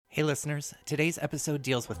Hey listeners, today's episode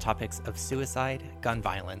deals with topics of suicide, gun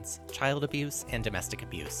violence, child abuse, and domestic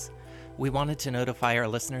abuse. We wanted to notify our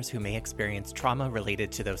listeners who may experience trauma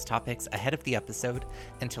related to those topics ahead of the episode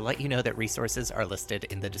and to let you know that resources are listed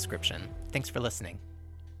in the description. Thanks for listening.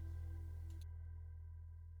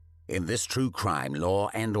 In this true crime Law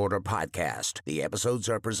and Order podcast, the episodes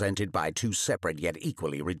are presented by two separate yet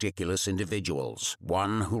equally ridiculous individuals.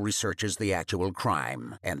 One who researches the actual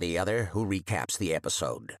crime, and the other who recaps the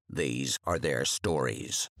episode. These are their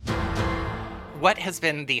stories. What has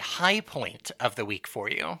been the high point of the week for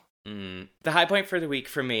you? The high point for the week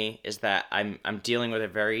for me is that I'm dealing with a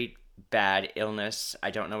very bad illness.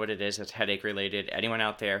 I don't know what it is. It's headache related. Anyone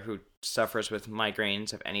out there who suffers with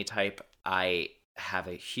migraines of any type, I have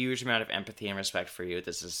a huge amount of empathy and respect for you.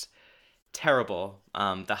 This is terrible.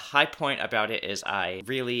 The high point about it is I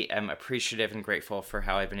really am appreciative and grateful for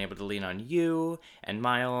how I've been able to lean on you and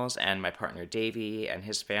Miles and my partner Davey and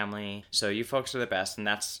his family. So you folks are the best, and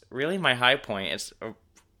that's really my high point. It's,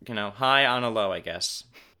 high on a low, I guess.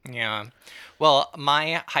 Yeah. Well,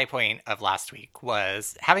 my high point of last week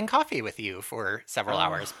was having coffee with you for several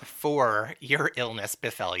hours before your illness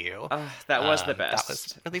befell you. That was the best. That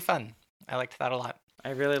was really fun. I liked that a lot.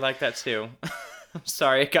 I really like that too. I'm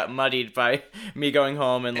sorry it got muddied by me going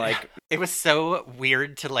home and It was so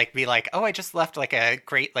weird to be like, oh, I just left a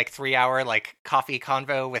great 3-hour coffee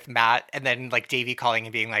convo with Matt, and then Davey calling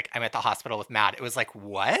and being like, I'm at the hospital with Matt. It was like,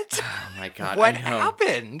 what? Oh my god. What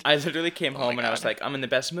happened? I literally came home and I was like, I'm in the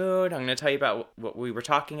best mood. I'm going to tell you about what we were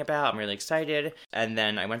talking about. I'm really excited. And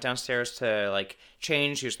then I went downstairs to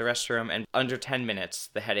change, use the restroom, and under 10 minutes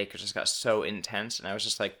the headache just got so intense, and I was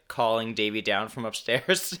just calling Davey down from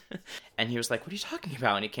upstairs and he was like, what are you talking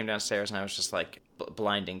about? And he came downstairs and I was just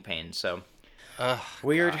blinding pain. So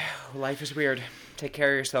weird. God. Life is weird. Take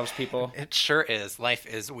care of yourselves, people. It sure is. Life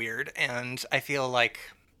is weird, and I feel like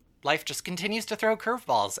life just continues to throw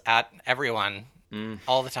curveballs at everyone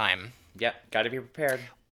all the time. Yep, gotta be prepared.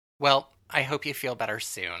 Well, I hope you feel better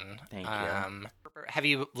soon. Thank you. Have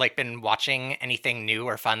you been watching anything new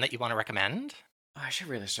or fun that you want to recommend? I should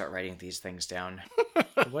really start writing these things down.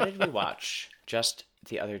 What did we watch just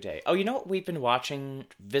the other day? Oh, you know what we've been watching?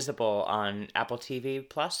 Visible on Apple TV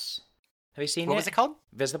Plus. Have you seen it? What was it called?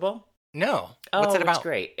 Visible? No. What's it about? It's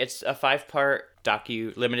great. It's a 5-part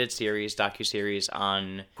docu-series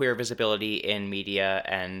on queer visibility in media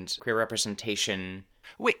and queer representation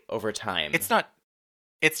over time. It's not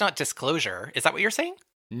Disclosure. Is that what you're saying?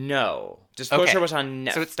 No. Disclosure was on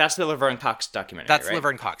Netflix. So that's the Laverne Cox documentary, That's right?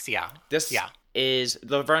 Laverne Cox, yeah.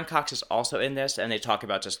 Laverne Cox is also in this, and they talk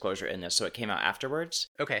about Disclosure in this, so it came out afterwards.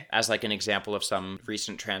 Okay. As an example of some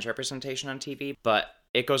recent trans representation on TV, but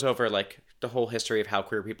it goes over the whole history of how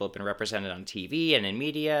queer people have been represented on TV and in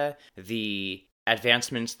media, the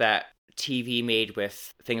advancements that TV made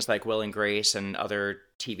with things like Will and Grace and other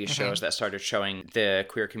TV shows that started showing the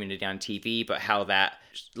queer community on TV, but how that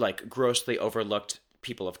grossly overlooked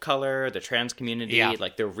people of color, the trans community,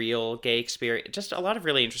 the real gay experience. Just a lot of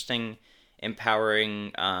really interesting,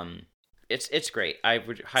 empowering. It's great. I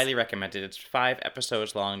would highly recommend it. It's 5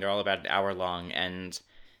 episodes long. They're all about an hour long, and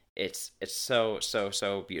it's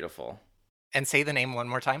so beautiful. And say the name one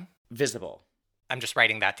more time. Visible. I'm just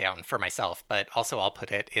writing that down for myself, but also I'll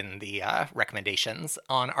put it in the recommendations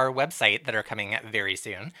on our website that are coming very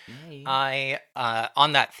soon. Yay.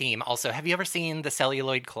 On that theme, also, have you ever seen The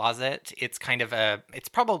Celluloid Closet? It's it's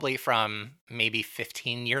probably from maybe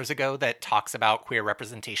 15 years ago that talks about queer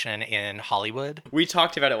representation in Hollywood. We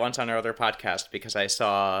talked about it once on our other podcast because I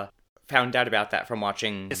found out about that from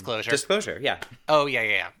watching Disclosure, yeah. Oh,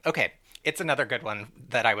 yeah. Okay. It's another good one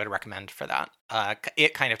that I would recommend for that.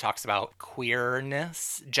 It kind of talks about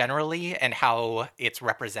queerness generally and how it's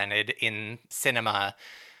represented in cinema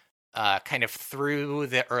kind of through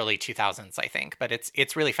the early 2000s, I think. But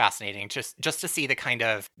it's really fascinating just to see the kind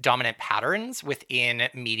of dominant patterns within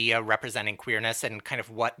media representing queerness and kind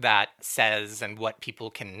of what that says and what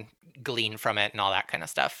people can glean from it and all that kind of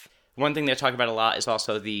stuff. One thing they talk about a lot is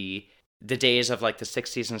also the days of the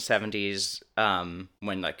 60s and 70s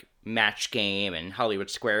when Match Game and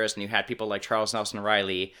Hollywood Squares, and you had people like Charles Nelson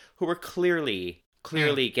Riley who were clearly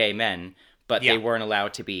gay men, but they weren't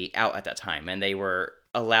allowed to be out at that time, and they were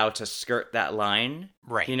allowed to skirt that line,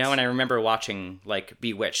 right? And I remember watching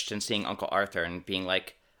Bewitched and seeing Uncle Arthur and being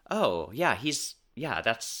like, oh yeah,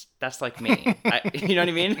 that's like me. You know what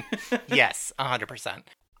I mean? Yes, 100%.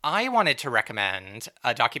 I wanted to recommend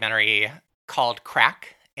a documentary called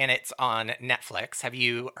Crack, and it's on Netflix. Have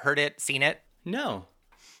you heard it, seen it? No.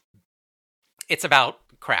 It's about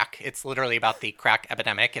crack. It's literally about the crack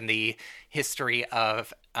epidemic and the history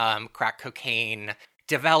of crack cocaine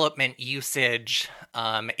development, usage,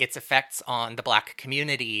 its effects on the Black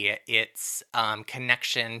community, its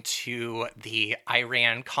connection to the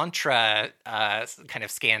Iran-Contra kind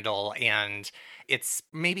of scandal, and it's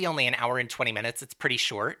maybe only an hour and 20 minutes. It's pretty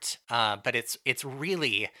short, but it's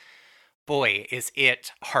really, boy, is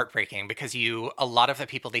it heartbreaking, because a lot of the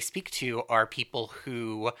people they speak to are people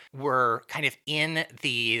who were kind of in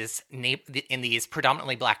these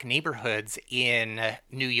predominantly Black neighborhoods in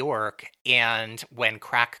New York, and when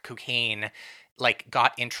crack cocaine like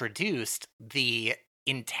got introduced, the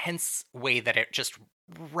intense way that it just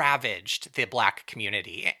ravaged the Black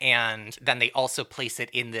community. And then they also place it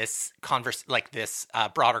in this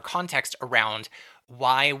broader context around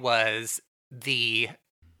why was the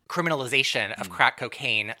criminalization of crack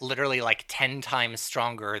cocaine literally like 10 times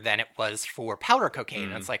stronger than it was for powder cocaine.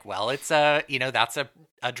 And it's like, well, it's that's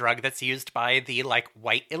a drug that's used by the like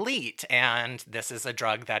white elite, and this is a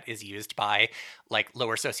drug that is used by like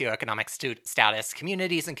lower socioeconomic status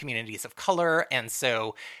communities and communities of color. And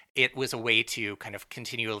so it was a way to kind of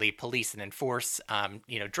continually police and enforce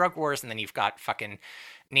drug wars. And then you've got fucking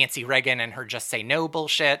Nancy Reagan and her just say no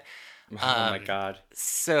bullshit. Oh my God.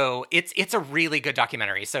 So it's a really good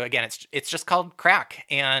documentary. So again, it's just called Crack.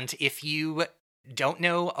 And if you don't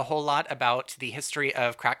know a whole lot about the history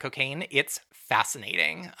of crack cocaine, it's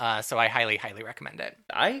fascinating. So I highly, highly recommend it.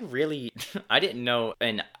 I didn't know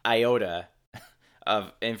an iota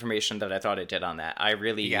of information that I thought it did on that. I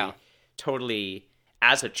really totally,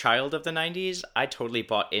 as a child of the 90s, I totally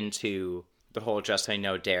bought into the whole Just Say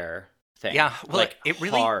No Dare thing. Yeah, well, like, it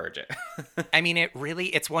really hard. I mean,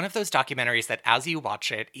 it's one of those documentaries that as you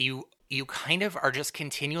watch it, you kind of are just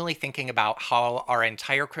continually thinking about how our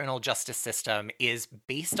entire criminal justice system is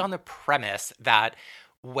based on the premise that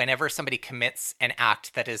whenever somebody commits an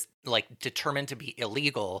act that is like determined to be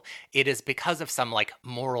illegal, it is because of some like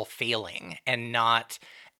moral failing and not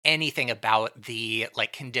anything about the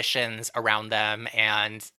like conditions around them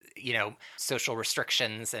and social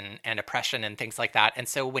restrictions and oppression and things like that. And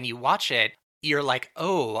so when you watch it, you're like,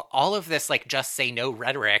 oh, all of this like just say no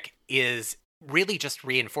rhetoric is really just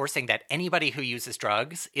reinforcing that anybody who uses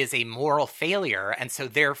drugs is a moral failure, and so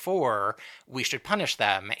therefore we should punish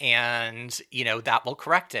them, and that will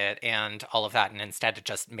correct it and all of that. And instead it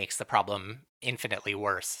just makes the problem infinitely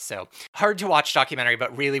worse. So hard to watch documentary,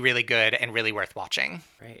 but really, really good and really worth watching.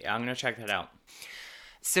 Right, I'm gonna check that out.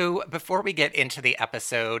 So before we get into the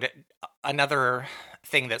episode, another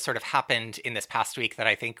thing that sort of happened in this past week that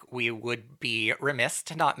I think we would be remiss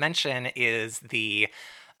to not mention is the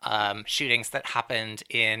shootings that happened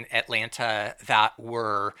in Atlanta that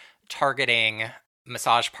were targeting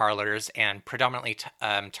massage parlors and predominantly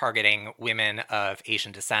targeting women of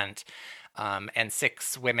Asian descent. And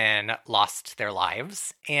 6 women lost their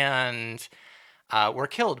lives and were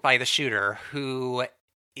killed by the shooter, who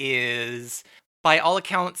is, by all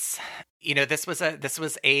accounts, this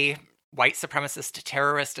was a white supremacist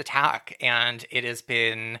terrorist attack, and it has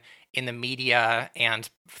been in the media and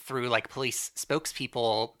through like police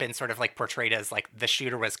spokespeople been sort of like portrayed as like the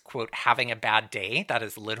shooter was, quote, having a bad day. That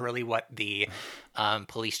is literally what the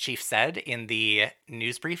police chief said in the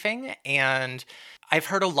news briefing. And I've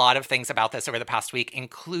heard a lot of things about this over the past week,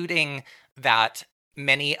 including that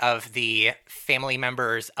many of the family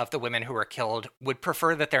members of the women who were killed would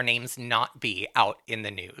prefer that their names not be out in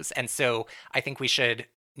the news. And so I think we should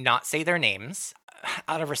not say their names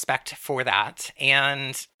out of respect for that,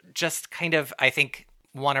 and just kind of, I think,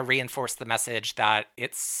 want to reinforce the message that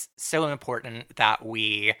it's so important that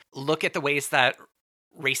we look at the ways that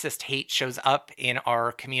racist hate shows up in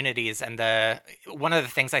our communities. And one of the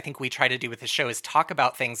things I think we try to do with the show is talk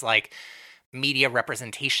about things like media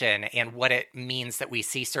representation and what it means that we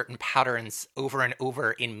see certain patterns over and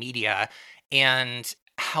over in media, and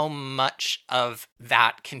how much of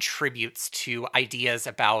that contributes to ideas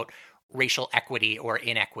about racial equity or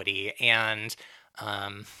inequity. And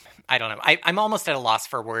I don't know. I'm almost at a loss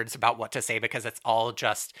for words about what to say because it's all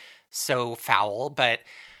just so foul. But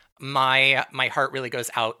my heart really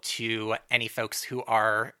goes out to any folks who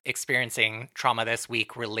are experiencing trauma this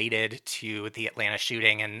week related to the Atlanta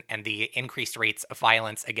shooting and the increased rates of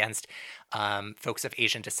violence against folks of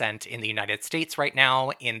Asian descent in the United States right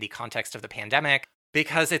now in the context of the pandemic.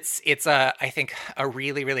 Because it's I think a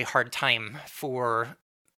really, really hard time for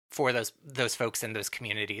those folks in those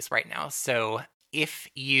communities right now. So if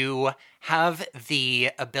you have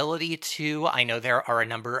the ability to, I know there are a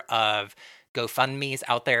number of GoFundMes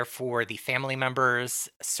out there for the family members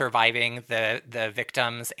surviving the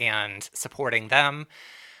victims and supporting them.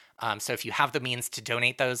 So if you have the means to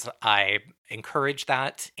donate those, I encourage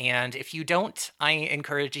that. And if you don't, I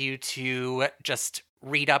encourage you to just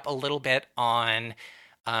read up a little bit on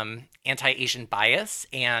anti-Asian bias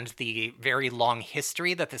and the very long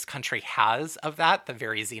history that this country has of that, the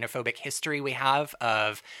very xenophobic history we have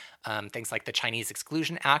of things like the Chinese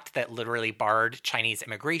Exclusion Act that literally barred Chinese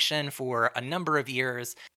immigration for a number of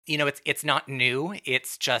years. You know, it's not new.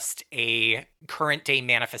 It's just a current day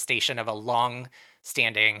manifestation of a long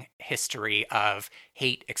standing history of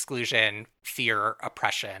hate, exclusion, fear,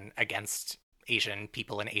 oppression against Asian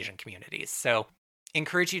people and Asian communities. So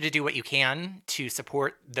encourage you to do what you can to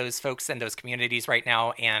support those folks and those communities right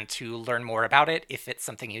now and to learn more about it if it's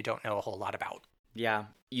something you don't know a whole lot about. Yeah.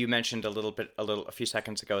 You mentioned a few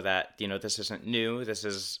seconds ago that, you know, this isn't new. This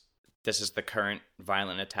is the current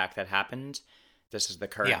violent attack that happened. This is the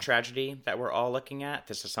current tragedy that we're all looking at.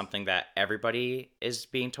 This is something that everybody is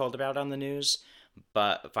being told about on the news.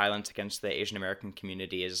 But violence against the Asian American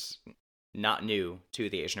community is not new to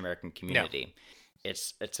the Asian American community. No.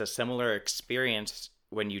 It's a similar experience.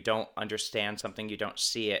 When you don't understand something, you don't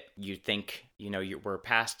see it, you think, you know, we're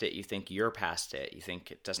past it. You think you're past it. You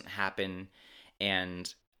think it doesn't happen.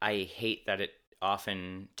 And I hate that it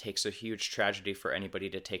often takes a huge tragedy for anybody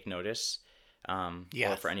to take notice,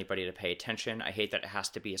 or for anybody to pay attention. I hate that it has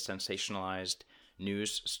to be a sensationalized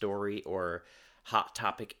news story or hot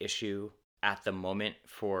topic issue at the moment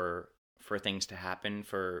for things to happen,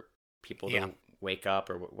 for people to wake up,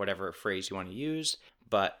 or whatever phrase you want to use.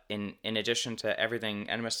 But in addition to everything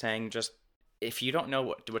Enma's saying, just if you don't know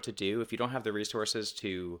what to do, if you don't have the resources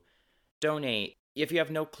to donate, if you have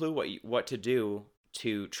no clue what to do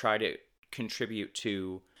to try to contribute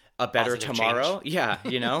to a better Positive tomorrow, change. yeah,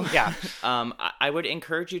 you know, Yeah. I would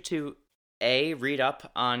encourage you to read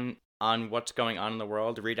up on what's going on in the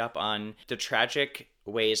world, read up on the tragic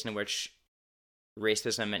ways in which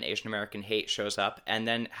racism and Asian American hate shows up, and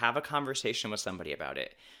then have a conversation with somebody about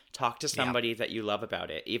it. Talk to somebody that you love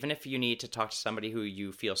about it. Even if you need to talk to somebody who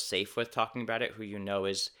you feel safe with talking about it, who you know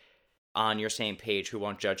is on your same page, who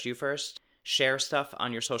won't judge you first. Share stuff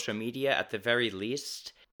on your social media at the very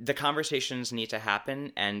least. The conversations need to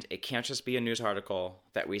happen, and it can't just be a news article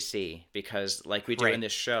that we see, because like we do in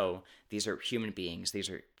this show, these are human beings. These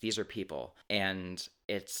are people, and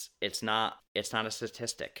it's not a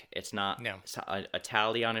statistic. It's not a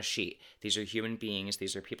tally on a sheet. These are human beings.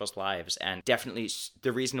 These are people's lives, and definitely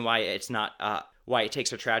the reason why it's not why it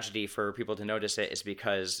takes a tragedy for people to notice it is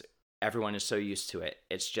because everyone is so used to it.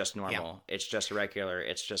 It's just normal. It's just regular.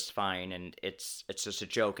 It's just fine. And it's just a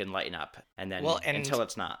joke, and lighten up. And then until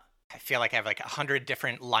it's not. I feel like I have like 100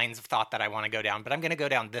 different lines of thought that I want to go down, but I'm going to go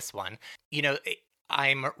down this one. You know,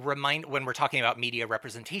 I'm reminded when we're talking about media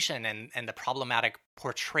representation and the problematic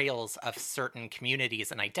portrayals of certain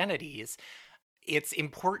communities and identities, it's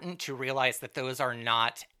important to realize that those are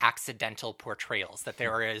not accidental portrayals, that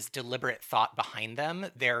there is deliberate thought behind them.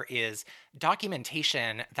 There is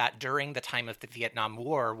documentation that during the time of the Vietnam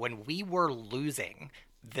War, when we were losing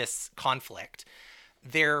this conflict,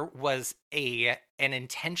 there was an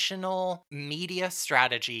intentional media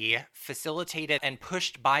strategy facilitated and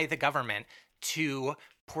pushed by the government to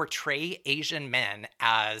portray Asian men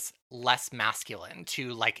as less masculine,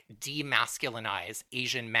 to like demasculinize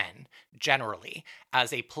Asian men generally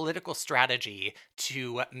as a political strategy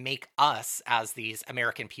to make us as these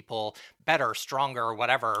American people better, stronger,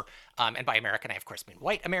 whatever. And by American, I of course mean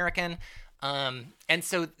white American. And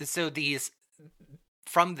so these,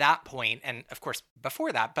 from that point, and of course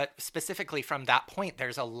before that, but specifically from that point,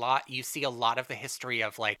 you see a lot of the history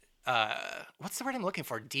of like, what's the word I'm looking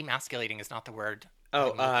for? Demasculating is not the word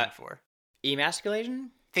I'm looking for.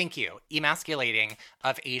 Emasculation? Thank you. Emasculating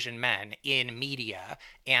of Asian men in media,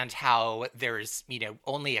 and how there's, you know,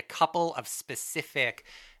 only a couple of specific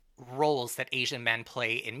roles that Asian men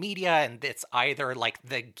play in media, and it's either like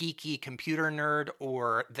the geeky computer nerd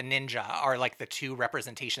or the ninja are like the two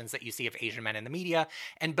representations that you see of Asian men in the media,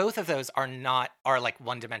 and both of those are like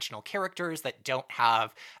one-dimensional characters that don't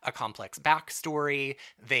have a complex backstory.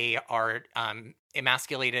 They are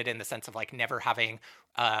emasculated in the sense of like never having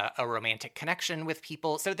a romantic connection with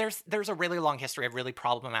people. So there's a really long history of really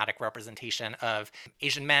problematic representation of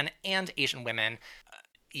Asian men and Asian women.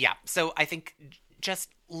 So I think just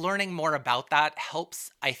learning more about that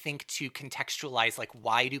helps, I think, to contextualize, like,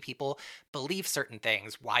 why do people believe certain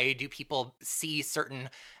things? Why do people see certain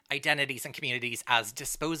identities and communities as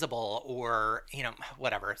disposable or, you know,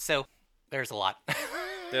 whatever. So there's a lot.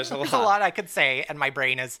 There's a lot. There's a lot I could say, and my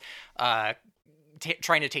brain is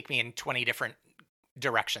trying to take me in 20 different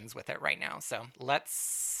directions with it right now. So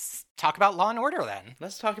let's talk about Law and Order then.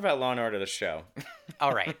 Let's talk about Law and Order, the show.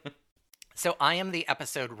 All right. So I am the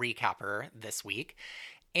episode recapper this week,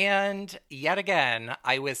 and yet again,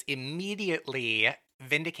 I was immediately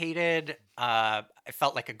vindicated. I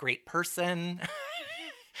felt like a great person.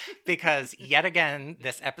 because yet again,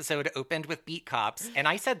 this episode opened with Beat Cops. And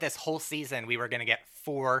I said this whole season we were going to get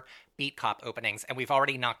 4 Beat Cop openings, and we've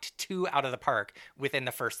already knocked 2 out of the park within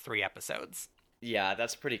the first 3 episodes. Yeah,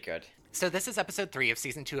 that's pretty good. So this is episode 3 of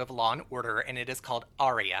season 2 of Law and Order, and it is called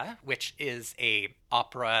Aria, which is a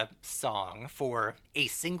opera song for a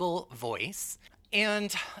single voice.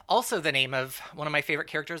 And also the name of one of my favorite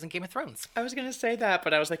characters in Game of Thrones. I was going to say that,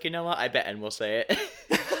 but I was like, you know what? I bet N will say it.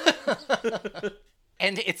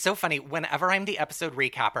 And it's so funny. Whenever I'm the episode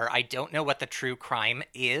recapper, I don't know what the true crime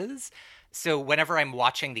is. So whenever I'm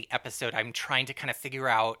watching the episode, I'm trying to kind of figure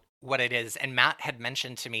out what it is. And Matt had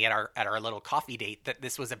mentioned to me at our little coffee date that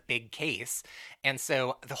this was a big case. And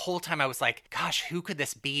so the whole time I was like, gosh, who could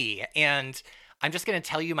this be? And I'm just going to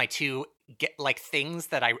tell you my 2 things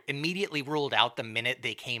that I immediately ruled out the minute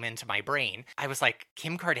they came into my brain. I was like,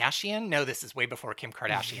 Kim Kardashian? No, this is way before Kim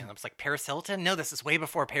Kardashian. I was like, Paris Hilton? No, this is way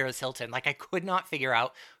before Paris Hilton. Like, I could not figure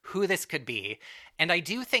out who this could be. And I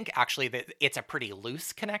do think actually that it's a pretty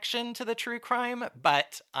loose connection to the true crime,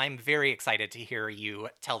 but I'm very excited to hear you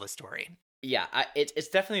tell the story. Yeah, it's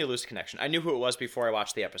definitely a loose connection. I knew who it was before I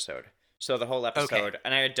watched the episode. So the whole episode, Okay.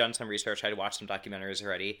 And I had done some research. I had watched some documentaries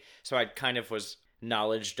already. So I kind of was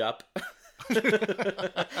knowledged up.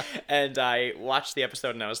 And I watched the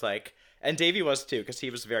episode and I was like, and Davey was too, because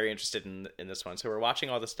he was very interested in this one. So we're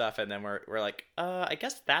watching all the stuff and then we're like, I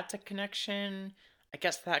guess that's a connection. I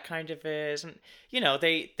guess that kind of is. And, you know,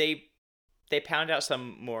 they pound out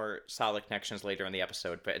some more solid connections later in the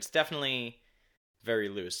episode, but it's definitely very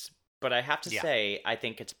loose. But I have to say, I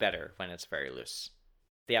think it's better when it's very loose.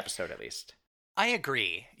 The episode, at least. I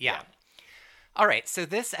agree. Yeah. All right, so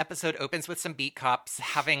this episode opens with some beat cops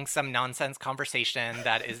having some nonsense conversation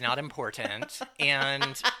that is not important,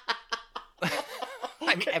 and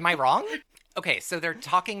am I wrong? Okay, so they're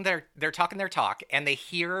talking their talk, and they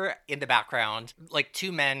hear in the background like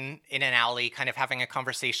 2 men in an alley kind of having a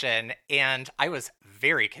conversation, and I was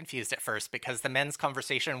very confused at first because the men's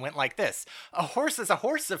conversation went like this: "A horse is a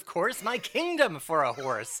horse, of course, my kingdom for a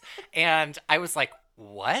horse," and I was like,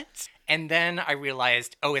 what? And then I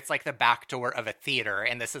realized, oh, it's like the back door of a theater,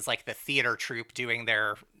 and this is like the theater troupe doing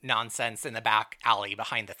their nonsense in the back alley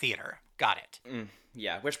behind the theater. Got it.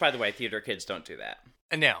 Yeah, which, by the way, theater kids don't do that.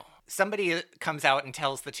 No. Somebody comes out and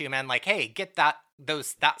tells the 2 men, like, hey, get that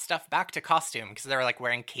stuff back to costume, because they're like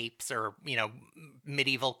wearing capes or, you know,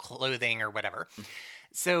 medieval clothing or whatever.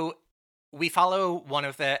 So we follow one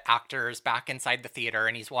of the actors back inside the theater,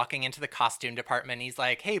 and he's walking into the costume department. He's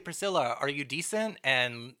like, hey, Priscilla, are you decent?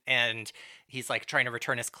 And he's like trying to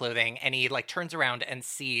return his clothing, and he like turns around and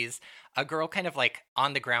sees a girl kind of like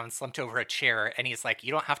on the ground slumped over a chair, and he's like,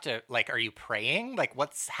 you don't have to, like, are you praying? Like,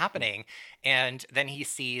 what's happening? And then he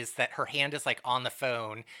sees that her hand is like on the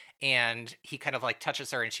phone, and he kind of like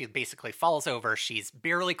touches her, and she basically falls over. She's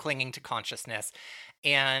barely clinging to consciousness,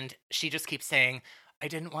 and she just keeps saying, I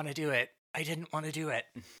didn't want to do it. I didn't want to do it.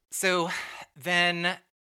 So then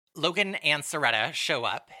Logan and Soretta show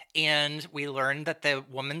up, and we learn that the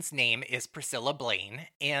woman's name is Priscilla Blaine,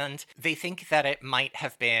 and they think that it might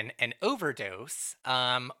have been an overdose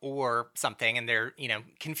or something, and they're, you know,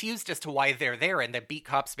 confused as to why they're there, and the beat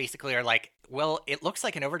cops basically are like, well, it looks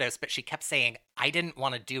like an overdose, but she kept saying, I didn't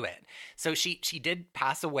want to do it. So she did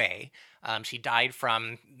pass away. She died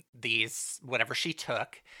from these, whatever she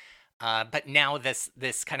took. But now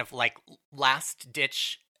this kind of like last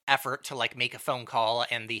ditch effort to like make a phone call,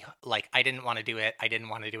 and the like, I didn't want to do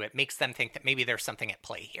it makes them think that maybe there's something at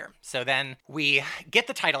play here. So then we get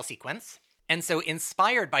the title sequence. And so,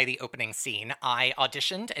 inspired by the opening scene, I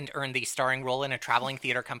auditioned and earned the starring role in a traveling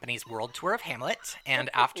theater company's world tour of Hamlet. And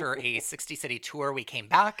after a 60-city tour, we came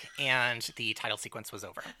back, and the title sequence was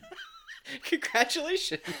over.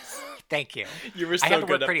 Congratulations. Thank you. You were so I had to good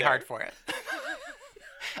work up pretty there. hard for it.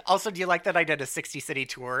 Also, do you like that I did a 60-city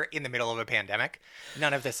tour in the middle of a pandemic?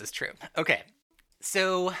 None of this is true. Okay,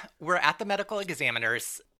 so we're at the medical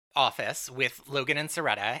examiner's office with Logan and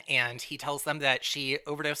Soretta, and he tells them that she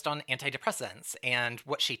overdosed on antidepressants, and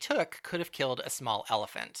what she took could have killed a small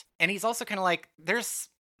elephant. And he's also kind of like, there's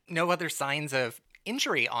no other signs of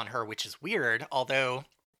injury on her, which is weird, although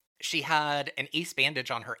she had an ace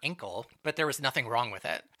bandage on her ankle, but there was nothing wrong with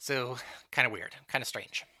it. So kind of weird, kind of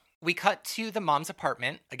strange. We cut to the mom's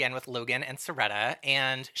apartment, again with Logan and Soretta,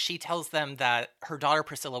 and she tells them that her daughter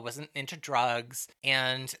Priscilla wasn't into drugs,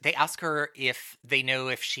 and they ask her if they know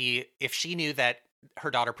if she knew that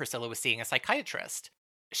her daughter Priscilla was seeing a psychiatrist.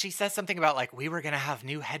 She says something about, like, we were going to have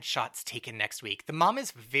new headshots taken next week. The mom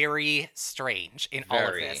is very strange in all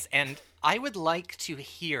of this, and I would like to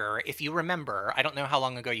hear, if you remember, I don't know how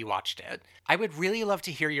long ago you watched it, I would really love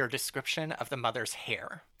to hear your description of the mother's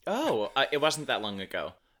hair. Oh, it wasn't that long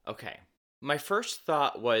ago. Okay. My first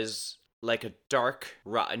thought was like a dark,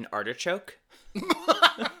 rotten artichoke.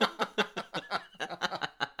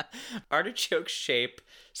 Artichoke shape,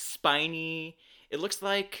 spiny. It looks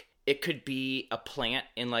like it could be a plant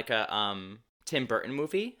in like a Tim Burton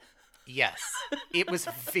movie. Yes. It was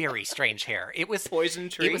very strange hair. It was Poison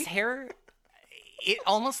tree. It was hair. It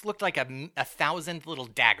almost looked like a thousand little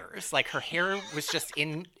daggers. Like her hair was just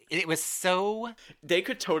in. It was so. They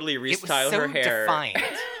could totally It was restyle so her hair defined.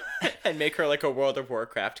 and make her like a World of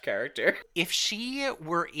Warcraft character. If she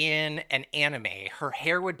were in an anime, her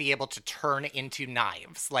hair would be able to turn into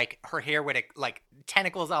knives. Like her hair would like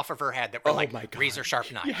tentacles off of her head that were Oh my God. razor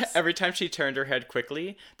sharp knives. Yeah, every time she turned her head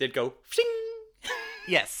quickly, they'd go shing.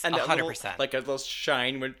 Yes, And that 100%. little, like a little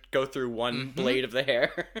shine would go through one blade of the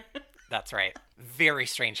hair. That's right. Very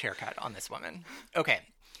strange haircut on this woman. Okay.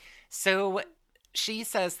 So she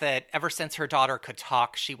says that ever since her daughter could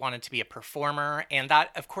talk, she wanted to be a performer. And that,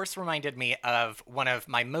 of course, reminded me of one of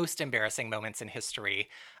my most embarrassing moments in history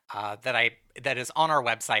that is on our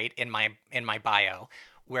website in my bio,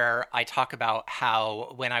 where I talk about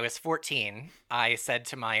how when I was 14, I said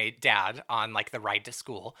to my dad on like the ride to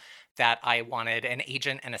school that I wanted an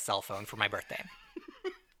agent and a cell phone for my birthday.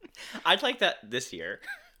 I'd like that this year.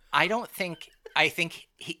 I think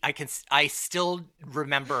I still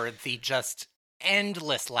remember the just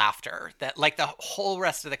endless laughter that like the whole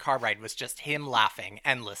rest of the car ride was just him laughing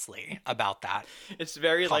endlessly about that. It's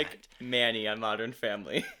very comment. like Manny on Modern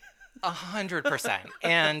Family. 100%.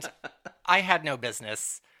 And I had no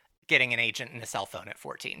business getting an agent and a cell phone at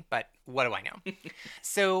 14, but what do I know?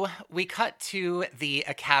 So we cut to the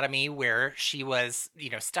academy where she was,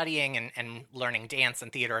 studying and learning dance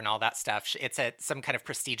and theater and all that stuff. It's at some kind of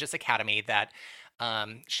prestigious academy that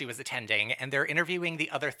she was attending, and they're interviewing the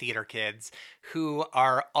other theater kids who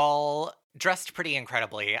are all dressed pretty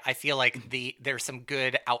incredibly. I feel like there's some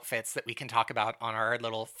good outfits that we can talk about on our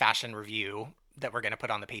little fashion review that we're going to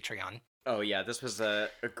put on the Patreon. Oh yeah, this was a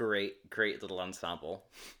great little ensemble.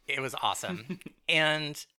 It was awesome.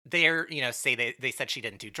 And they're, say they said she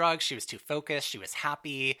didn't do drugs. She was too focused. She was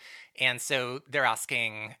happy. And so they're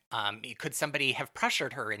asking, could somebody have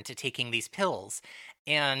pressured her into taking these pills?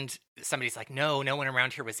 And somebody's like, no one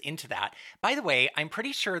around here was into that. By the way, I'm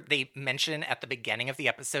pretty sure they mention at the beginning of the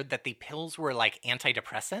episode that the pills were like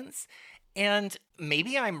antidepressants. And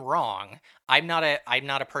maybe I'm wrong. I'm not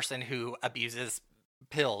a person who abuses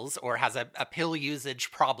pills or has a pill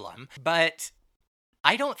usage problem, but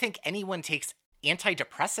I don't think anyone takes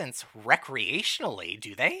antidepressants recreationally,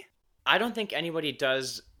 do they? I don't think anybody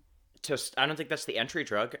does. I don't think that's the entry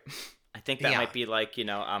drug. I think that might be like,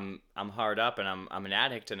 I'm hard up and I'm an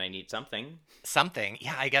addict and I need something.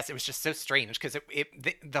 Yeah, I guess it was just so strange because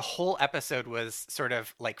the whole episode was sort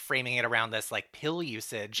of like framing it around this like pill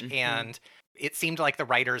usage, and it seemed like the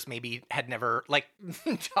writers maybe had never like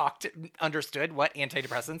understood what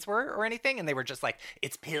antidepressants were or anything, and they were just like,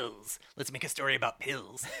 it's pills. Let's make a story about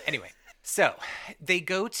pills. Anyway. So they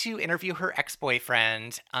go to interview her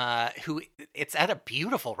ex-boyfriend, who it's at a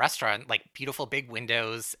beautiful restaurant, like beautiful big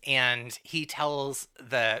windows. And he tells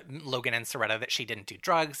the Logan and Soretta that she didn't do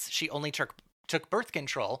drugs. She only took birth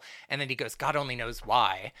control. And then he goes, God only knows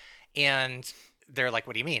why. And they're like,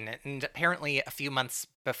 what do you mean? And apparently a few months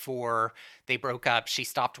before they broke up, she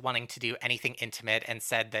stopped wanting to do anything intimate and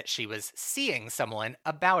said that she was seeing someone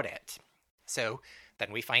about it. So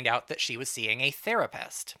then we find out that she was seeing a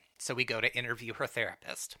therapist. So we go to interview her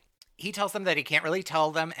therapist. He tells them that he can't really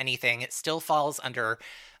tell them anything. It still falls under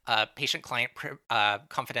patient-client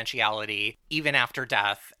confidentiality, even after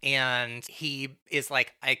death. And he is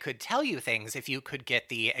like, I could tell you things if you could get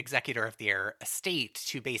the executor of their estate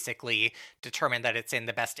to basically determine that it's in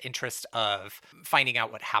the best interest of finding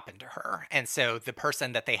out what happened to her. And so the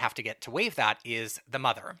person that they have to get to waive that is the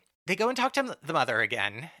mother. They go and talk to the mother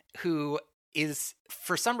again, who is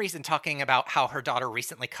for some reason talking about how her daughter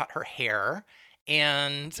recently cut her hair,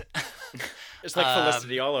 and it's like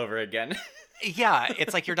Felicity all over again. Yeah,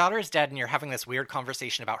 it's like your daughter is dead and you're having this weird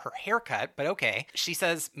conversation about her haircut, but okay. She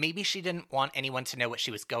says maybe she didn't want anyone to know what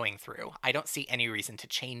she was going through. I don't see any reason to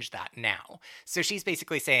change that now. So she's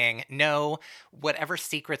basically saying, no, whatever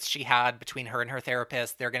secrets she had between her and her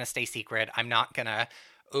therapist, they're going to stay secret. I'm not going to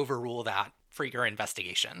overrule that for your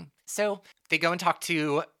investigation. So they go and talk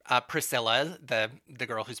to Priscilla, the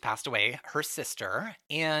girl who's passed away, her sister,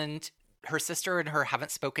 and her sister and her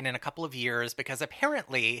haven't spoken in a couple of years because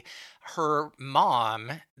apparently her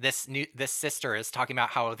mom, this sister is talking about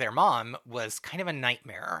how their mom was kind of a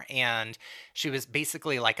nightmare, and she was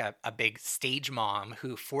basically like a big stage mom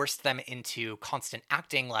who forced them into constant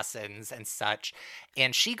acting lessons and such,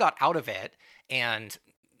 and she got out of it and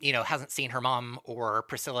hasn't seen her mom or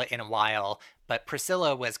Priscilla in a while, but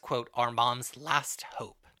Priscilla was, quote, our mom's last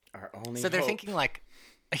hope. Our only So they're hope. thinking like,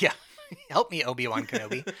 yeah, help me, Obi-Wan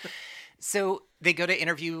Kenobi. So they go to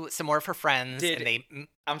interview some more of her friends, and they...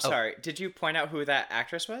 I'm sorry. Did you point out who that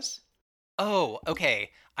actress was? Oh,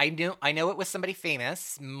 okay. I know it was somebody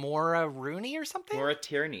famous. Maura Rooney or something? Maura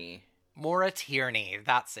Tierney. Maura Tierney,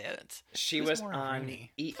 that's it. She Who's was Maura on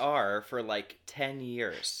Rooney? ER for like 10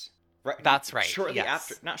 years. Right, That's right, Shortly yes.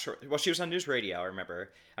 after, not short. Well, she was on News Radio. I remember.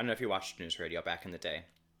 I don't know if you watched News Radio back in the day.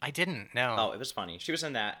 I didn't know. Oh, it was funny. She was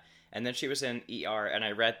in that, and then she was in ER. And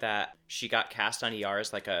I read that she got cast on ER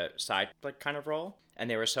as like a side like kind of role, and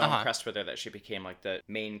they were so impressed with her that she became like the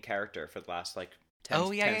main character for the last like 10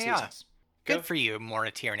 seasons. Good for you, Maura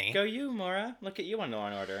Tierney. Go you, Maura. Look at you on Law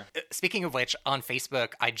and Order. Speaking of which, on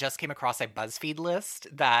Facebook, I just came across a BuzzFeed list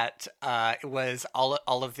that it was all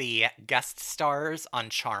of the guest stars on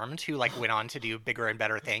Charmed who like went on to do bigger and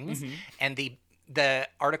better things. Mm-hmm. And the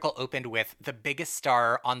article opened with the biggest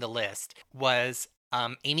star on the list was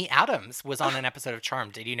Amy Adams was on an episode of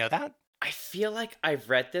Charmed. Did you know that? I feel like I've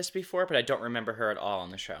read this before, but I don't remember her at all on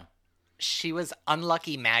the show. She was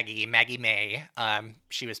unlucky Maggie May.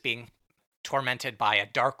 She was being tormented by a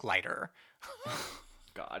dark lighter.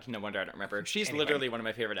 God, no wonder I don't remember. She's Anyway. literally one of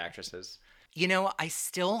my favorite actresses. I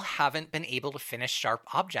still haven't been able to finish Sharp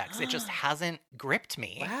Objects. It just hasn't gripped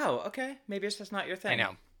me. Wow, okay. Maybe it's just not your thing.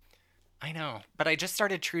 I know. But I just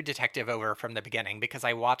started True Detective over from the beginning because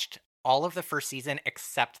I watched all of the first season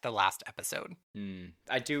except the last episode.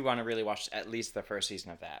 I do want to really watch at least the first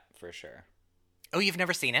season of that, for sure. Oh, you've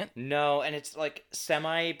never seen it? No, and it's like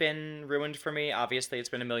semi been ruined for me. Obviously, it's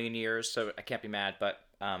been a million years, so I can't be mad, but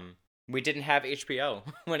we didn't have HBO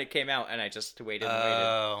when it came out, and I just waited and waited.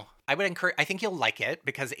 Oh. I think you'll like it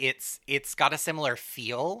because it's got a similar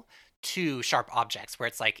feel to Sharp Objects, where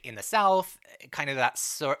it's like in the South, kind of that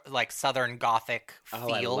like Southern Gothic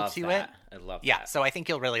feel to it. I love that. Yeah, so I think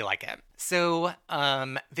you'll really like it. So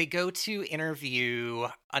they go to interview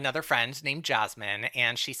another friend named Jasmine,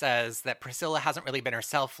 and she says that Priscilla hasn't really been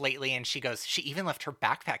herself lately, and she goes, she even left her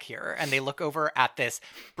backpack here. And they look over at this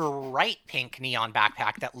bright pink neon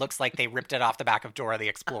backpack that looks like they ripped it off the back of Dora the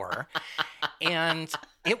Explorer. And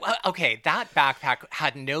that backpack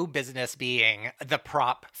had no business being the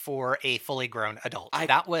prop for a fully grown adult.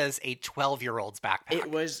 That was a 12-year-old's backpack.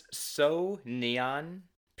 It was so neon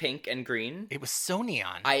pink and green. It was so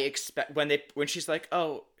neon. I expect when she's like,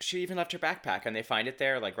 oh, she even left her backpack, and they find it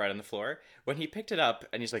there like right on the floor. When he picked it up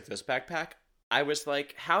and he's like, this backpack, I was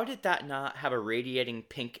like, how did that not have a radiating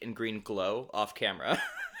pink and green glow off camera?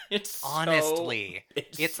 It's so like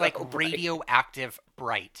bright. radioactive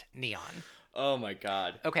bright neon. Oh my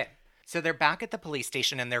God. Okay. So they're back at the police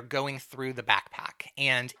station and they're going through the backpack.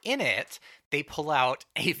 And in it, they pull out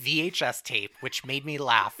a VHS tape, which made me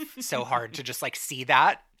laugh so hard to just like see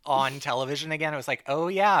that on television again. I was like, oh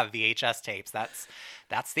yeah, VHS tapes.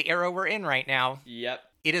 That's the era we're in right now. Yep.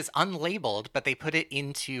 It is unlabeled, but they put it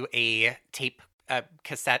into a tape,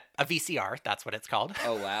 cassette, a VCR. That's what it's called.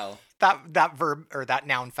 Oh, wow. That verb or that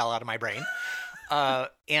noun fell out of my brain.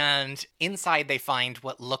 And inside they find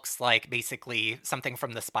what looks like basically something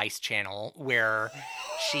from the Spice Channel where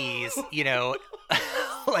she's,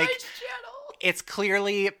 like it's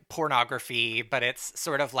clearly pornography, but it's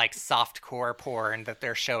sort of like softcore porn that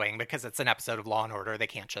they're showing because it's an episode of Law and Order. They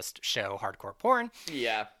can't just show hardcore porn.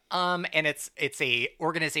 Yeah. And it's a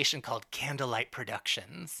organization called Candlelight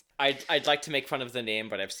Productions. I'd like to make fun of the name,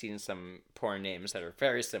 but I've seen some porn names that are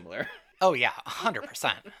very similar. Oh yeah,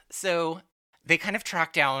 100%. So they kind of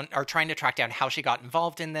are trying to track down how she got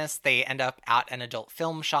involved in this. They end up at an adult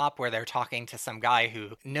film shop where they're talking to some guy who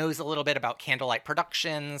knows a little bit about Candlelight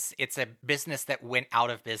Productions. It's a business that went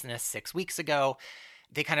out of business 6 weeks ago.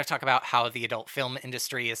 They kind of talk about how the adult film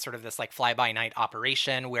industry is sort of this like fly-by-night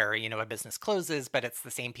operation where, a business closes, but it's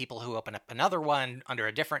the same people who open up another one under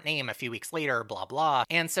a different name a few weeks later, blah, blah.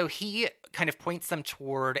 And so he kind of points them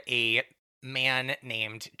toward a man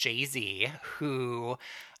named Jay-Z who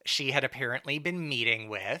she had apparently been meeting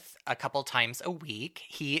with a couple times a week.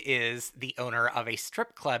 He is the owner of a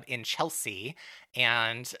strip club in Chelsea,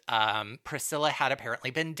 and Priscilla had apparently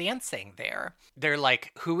been dancing there. They're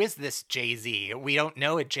like, who is this Jay-Z? We don't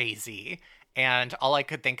know a Jay-Z. And all I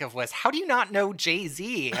could think of was, how do you not know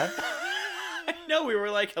Jay-Z? No, we were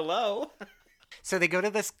like, hello. So they go to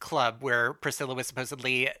this club where Priscilla was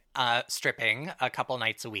supposedly stripping a couple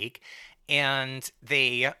nights a week, and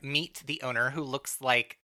they meet the owner who looks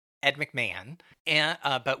like Ed McMahon, and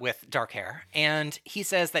but with dark hair. And he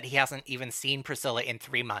says that he hasn't even seen Priscilla in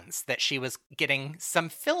 3 months, that she was getting some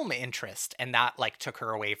film interest, and that like took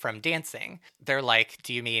her away from dancing. They're like,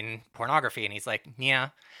 do you mean pornography? And he's like, yeah.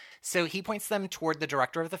 So he points them toward the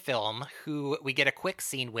director of the film, who we get a quick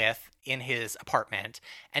scene with in his apartment.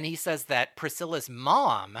 And he says that Priscilla's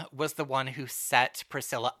mom was the one who set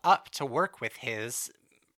Priscilla up to work with his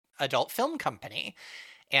adult film company.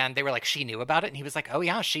 And they were like, she knew about it. And he was like, oh,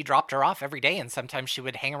 yeah, she dropped her off every day. And sometimes she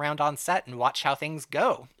would hang around on set and watch how things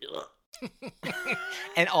go.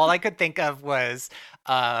 And all I could think of was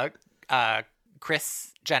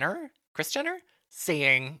Kris Jenner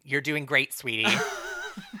saying, you're doing great, sweetie,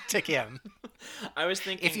 to Kim. I was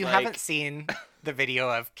thinking, if you haven't seen the video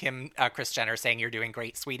of Kris Jenner saying, you're doing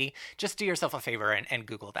great, sweetie, just do yourself a favor and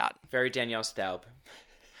Google that. Very Danielle Staub.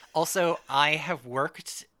 Also, I have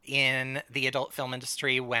worked in the adult film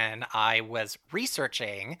industry when I was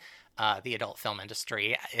researching the adult film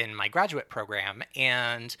industry in my graduate program.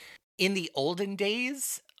 And in the olden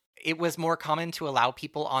days, it was more common to allow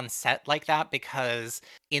people on set like that because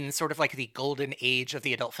in sort of like the golden age of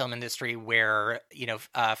the adult film industry where, you know,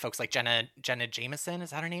 folks like Jenna Jameson, is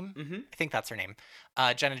that her name? Mm-hmm. I think that's her name.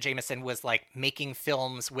 Jenna Jameson was like making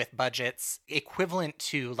films with budgets equivalent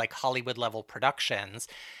to like Hollywood level productions.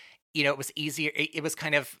 You know, it was easier. It was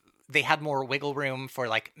kind of, they had more wiggle room for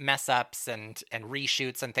like mess ups and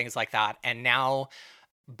reshoots and things like that. And now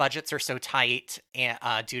budgets are so tight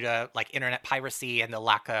due to like internet piracy and the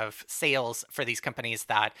lack of sales for these companies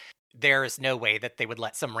that there is no way that they would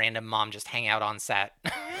let some random mom just hang out on set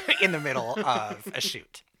in the middle of a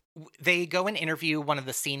shoot. They go and interview one of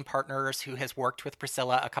the scene partners who has worked with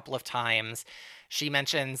Priscilla a couple of times. She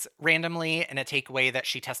mentions randomly in a takeaway that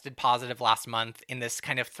she tested positive last month in this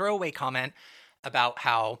kind of throwaway comment about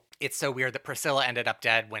how it's so weird that Priscilla ended up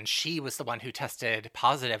dead when she was the one who tested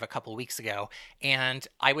positive a couple weeks ago. And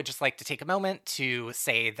I would just like to take a moment to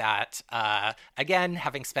say that, again,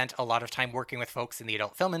 having spent a lot of time working with folks in the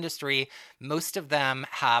adult film industry, most of them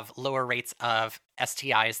have lower rates of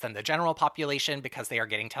STIs than the general population because they are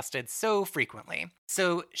getting tested so frequently.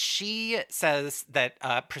 So she says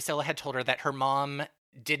that Priscilla had told her that her mom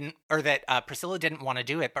didn't, or that Priscilla didn't want to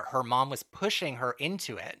do it, but her mom was pushing her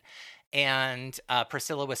into it. And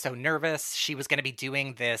Priscilla was so nervous. She was going to be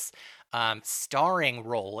doing this starring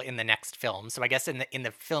role in the next film. So I guess in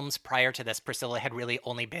the films prior to this, Priscilla had really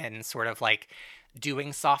only been sort of like doing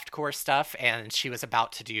softcore stuff, and she was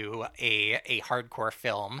about to do a hardcore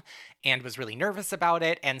film and was really nervous about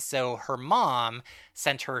it. And so her mom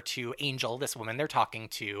sent her to Angel, this woman they're talking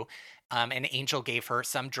to, and Angel gave her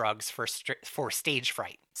some drugs for stage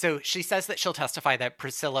fright. So she says that she'll testify that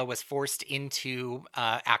Priscilla was forced into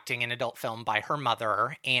acting in adult film by her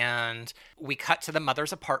mother, and we cut to the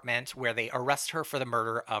mother's apartment where they arrest her for the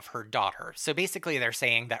murder of her daughter. So basically they're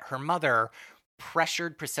saying that her mother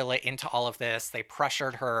pressured Priscilla into all of this. She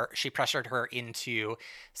pressured her into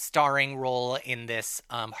starring role in this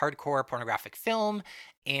hardcore pornographic film,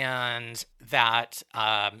 and that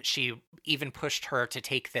she even pushed her to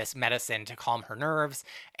take this medicine to calm her nerves,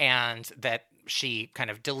 and that she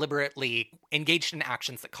kind of deliberately engaged in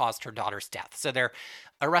actions that caused her daughter's death. So they're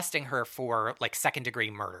arresting her for like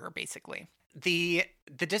second-degree murder, basically. The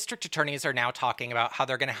district attorneys are now talking about how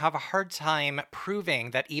they're going to have a hard time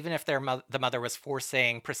proving that even if the mother was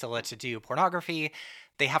forcing Priscilla to do pornography,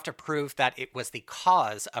 they have to prove that it was the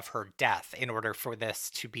cause of her death in order for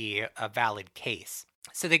this to be a valid case.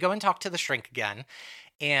 So they go and talk to the shrink again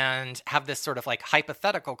and have this sort of like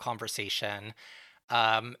hypothetical conversation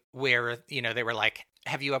where, you know, they were like,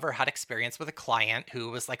 have you ever had experience with a client who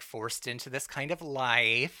was like forced into this kind of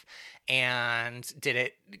life, and did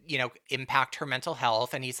it, you know, impact her mental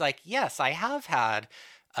health? And he's like, yes, I have had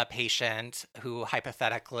a patient who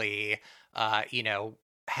hypothetically, you know,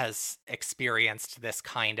 has experienced this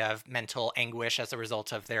kind of mental anguish as a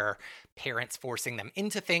result of their parents forcing them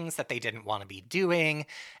into things that they didn't want to be doing.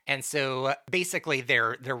 And so basically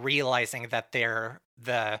they're realizing that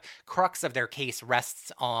the crux of their case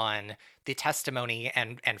rests on the testimony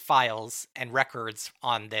and files and records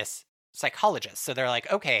on this psychologist. So they're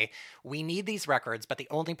like, okay, we need these records, but the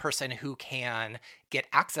only person who can get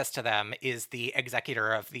access to them is the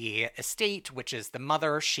executor of the estate, which is the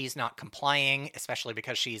mother. She's not complying, especially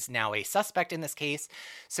because she's now a suspect in this case.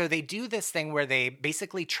 So they do this thing where they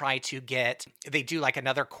basically they do like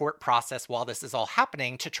another court process while this is all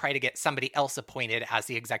happening to try to get somebody else appointed as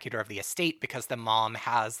the executor of the estate, because the mom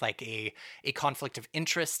has like a conflict of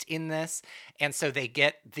interest in this. And so they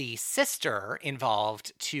get the sister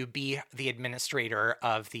involved to be the administrator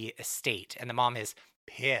of the estate. And the mom is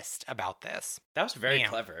pissed about this. That was very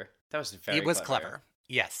clever. It was clever.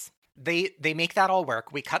 Yes. They make that all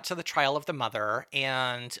work. We cut to the trial of the mother,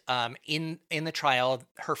 and in the trial,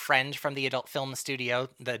 her friend from the adult film studio,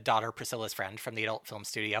 the daughter Priscilla's friend from the adult film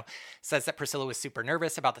studio, says that Priscilla was super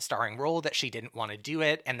nervous about the starring role, that she didn't want to do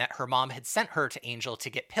it, and that her mom had sent her to Angel to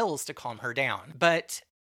get pills to calm her down. But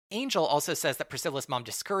Angel also says that Priscilla's mom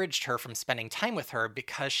discouraged her from spending time with her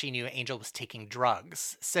because she knew Angel was taking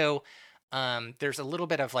drugs. So there's a little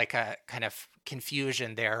bit of like a kind of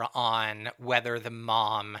confusion there on whether the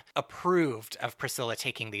mom approved of Priscilla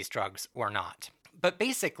taking these drugs or not. But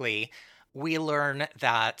basically, we learn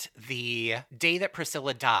that the day that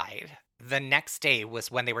Priscilla died, the next day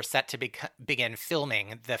was when they were set to begin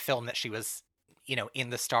filming the film that she was,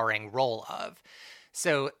 in the starring role of.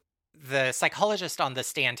 So the psychologist on the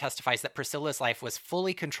stand testifies that Priscilla's life was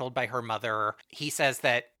fully controlled by her mother. He says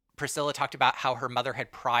that Priscilla talked about how her mother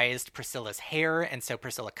had prized Priscilla's hair, and so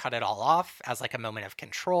Priscilla cut it all off as like a moment of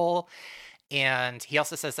control. And he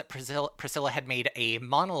also says that Priscilla had made a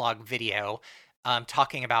monologue video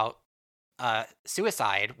talking about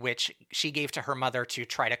suicide, which she gave to her mother to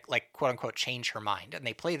try to, like, quote unquote, change her mind. And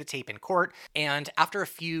they play the tape in court. And after a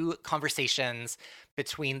few conversations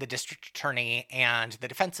between the district attorney and the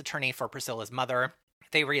defense attorney for Priscilla's mother,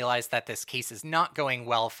 they realize that this case is not going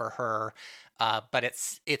well for her. But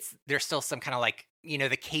there's still some kind of like,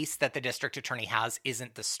 the case that the district attorney has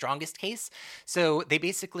isn't the strongest case. So they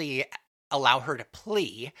basically allow her to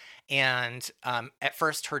plea. And at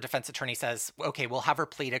first, her defense attorney says, okay, we'll have her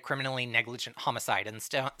plead a criminally negligent homicide. And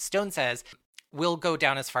Stone says, we'll go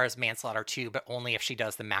down as far as manslaughter too, but only if she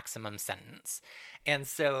does the maximum sentence. And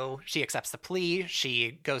so she accepts the plea.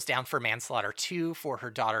 She goes down for manslaughter too for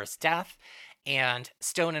her daughter's death. And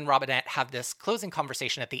Stone and Robinette have this closing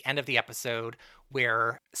conversation at the end of the episode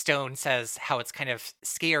where Stone says how it's kind of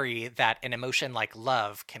scary that an emotion like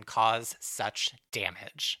love can cause such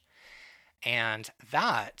damage. And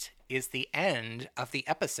that is the end of the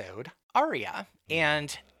episode, Aria.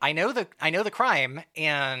 And I know the crime,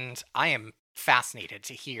 and I am fascinated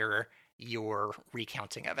to hear your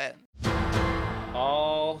recounting of it.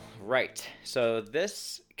 All right. So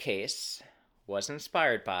this case was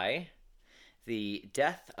inspired by the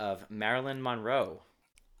death of Marilyn Monroe.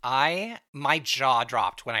 My jaw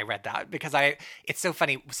dropped when I read that because it's so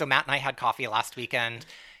funny. So Matt and I had coffee last weekend.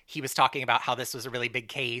 He was talking about how this was a really big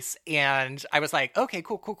case, and I was like, okay,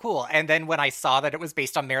 cool. And then when I saw that it was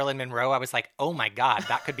based on Marilyn Monroe, I was like, oh my God,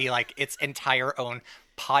 that could be like its entire own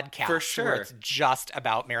podcast. For sure. Where it's just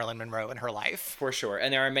about Marilyn Monroe and her life. For sure.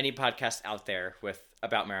 And there are many podcasts out there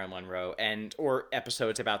about Marilyn Monroe or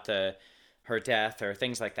episodes about her death or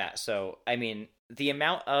things like that. So, I mean, the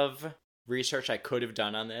amount of research I could have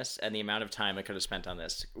done on this and the amount of time I could have spent on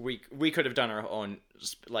this, we could have done our own,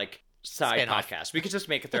 like, side podcast. We could just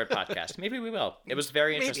make a third podcast. Maybe we will. It was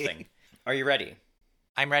very interesting. Maybe. Are you ready?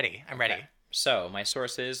 I'm ready. I'm ready. So, my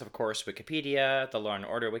sources, of course, Wikipedia, the Law and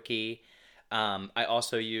Order Wiki. I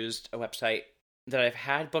also used a website that I've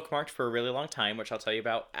had bookmarked for a really long time, which I'll tell you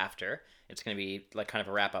about after. It's going to be like kind of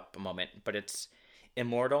a wrap-up moment, but it's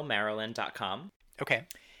immortalmarilyn.com. Okay.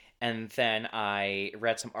 And then I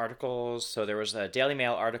read some articles. So there was a Daily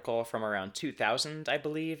Mail article from around 2000, I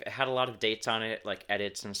believe. It had a lot of dates on it, like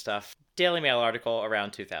edits and stuff. Daily Mail article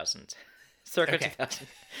around 2000. Circa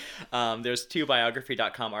 2000. There's two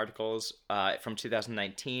biography.com articles from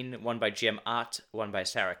 2019. One by Jim Ott, one by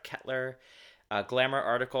Sarah Kettler. A Glamour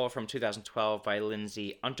article from 2012 by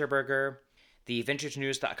Lindsay Unterberger. The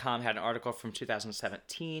VintageNews.com had an article from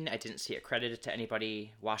 2017. I didn't see it credited to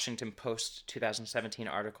anybody. Washington Post 2017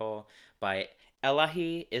 article by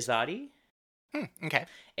Elahi Izadi. Okay.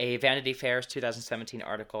 A Vanity Fair's 2017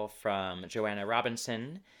 article from Joanna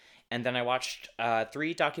Robinson. And then I watched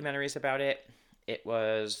 3 documentaries about it. It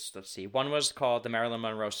was, one was called The Marilyn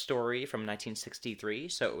Monroe Story from 1963,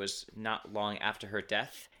 so it was not long after her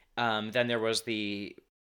death. Then there was the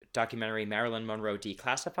documentary Marilyn Monroe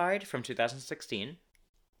Declassified from 2016,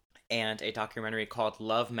 and a documentary called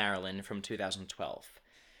Love Marilyn from 2012.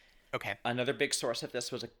 Okay. Another big source of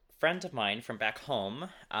this was a friend of mine from back home.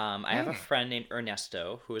 I have a friend named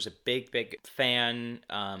Ernesto who is a big fan.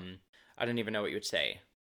 I don't even know what you would say.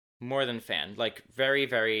 More than fan. Like, very,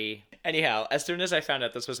 very... Anyhow, as soon as I found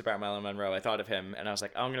out this was about Marilyn Monroe, I thought of him, and I was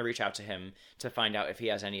like, I'm going to reach out to him to find out if he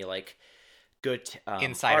has any, like, good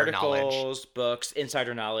insider articles, knowledge. Books,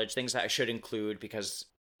 insider knowledge, things that I should include, because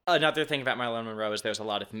another thing about Marilyn Monroe is there's a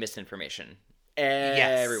lot of misinformation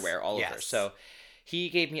everywhere, all over. So he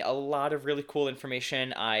gave me a lot of really cool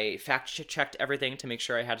information. I fact-checked everything to make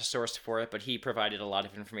sure I had a source for it, but he provided a lot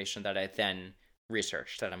of information that I then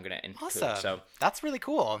research that I'm going to include. Awesome. So That's really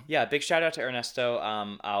cool. yeah, big shout out to Ernesto.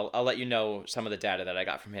 I'll let you know some of the data that I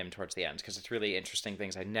got from him towards the end, because it's really interesting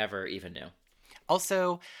things I never even knew.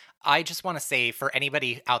 Also, I just want to say for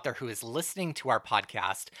anybody out there who is listening to our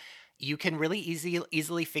podcast, you can really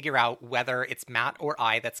easily figure out whether it's Matt or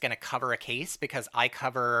I that's going to cover a case, because I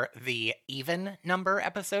cover the even number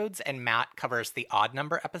episodes and Matt covers the odd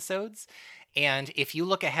number episodes. And if you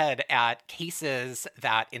look ahead at cases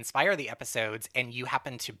that inspire the episodes and you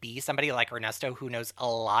happen to be somebody like Ernesto who knows a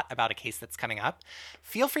lot about a case that's coming up,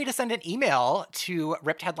 feel free to send an email to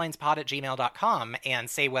rippedheadlinespod@gmail.com and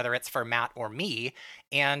say whether it's for Matt or me.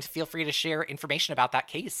 And feel free to share information about that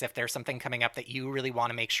case if there's something coming up that you really want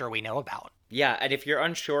to make sure we know about. Yeah, and if you're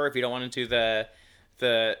unsure, if you don't want to do the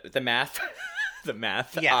math, the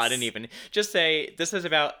math, Yes. odd and even, just say this is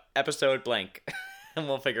about episode blank. And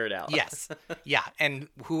we'll figure it out. Yes. Yeah. And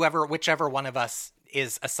whichever one of us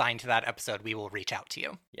is assigned to that episode, we will reach out to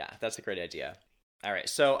you. Yeah, that's a great idea. All right.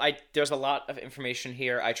 So there's a lot of information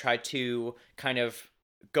here. I tried to kind of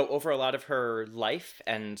go over a lot of her life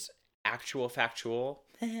and actual factual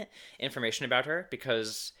information about her,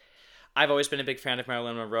 because I've always been a big fan of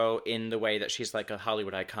Marilyn Monroe in the way that she's like a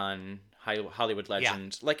Hollywood icon, Hollywood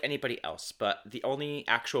legend, like anybody else. But the only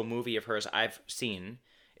actual movie of hers I've seen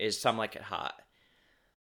is Some Like It Hot.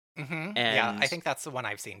 Mm-hmm. Yeah, I think that's the one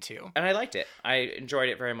I've seen too. And I liked it. I enjoyed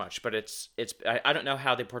it very much. But I don't know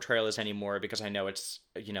how the portrayal is anymore, because I know it's,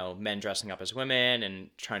 men dressing up as women and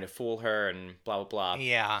trying to fool her and blah, blah, blah.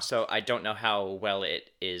 Yeah. So I don't know how well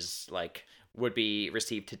it is, would be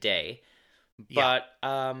received today. But,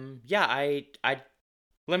 I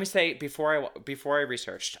let me say, before I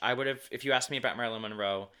researched, I would have, if you asked me about Marilyn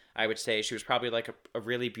Monroe, I would say she was probably like a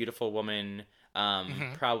really beautiful woman,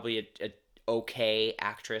 probably a okay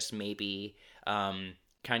actress, maybe, kind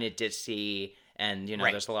of ditzy, and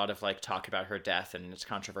Right. There's a lot of talk about her death, and it's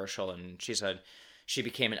controversial, and she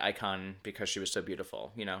became an icon because she was so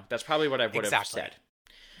beautiful. That's probably what I would have said.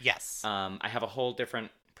 Yes. I have a whole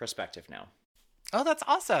different perspective now. Oh, that's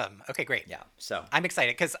awesome. Okay, great. Yeah, so I'm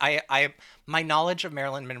excited because my knowledge of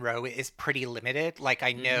Marilyn Monroe is pretty limited. Like,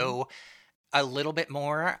 I know a little bit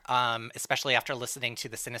more, especially after listening to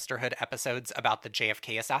the Sinisterhood episodes about the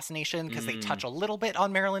JFK assassination, because they touch a little bit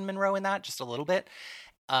on Marilyn Monroe in that, just a little bit.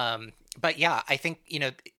 But yeah, I think,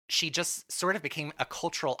 she just sort of became a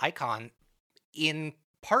cultural icon in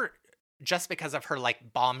part just because of her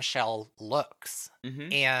bombshell looks.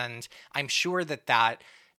 And I'm sure that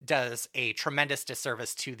does a tremendous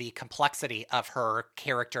disservice to the complexity of her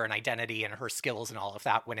character and identity and her skills and all of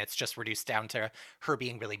that when it's just reduced down to her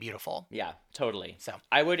being really beautiful. Yeah, totally. So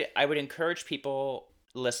I would encourage people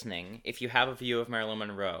listening, if you have a view of Marilyn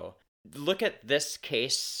Monroe, look at this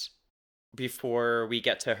case before we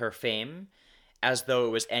get to her fame as though it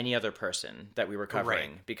was any other person that we were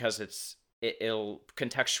covering, Right. because it'll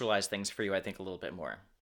contextualize things for you, I think, a little bit more.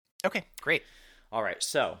 Okay, great. All right,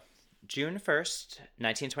 so June 1st,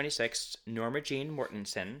 1926, Norma Jean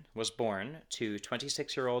Mortensen was born to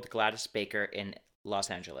 26-year-old Gladys Baker in Los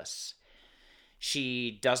Angeles.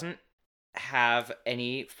 She doesn't have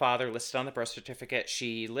any father listed on the birth certificate.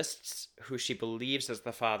 She lists who she believes is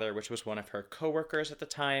the father, which was one of her co-workers at the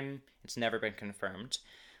time. It's never been confirmed.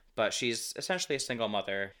 But she's essentially a single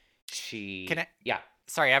mother. Yeah.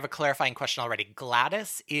 Sorry, I have a clarifying question already.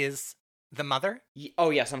 Gladys is the mother? Oh,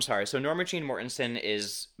 yes, I'm sorry. So Norma Jean Mortensen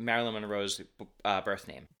is Marilyn Monroe's birth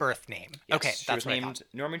name. Birth name. Yes, Okay, she that's was named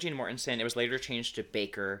Norma Jean Mortensen. It was later changed to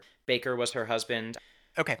Baker. Baker was her husband.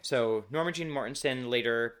 Okay. So Norma Jean Mortensen,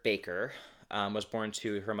 later Baker, was born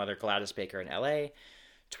to her mother Gladys Baker in L.A.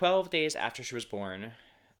 12 days after she was born,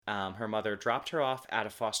 her mother dropped her off at a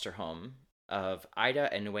foster home of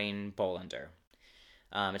Ida and Wayne Bolander.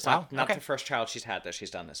 It's not okay. the first child she's had that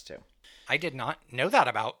she's done this to. I did not know that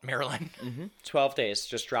about Marilyn. 12 days,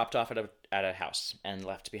 just dropped off at a house and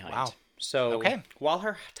left behind. Wow. So while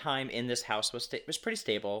her time in this house was pretty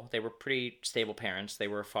stable, they were pretty stable parents. They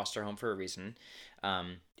were a foster home for a reason.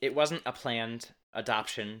 It wasn't a planned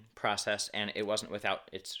adoption process, and it wasn't without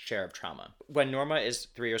its share of trauma. When Norma is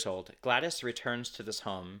 3 years old, Gladys returns to this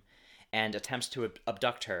home and attempts to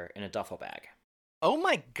abduct her in a duffel bag. Oh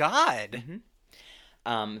my God.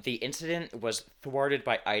 The incident was thwarted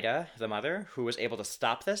by Ida, the mother, who was able to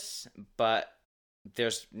stop this, but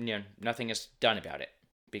there's nothing is done about it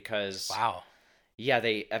because Wow. Yeah,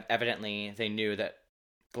 they knew that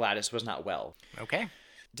Gladys was not well. Okay.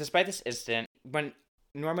 Despite this incident, when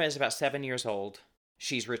Norma is about 7 years old,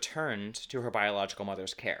 she's returned to her biological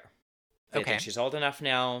mother's care. They think she's old enough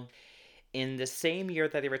now. In the same year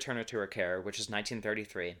that they return her to her care, which is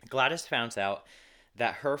 1933, Gladys finds out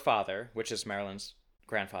that her father, which is Marilyn's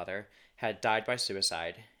grandfather, had died by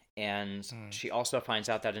suicide. And she also finds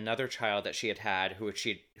out that another child that she had who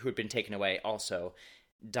had been taken away also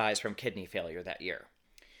dies from kidney failure that year.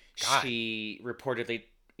 God. She reportedly,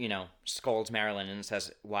 scolds Marilyn and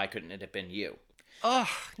says, "Why couldn't it have been you?" Oh,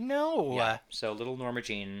 no. Yeah. So little Norma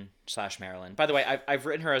Jean / Marilyn. By the way, I've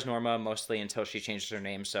written her as Norma mostly until she changes her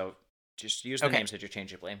name, so just use the names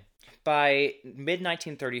interchangeably. By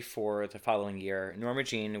mid-1934, the following year, Norma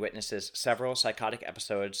Jean witnesses several psychotic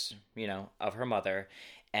episodes, of her mother,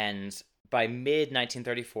 and by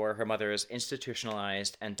mid-1934, her mother is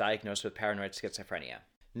institutionalized and diagnosed with paranoid schizophrenia.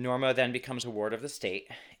 Norma then becomes a ward of the state,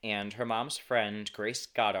 and her mom's friend, Grace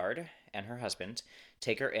Goddard, and her husband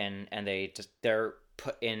take her in, and they're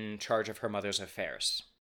put in charge of her mother's affairs.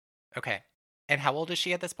 Okay. And how old is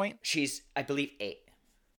she at this point? She's, I believe, 8.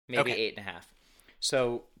 Maybe 8.5.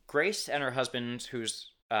 So Grace and her husband,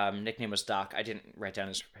 whose nickname was Doc, I didn't write down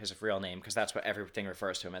his real name because that's what everything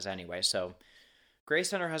refers to him as anyway. So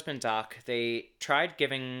Grace and her husband Doc, they tried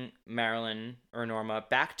giving Marilyn or Norma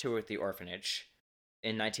back to the orphanage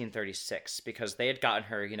in 1936 because they had gotten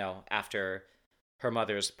her, after her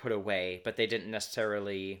mother's put away, but they didn't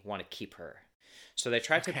necessarily want to keep her. So they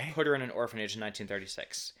tried to put her in an orphanage in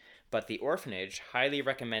 1936. But the orphanage highly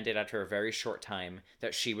recommended after a very short time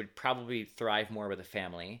that she would probably thrive more with a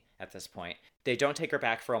family at this point. They don't take her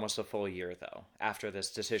back for almost a full year, though, after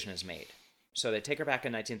this decision is made. So they take her back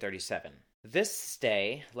in 1937. This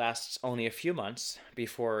stay lasts only a few months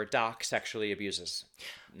before Doc sexually abuses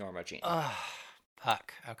Norma Jean.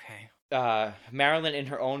 Fuck. Okay. Marilyn, in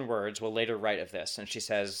her own words, will later write of this, and she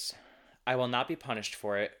says, "I will not be punished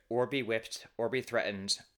for it, or be whipped, or be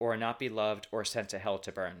threatened, or not be loved, or sent to hell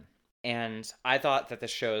to burn." And I thought that this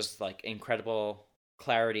shows incredible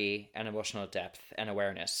clarity and emotional depth and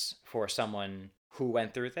awareness for someone who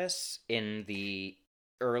went through this in the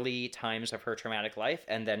early times of her traumatic life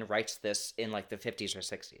and then writes this in the 50s or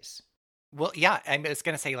 60s. Well, yeah, I was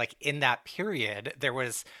going to say, in that period,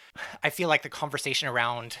 I feel like the conversation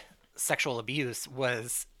around sexual abuse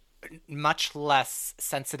was much less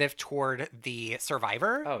sensitive toward the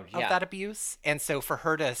survivor of that abuse. And so for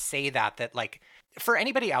her to say that for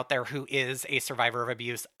anybody out there who is a survivor of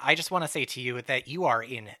abuse, I just want to say to you that you are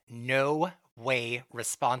in no way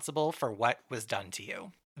responsible for what was done to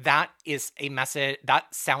you. That is a message,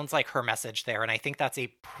 that sounds like her message there. And I think that's a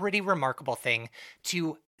pretty remarkable thing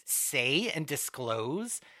to say and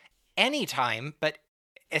disclose anytime, but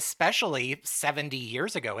especially 70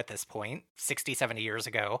 years ago at this point, 60, 70 years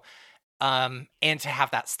ago, and to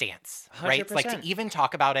have that stance, 100%. Right? To even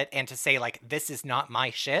talk about it and to say, this is not my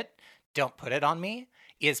shit, don't put it on me,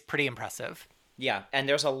 is pretty impressive. Yeah, and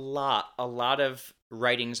there's a lot of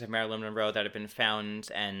writings of Marilyn Monroe that have been found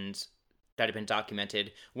and that have been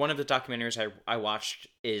documented. One of the documentaries I watched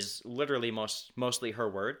is literally mostly her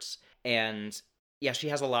words, and yeah, she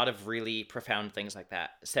has a lot of really profound things like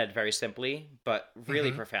that, said very simply, but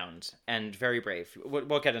really profound and very brave.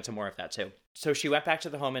 We'll get into more of that too. So she went back to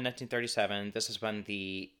the home in 1937. This is when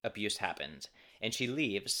the abuse happened. And she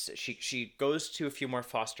leaves. She goes to a few more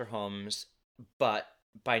foster homes, but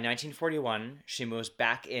by 1941, she moves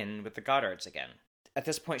back in with the Goddards again. At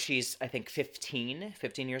this point, she's, I think, 15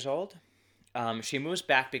 years old. She moves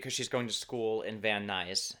back because she's going to school in Van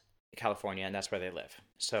Nuys, California, and that's where they live.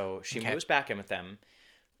 So she moves back in with them.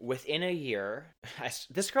 Within a year,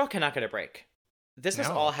 this girl cannot get a break. This is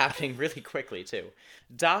all happening really quickly, too.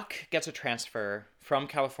 Doc gets a transfer from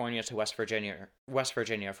California to West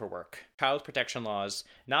Virginia for work. Child protection laws,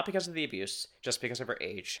 not because of the abuse, just because of her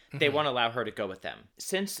age, they won't allow her to go with them.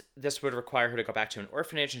 Since this would require her to go back to an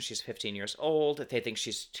orphanage and she's 15 years old, they think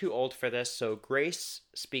she's too old for this, so Grace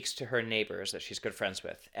speaks to her neighbors that she's good friends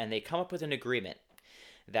with, and they come up with an agreement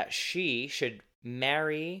that she should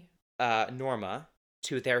marry Norma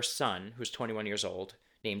to their son, who's 21 years old,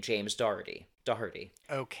 named James Doherty.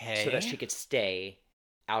 Okay. So that she could stay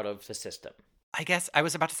out of the system. I guess I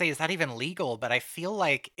was about to say, is that even legal? But I feel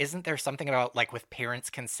isn't there something about, with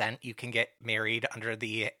parents' consent, you can get married under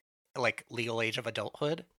the, legal age of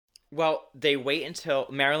adulthood? Well, they wait until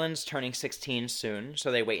Marilyn's turning 16 soon,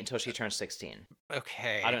 so they wait until she turns 16.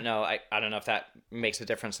 Okay. I don't know. I don't know if that makes a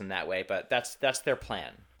difference in that way, but that's their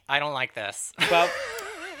plan. I don't like this. Well,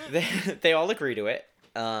 they all agree to it,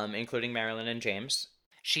 including Marilyn and James.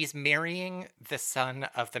 She's marrying the son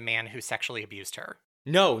of the man who sexually abused her.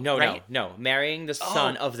 No. Marrying the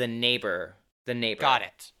son of the neighbor. The neighbor. Got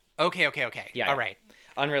it. Okay. Yeah. All right.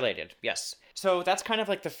 Unrelated, yes. So that's kind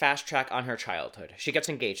of the fast track on her childhood. She gets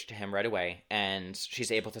engaged to him right away, and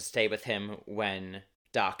she's able to stay with him when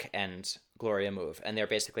Doc and Gloria move, and they're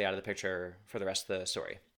basically out of the picture for the rest of the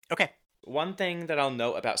story. Okay. One thing that I'll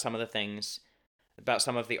note about some of the things about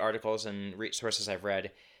some of the articles and resources I've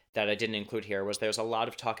read that I didn't include here was there's a lot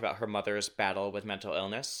of talk about her mother's battle with mental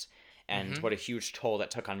illness and what a huge toll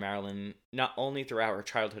that took on Marilyn, not only throughout her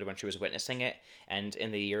childhood when she was witnessing it and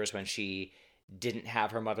in the years when she didn't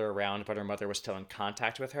have her mother around, but her mother was still in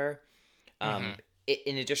contact with her.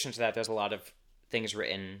 In addition to that, there's a lot of things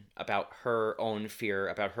written about her own fear,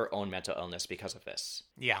 about her own mental illness because of this.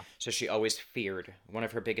 Yeah. So she always feared, one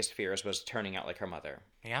of her biggest fears was turning out like her mother.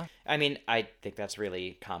 Yeah. I mean, I think that's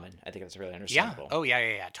really common. I think that's really understandable. Yeah. Oh,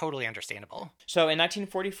 yeah. Totally understandable. So in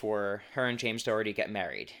 1944, her and James Doherty get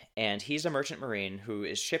married, and he's a merchant marine who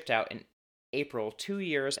is shipped out in April 2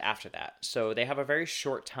 years after that. So they have a very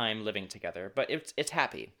short time living together, but it's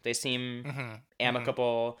happy. They seem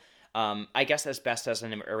amicable. I guess as best as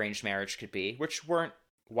an arranged marriage could be, which weren't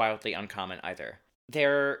wildly uncommon either.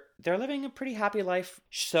 They're living a pretty happy life.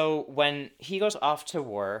 So when he goes off to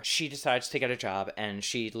war, she decides to get a job and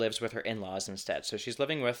she lives with her in-laws instead. So she's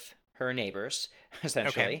living with her neighbors,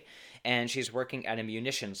 essentially, and she's working at a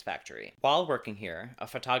munitions factory. While working here, a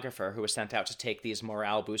photographer who was sent out to take these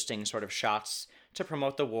morale-boosting sort of shots to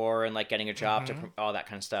promote the war and like getting a job, all that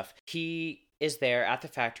kind of stuff, he is there at the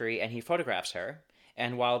factory and he photographs her.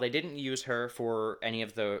 And while they didn't use her for any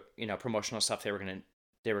of the, promotional stuff they were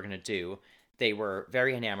gonna do, they were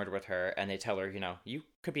very enamored with her, and they tell her, you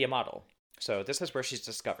could be a model. So this is where she's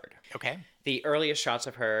discovered. Okay. The earliest shots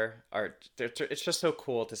of her it's just so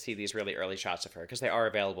cool to see these really early shots of her because they are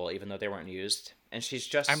available even though they weren't used. And she's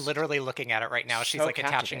just... I'm literally looking at it right now. So she's like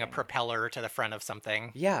attaching a captivating. propeller to the front of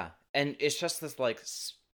something. Yeah. And it's just this like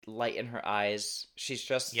light in her eyes. She's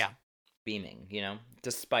just beaming,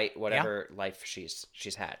 despite whatever life she's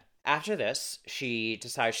had. After this, she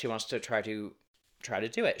decides she wants to try to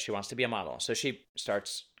do it. She wants to be a model. So she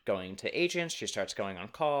starts going to agents, she starts going on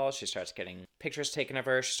calls, she starts getting pictures taken of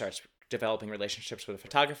her, she starts developing relationships with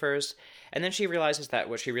photographers, and then she realizes that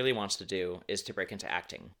what she really wants to do is to break into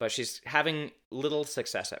acting. But she's having little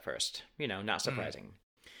success at first, not surprising.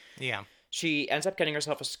 Yeah. She ends up getting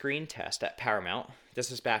herself a screen test at Paramount.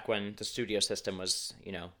 This is back when the studio system was,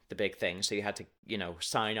 the big thing. So you had to,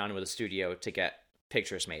 sign on with a studio to get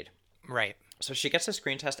pictures made. Right. So she gets a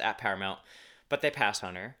screen test at Paramount, but they pass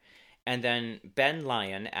on her. And then Ben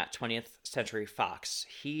Lyon at 20th Century Fox,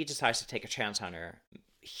 he decides to take a chance on her.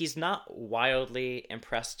 He's not wildly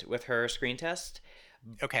impressed with her screen test.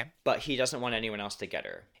 Okay. But he doesn't want anyone else to get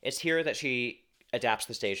her. It's here that she adapts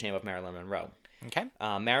the stage name of Marilyn Monroe. Okay.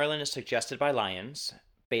 Marilyn is suggested by Lyons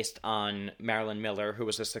based on Marilyn Miller, who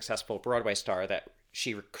was a successful Broadway star that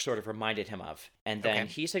she sort of reminded him of. And then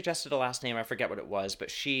he suggested a last name, I forget what it was, but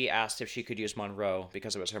she asked if she could use Monroe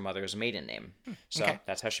because it was her mother's maiden name. So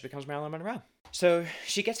that's how she becomes Marilyn Monroe. So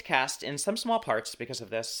she gets cast in some small parts because of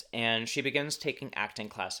this, and she begins taking acting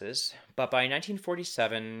classes. But by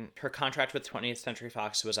 1947, her contract with 20th Century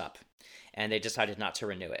Fox was up, and they decided not to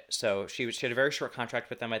renew it. So she had a very short contract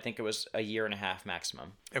with them. I think it was a year and a half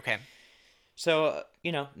maximum. Okay. So,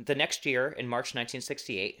 the next year, in March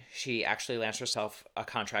 1968, she actually lands herself a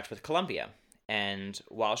contract with Columbia. And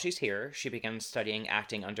while she's here, she begins studying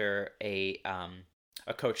acting under a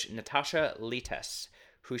coach, Natasha Lites,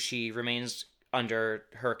 who she remains under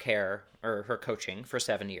her care or her coaching for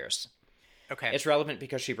 7 years. Okay. It's relevant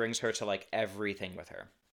because she brings her to, like, everything with her.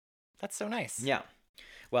 That's so nice. Yeah.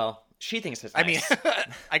 Well, she thinks it's nice. I mean,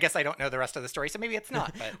 I guess I don't know the rest of the story, so maybe it's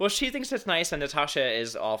not. But well, she thinks it's nice, and Natasha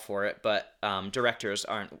is all for it, but directors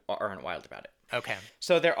aren't wild about it. Okay.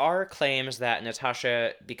 So there are claims that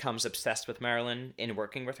Natasha becomes obsessed with Marilyn in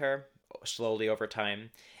working with her slowly over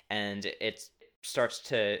time, and it starts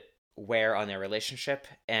to wear on their relationship,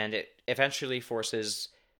 and it eventually forces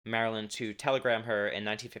Marilyn to telegram her in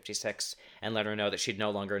 1956 and let her know that she'd no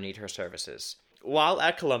longer need her services. While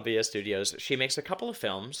at Columbia Studios, she makes a couple of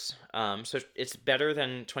films, so it's better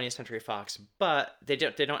than 20th Century Fox, but they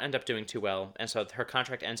don't end up doing too well, and so her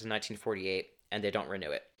contract ends in 1948, and they don't renew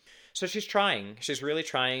it. So she's trying. She's really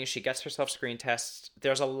trying. She gets herself screen tests.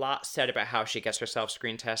 There's a lot said about how she gets herself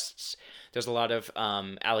screen tests. There's a lot of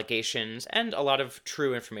allegations and a lot of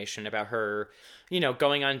true information about her,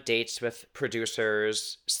 going on dates with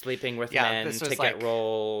producers, sleeping with men to get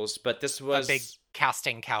roles. But this was a big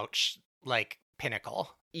casting couch, pinnacle.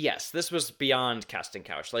 Yes, this was beyond casting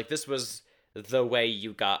couch. This was the way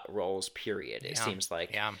you got roles, period, it seems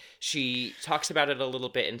like. Yeah. She talks about it a little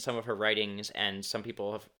bit in some of her writings, and some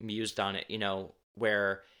people have mused on it,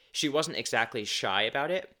 where she wasn't exactly shy about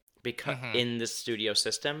it because in the studio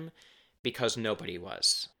system, because nobody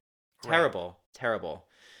was. Terrible.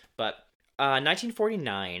 But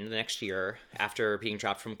 1949, the next year, after being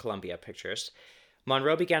dropped from Columbia Pictures,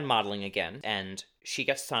 Monroe began modeling again, and she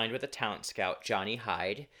gets signed with a talent scout, Johnny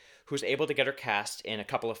Hyde, who's able to get her cast in a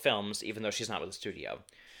couple of films, even though she's not with the studio.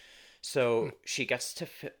 So she gets to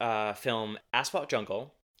film Asphalt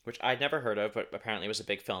Jungle, which I'd never heard of, but apparently was a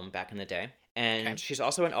big film back in the day. And she's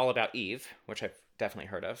also in All About Eve, which I've definitely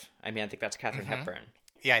heard of. I mean, I think that's Katharine Hepburn.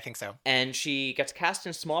 Yeah, I think so. And she gets cast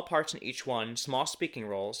in small parts in each one, small speaking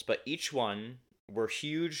roles, but each one were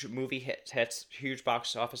huge movie hits, huge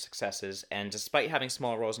box office successes, and despite having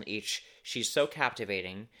small roles in each, she's so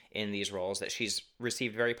captivating in these roles that she's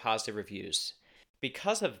received very positive reviews.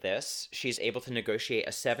 Because of this, she's able to negotiate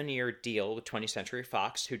a 7-year deal with 20th Century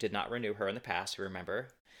Fox, who did not renew her in the past, you remember?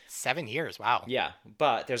 7 years, wow. Yeah,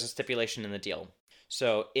 but there's a stipulation in the deal.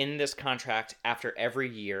 So in this contract, after every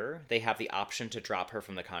year, they have the option to drop her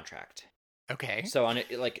from the contract. Okay. So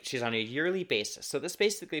she's on a yearly basis. So this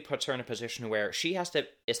basically puts her in a position where she has to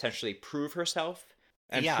essentially prove herself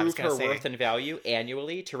and prove her worth and value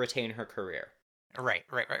annually to retain her career. Right.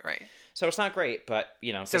 So it's not great, but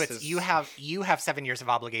So you have 7 years of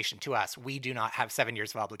obligation to us. We do not have 7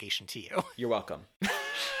 years of obligation to you. You're welcome.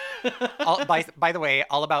 By the way,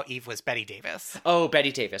 All About Eve was Bette Davis. Oh,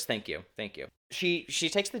 Bette Davis. Thank you. She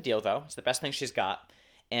takes the deal though. It's the best thing she's got,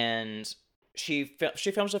 and she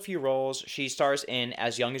films a few roles. She stars in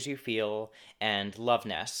As Young as You Feel and Love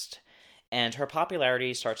Nest, and her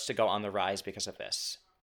popularity starts to go on the rise because of this.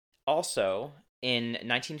 Also, in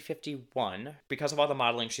 1951, because of all the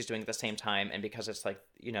modeling she's doing at the same time, and because it's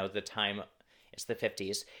the time, it's the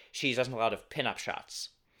 50s, she does a lot of pin-up shots.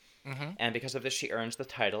 Mm-hmm. And because of this, she earns the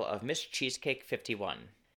title of Miss Cheesecake 51.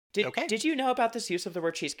 Did you know about this use of the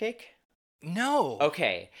word cheesecake? No.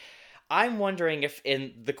 Okay. I'm wondering if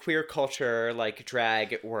in the queer culture,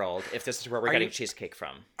 drag world, if this is where we're getting cheesecake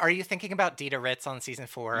from. Are you thinking about Dita Ritz on season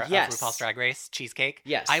 4 of RuPaul's Drag Race, Cheesecake?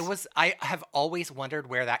 Yes. I have always wondered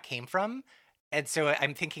where that came from. And so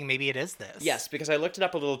I'm thinking maybe it is this. Yes, because I looked it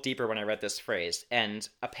up a little deeper when I read this phrase. And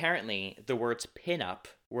apparently the words pin-up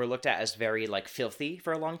were looked at as very, filthy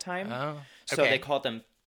for a long time. Oh, okay. So they called them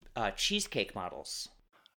cheesecake models.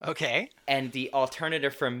 Okay. And the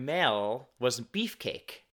alternative for male was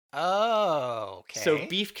beefcake. Oh, okay. So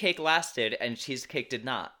beefcake lasted and cheesecake did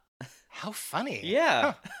not. How funny.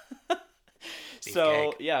 Yeah. Huh.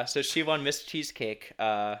 So she won Miss Cheesecake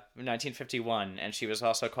 1951, and she was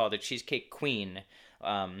also called the Cheesecake Queen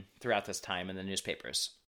throughout this time in the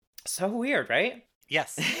newspapers. So weird, right?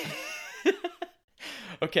 Yes.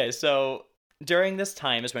 Okay, so during this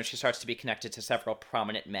time is when she starts to be connected to several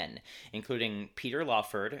prominent men, including Peter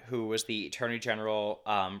Lawford, who was the Attorney General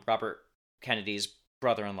Robert Kennedy's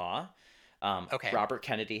brother-in-law. Robert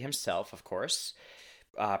Kennedy himself, of course.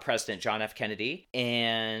 President John F. Kennedy.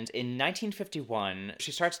 And in 1951,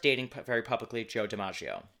 she starts dating very publicly Joe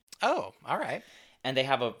DiMaggio. Oh, all right. And they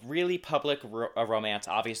have a really public romance.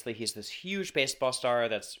 Obviously, he's this huge baseball star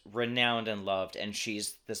that's renowned and loved, and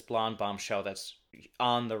she's this blonde bombshell that's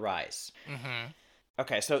on the rise. Mm-hmm.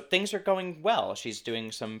 Okay, so things are going well. She's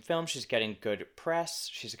doing some films. She's getting good press.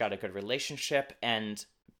 She's got a good relationship, and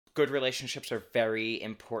good relationships are very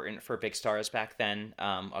important for big stars back then.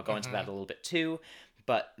 I'll go into that a little bit too.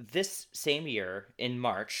 But this same year, in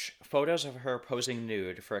March, photos of her posing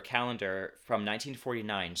nude for a calendar from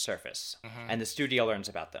 1949 surface. Mm-hmm. And the studio learns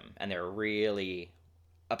about them, and they're really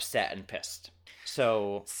upset and pissed.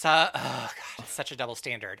 So God, such a double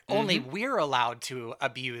standard. Mm-hmm. Only we're allowed to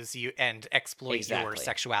abuse you and exploit your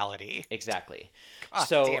sexuality. Exactly. God,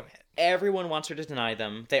 so damn it. Everyone wants her to deny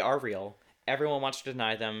them. They are real. Everyone wants to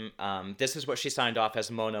deny them. This is what she signed off as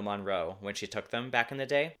Mona Monroe when she took them back in the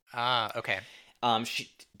day. Okay.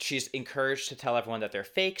 She's encouraged to tell everyone that they're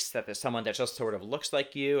fakes, that there's someone that just sort of looks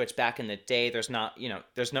like you. It's back in the day. There's no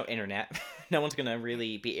internet. No one's going to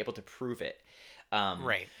really be able to prove it.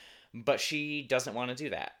 Right. But she doesn't want to do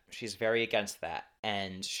that. She's very against that.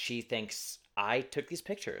 And she thinks, I took these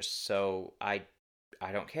pictures, so I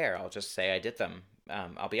don't care. I'll just say I did them.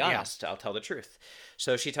 I'll be honest. Yeah. I'll tell the truth.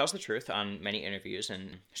 So she tells the truth on many interviews,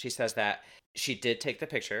 and she says that she did take the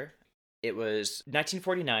picture. It was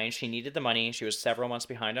 1949. She needed the money. She was several months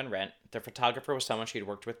behind on rent. The photographer was someone she had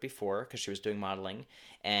worked with before because she was doing modeling.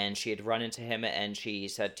 And she had run into him and she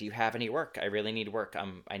said, "Do you have any work? I really need work.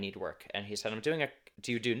 I need work." And he said,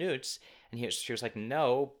 "Do you do nudes?" And she was like,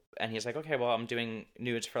 "No." And he's like, "Okay, well, I'm doing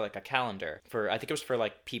nudes for a calendar I think it was for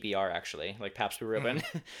PBR actually, Pabst Blue Ribbon."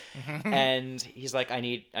 Mm-hmm. And he's like, I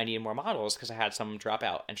need more models because I had some drop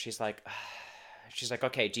out. And she's like,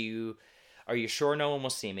 "Okay, are you sure no one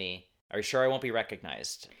will see me? Are you sure I won't be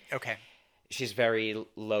recognized?" Okay. She's very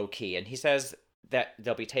low key. And he says that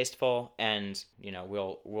they'll be tasteful, and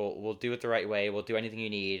we'll do it the right way. We'll do anything you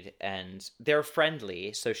need, and they're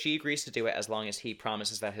friendly. So she agrees to do it as long as he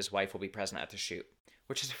promises that his wife will be present at the shoot,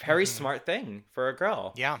 which is a very smart thing for a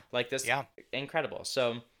girl. Yeah, like this. Yeah, incredible.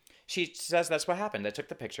 So she says that's what happened. I took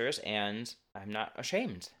the pictures, and I'm not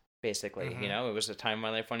ashamed. Basically, it was a time in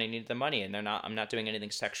my life when I needed the money, and I'm not doing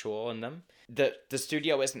anything sexual in them. The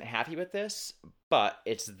studio isn't happy with this, but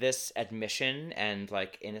it's this admission and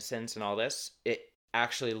like innocence and all this. It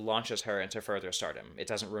actually launches her into further stardom. It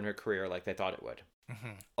doesn't ruin her career like they thought it would.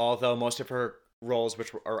 Although most of her roles,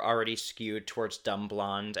 which are already skewed towards dumb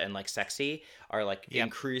blonde and like sexy, are like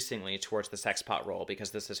increasingly towards the sex pot role,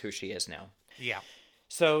 because this is who she is now. Yeah.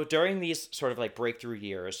 So during these sort of like breakthrough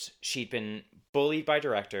years, she'd been bullied by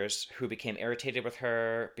directors who became irritated with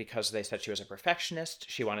her because they said she was a perfectionist.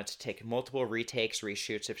 She wanted to take multiple retakes,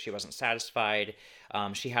 reshoots if she wasn't satisfied.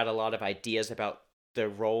 She had a lot of ideas about the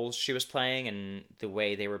roles she was playing and the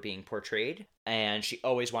way they were being portrayed. And she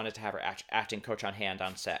always wanted to have her acting coach on hand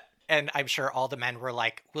on set. And I'm sure all the men were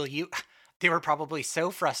like, will you... They were probably so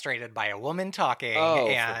frustrated by a woman talking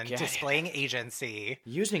and displaying agency.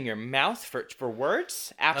 Using your mouth for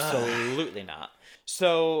words? Absolutely not.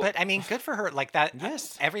 So, but I mean, good for her. Like that.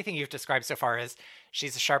 Yes. Everything you've described so far is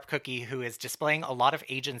she's a sharp cookie who is displaying a lot of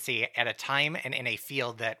agency at a time and in a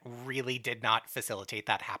field that really did not facilitate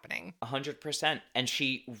that happening. 100%. And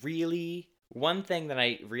she really, one thing that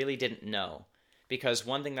I really didn't know, because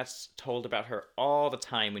one thing that's told about her all the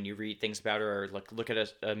time when you read things about her or look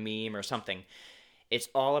at a meme or something, it's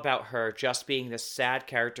all about her just being this sad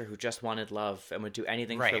character who just wanted love and would do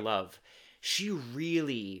anything for love. She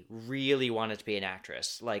really, really wanted to be an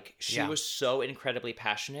actress. Like, she was so incredibly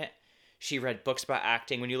passionate. She read books about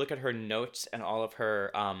acting. When you look at her notes and all of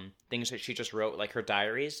her things that she just wrote, like her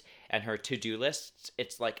diaries and her to-do lists,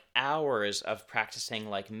 it's like hours of practicing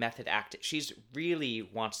like method acting. She's really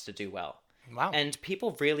wants to do well. Wow. And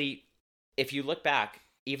people really, if you look back,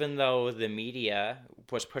 even though the media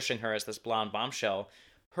was pushing her as this blonde bombshell,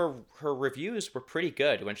 her reviews were pretty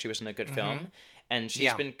good when she was in a good film. And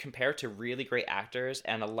she's been compared to really great actors,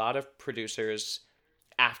 and a lot of producers,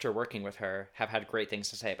 after working with her, have had great things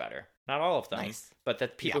to say about her. Not all of them, but the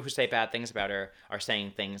people who say bad things about her are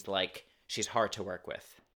saying things like, she's hard to work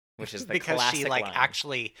with, which is the because classic she like line.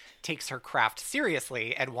 Actually takes her craft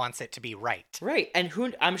seriously and wants it to be right. Right. And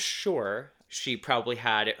I'm sure she probably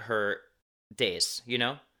had her days,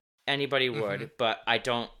 Anybody would, but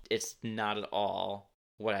it's not at all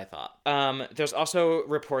what I thought. There's also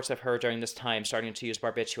reports of her during this time starting to use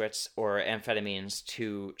barbiturates or amphetamines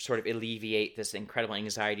to sort of alleviate this incredible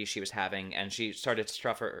anxiety she was having, and she started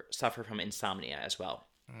to suffer from insomnia as well.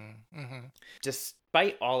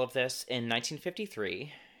 Despite all of this, in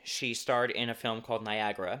 1953, she starred in a film called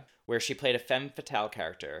Niagara, where she played a femme fatale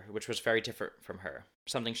character, which was very different from her,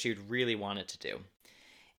 something she'd really wanted to do.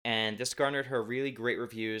 And this garnered her really great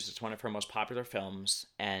reviews. It's one of her most popular films,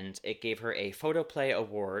 and it gave her a Photoplay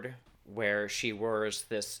Award, where she wears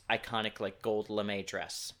this iconic like gold lame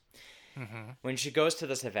dress. When she goes to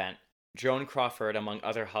this event, Joan Crawford, among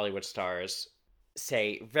other Hollywood stars,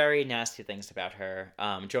 say very nasty things about her.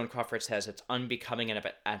 Joan Crawford says it's unbecoming of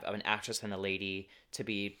an actress and a lady to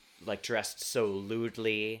be like dressed so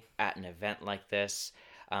lewdly at an event like this.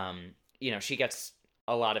 She gets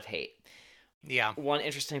a lot of hate. Yeah. One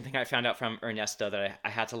interesting thing I found out from Ernesto that I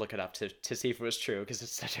had to look it up to see if it was true, because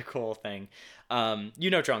it's such a cool thing.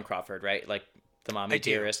 Joan Crawford, right? Like the Mommy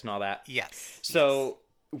Dearest and all that. Yes. So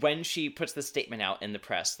when she puts the statement out in the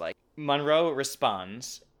press, like Monroe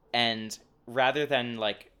responds, and rather than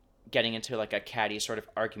like getting into like a catty sort of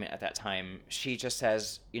argument at that time, she just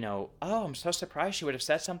says, oh, I'm so surprised she would have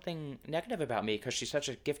said something negative about me because she's such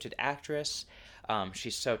a gifted actress.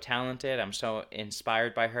 She's so talented. I'm so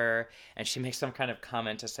inspired by her. And she makes some kind of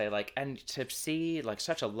comment to say like, and to see like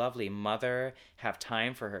such a lovely mother have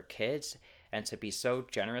time for her kids and to be so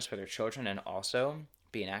generous with her children and also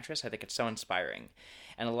be an actress, I think it's so inspiring.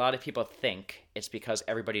 And a lot of people think it's because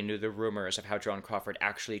everybody knew the rumors of how Joan Crawford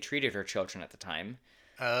actually treated her children at the time.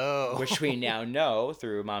 Oh. Which we now know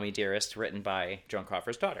through Mommy Dearest, written by Joan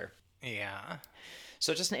Crawford's daughter. Yeah.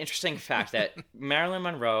 So just an interesting fact that Marilyn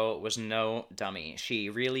Monroe was no dummy. She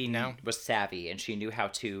really was savvy, and she knew how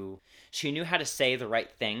to say the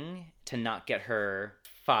right thing to not get her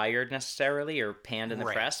fired necessarily or panned in the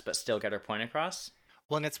press, but still get her point across.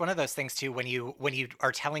 Well, and it's one of those things too, when you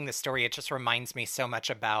are telling the story, it just reminds me so much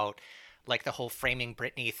about like the whole framing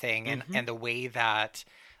Britney thing and the way that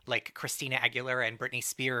like Christina Aguilera and Britney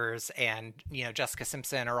Spears and, Jessica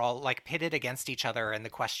Simpson are all like pitted against each other. And the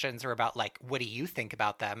questions are about like, what do you think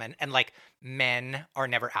about them? And like men are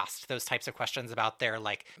never asked those types of questions about their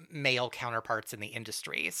like male counterparts in the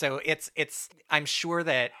industry. So I'm sure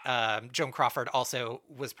that Joan Crawford also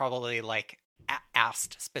was probably like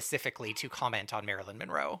asked specifically to comment on Marilyn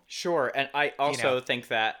Monroe. Sure, and I also think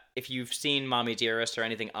that if you've seen Mommy Dearest or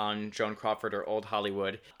anything on Joan Crawford or old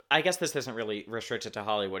Hollywood, I guess this isn't really restricted to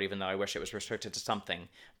Hollywood, even though I wish it was restricted to something.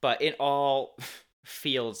 But in all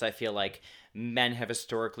fields, I feel like men have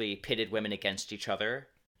historically pitted women against each other.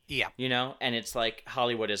 Yeah. And it's like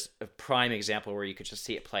Hollywood is a prime example where you could just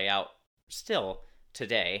see it play out still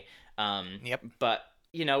today. Yep. But,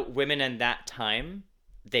 women in that time,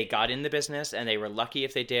 they got in the business and they were lucky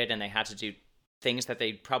if they did, and they had to do things that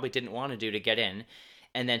they probably didn't want to do to get in.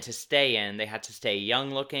 And then to stay in, they had to stay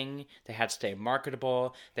young looking, they had to stay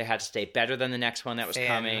marketable, they had to stay better than the next one that was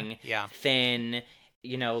coming. Yeah. Thin,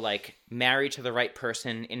 like married to the right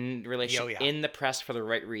person, in relationship, in the press for the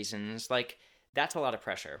right reasons. Like, that's a lot of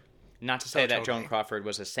pressure. Not to say that totally. Joan Crawford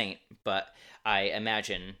was a saint, but I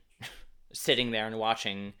imagine sitting there and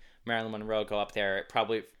watching Marilyn Monroe go up there, it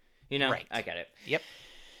probably, Right. I get it. Yep.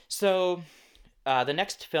 So, the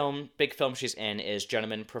next big film she's in is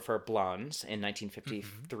Gentlemen Prefer Blondes in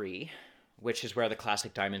 1953, which is where the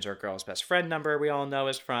classic Diamonds Are a Girl's Best Friend number we all know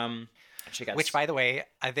is from. Which, by the way,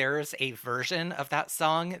 there's a version of that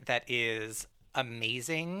song that is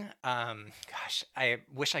amazing. Gosh, I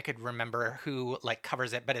wish I could remember who like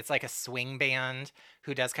covers it, but it's like a swing band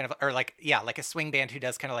who does kind of, or like a swing band who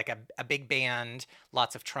does kind of like a big band,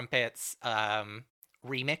 lots of trumpets,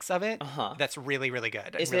 remix of it. That's really, really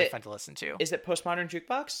good and really fun to listen to. Is it Postmodern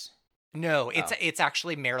Jukebox? No, it's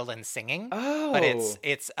actually Marilyn singing. Oh, but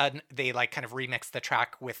they like kind of remix the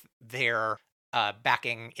track with their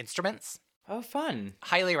backing instruments. Oh, fun.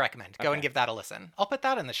 Highly recommend. Go and give that a listen. I'll put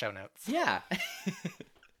that in the show notes. Yeah.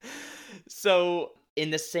 So in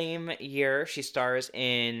the same year, she stars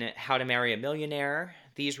in How to Marry a Millionaire.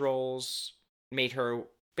 These roles made her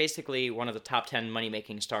basically one of the top 10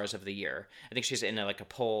 money-making stars of the year. I think she's in a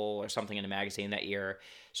poll or something in a magazine that year.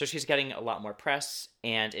 So she's getting a lot more press.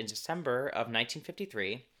 And in December of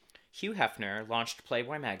 1953, Hugh Hefner launched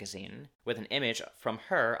Playboy magazine with an image from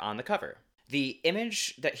her on the cover. The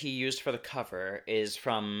image that he used for the cover is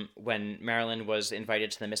from when Marilyn was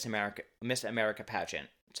invited to the Miss America pageant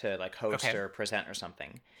to host or present or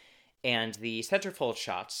something. And the centerfold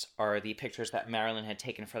shots are the pictures that Marilyn had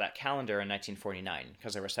taken for that calendar in 1949,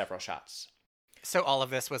 because there were several shots. So all of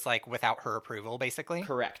this was without her approval, basically?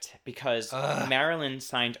 Correct, because Marilyn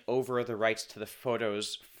signed over the rights to the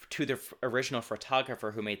photos to the original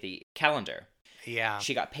photographer who made the calendar. Yeah.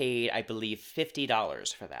 She got paid, I believe,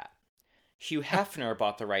 $50 for that. Hugh Hefner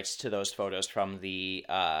bought the rights to those photos from the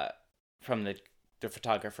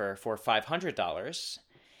photographer for $500.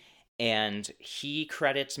 And he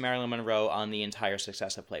credits Marilyn Monroe on the entire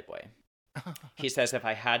success of Playboy. He says, if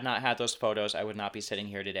I had not had those photos, I would not be sitting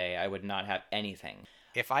here today. I would not have anything.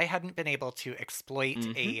 If I hadn't been able to exploit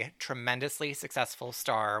a tremendously successful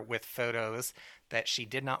star with photos that she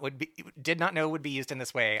did not know would be used in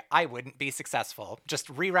this way, I wouldn't be successful. Just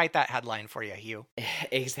rewrite that headline for you, Hugh.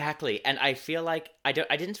 Exactly. And I feel like I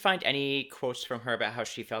didn't find any quotes from her about how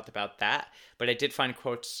she felt about that, but I did find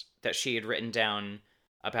quotes that she had written down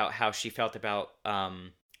about how she felt about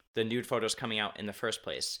the nude photos coming out in the first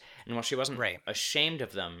place. And while she wasn't ashamed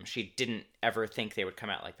of them, she didn't ever think they would come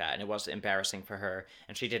out like that. And it was embarrassing for her.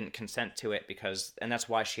 And she didn't consent to it and that's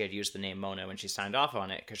why she had used the name Mona when she signed off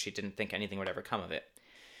on it, because she didn't think anything would ever come of it.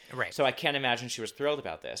 Right. So I can't imagine she was thrilled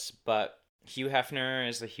about this. But Hugh Hefner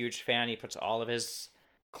is a huge fan. He puts all of his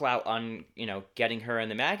clout on, getting her in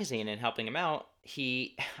the magazine and helping him out.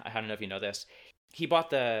 I don't know if you know this, he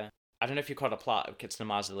bought I don't know if you call it a plot. It's the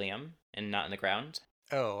mausoleum and not in the ground.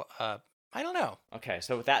 Oh, I don't know. Okay,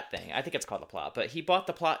 so that thing. I think it's called a plot. But he bought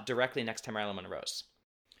the plot directly next to Marilyn Monroe's.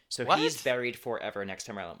 So he's buried forever next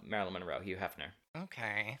to Marilyn Monroe, Hugh Hefner.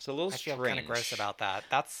 Okay. It's a little strange. I feel kind of gross about that.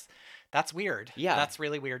 That's weird. Yeah. That's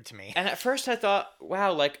really weird to me. And at first I thought,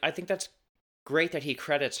 wow, I think that's great that he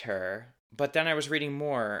credits her. But then I was reading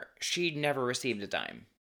more. She never received a dime.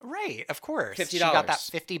 Right, of course. $50. She got that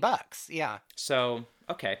 $50. Yeah. So,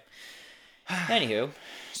 okay. Anywho,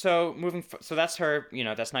 so so that's her,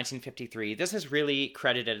 that's 1953. This is really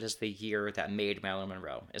credited as the year that made Marilyn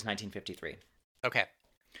Monroe, is 1953. Okay.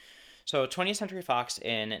 So 20th Century Fox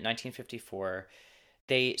in 1954,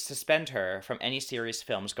 they suspend her from any series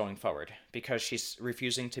films going forward because she's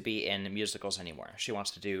refusing to be in musicals anymore. She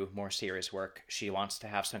wants to do more serious work. She wants to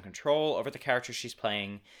have some control over the character she's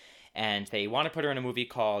playing. And they want to put her in a movie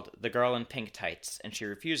called The Girl in Pink Tights, and she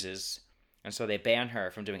refuses. And so they ban her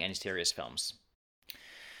from doing any serious films.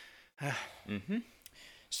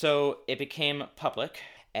 So it became public,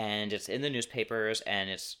 and it's in the newspapers, and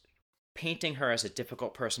it's painting her as a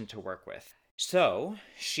difficult person to work with. So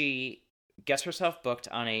she gets herself booked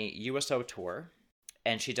on a USO tour,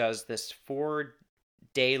 and she does this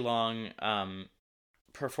 4-day-long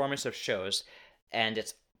performance of shows, and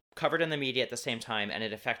it's covered in the media at the same time, and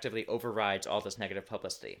it effectively overrides all this negative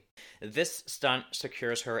publicity. This stunt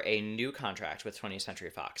secures her a new contract with 20th Century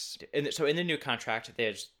Fox. So in the new contract,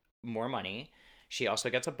 there's more money. She also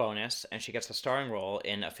gets a bonus, and she gets a starring role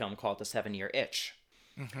in a film called The 7-Year Itch.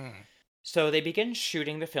 So they begin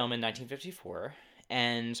shooting the film in 1954,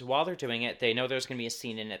 and while they're doing it, they know there's going to be a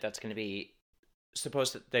scene in it that's going to be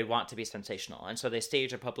they want to be sensational. And so they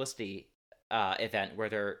stage a publicity event where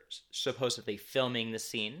they're supposedly filming the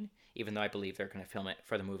scene, even though I believe they're going to film it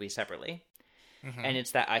for the movie separately. And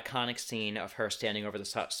it's that iconic scene of her standing over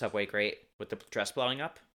the subway grate with the dress blowing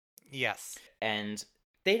up. Yes. And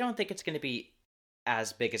they don't think it's going to be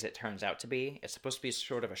as big as it turns out to be. It's supposed to be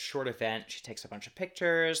sort of a short event. She takes a bunch of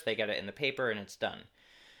pictures, they get it in the paper, and it's done.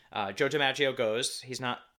 Joe DiMaggio goes. He's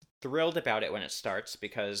not thrilled about it when it starts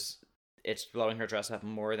because it's blowing her dress up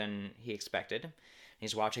more than he expected.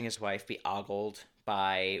 He's watching his wife be ogled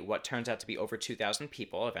by what turns out to be over 2,000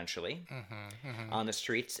 people eventually on the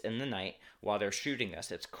streets in the night while they're shooting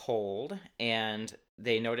this. It's cold, and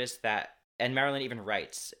they notice that, and Marilyn even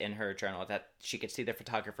writes in her journal that she could see the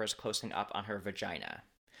photographers closing up on her vagina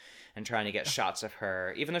and trying to get shots of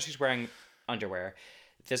her. Even though she's wearing underwear,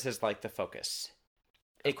 this is like the focus.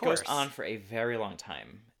 It goes on for a very long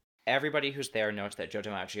time. Everybody who's there notes that Joe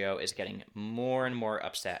DiMaggio is getting more and more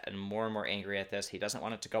upset and more angry at this. He doesn't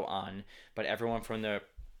want it to go on, but everyone from the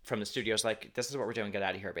studio is like, this is what we're doing, get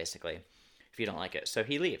out of here, basically, if you don't like it. So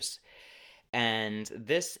he leaves. And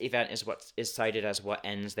this event is what is cited as what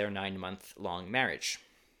ends their 9-month-long marriage.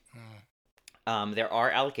 There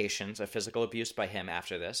are allegations of physical abuse by him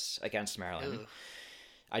after this against Marilyn. Ew.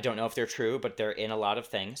 I don't know if they're true, but they're in a lot of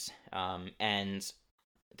things. And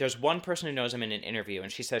there's one person who knows him in an interview,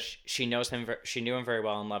 and she says she knows him. She knew him very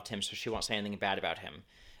well and loved him, so she won't say anything bad about him,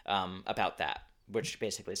 about that, which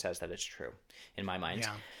basically says that it's true in my mind.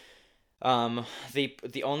 Yeah.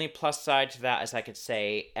 The only plus side to that is I could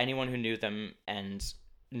say anyone who knew them and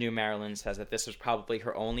knew Marilyn says that this was probably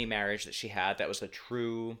her only marriage that she had that was a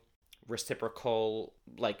true reciprocal,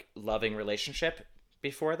 like, loving relationship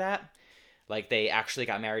before that. Like, they actually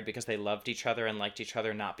got married because they loved each other and liked each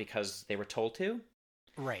other, not because they were told to.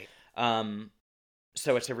 Right.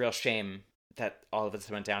 So it's a real shame that all of this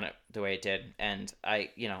went down the way it did. And I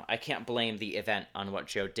can't blame the event on what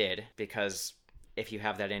Joe did, because if you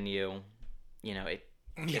have that in you,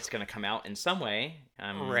 it's going to come out in some way.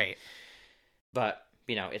 Right. But,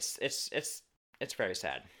 it's very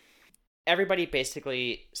sad. Everybody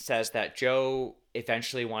basically says that Joe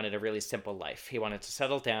eventually wanted a really simple life. He wanted to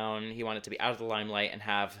settle down. He wanted to be out of the limelight and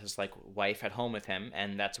have his wife at home with him.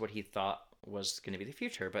 And that's what he thought was going to be the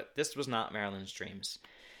future. But this was not Marilyn's dreams.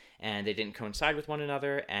 And they didn't coincide with one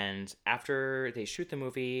another. And after they shoot the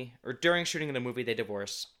movie, or during shooting the movie, they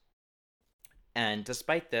divorce. And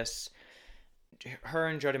despite this, her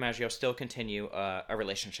and Joe DiMaggio still continue a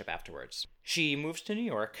relationship afterwards. She moves to New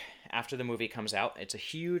York after the movie comes out. It's a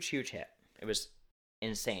huge, huge hit. It was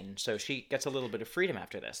insane. So she gets a little bit of freedom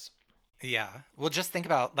after this. Yeah. Well, just think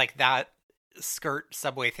about that skirt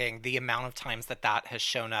subway thing, the amount of times that has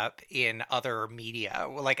shown up in other media.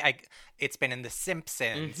 It's been in The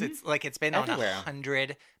Simpsons. Mm-hmm. It's been everywhere. On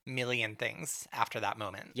 100 million things after that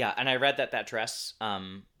moment. Yeah, and I read that dress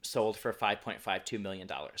sold for $5.52 million.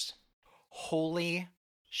 Holy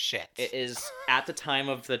shit. It is, at the time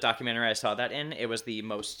of the documentary I saw that in, it was the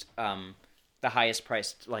most, the highest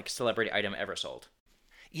priced, celebrity item ever sold.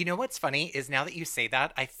 You know what's funny is, now that you say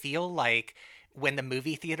that, I feel like when the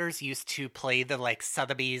movie theaters used to play the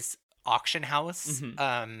Sotheby's auction house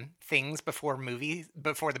things before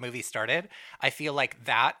the movie started, I feel like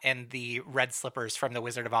that and the red slippers from The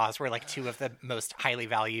Wizard of Oz were two of the most highly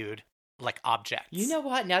valued objects. You know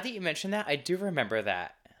what? Now that you mention that, I do remember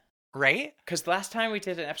that. Right? Because last time we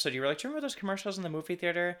did an episode, you were like, do you remember those commercials in the movie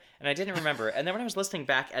theater? And I didn't remember. And then when I was listening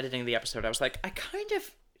back, editing the episode, I was like, I kind of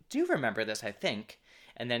do remember this, I think.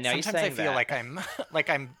 And then now sometimes I feel like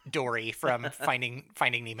I'm Dory from Finding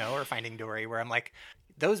Nemo or Finding Dory, where I'm like,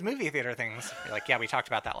 those movie theater things. You're like, yeah, we talked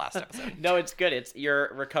about that last episode. No, it's good. It's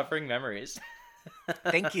your recovering memories.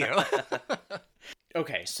 Thank you.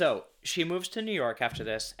 Okay, so she moves to New York after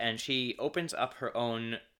this, and she opens up her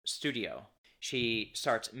own studio. She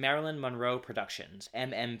starts Marilyn Monroe Productions,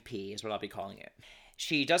 MMP is what I'll be calling it.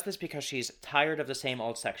 She does this because she's tired of the same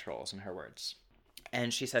old sex roles, in her words.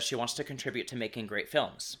 And she says she wants to contribute to making great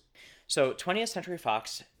films. So 20th Century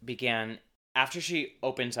Fox began, after she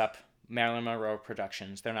opens up Marilyn Monroe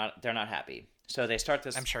Productions, they're not happy. So they start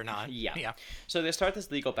this... I'm sure not. Yeah. So they start this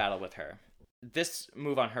legal battle with her. This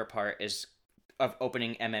move on her part of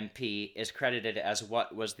opening MMP is credited as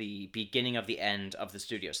what was the beginning of the end of the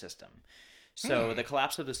studio system. So the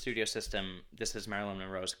collapse of the studio system, this is Marilyn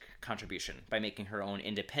Monroe's contribution by making her own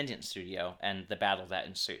independent studio and the battle that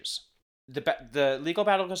ensues. The legal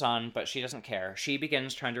battle goes on, but she doesn't care. She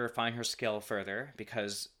begins trying to refine her skill further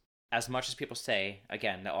because as much as people say,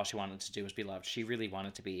 again, that all she wanted to do was be loved, she really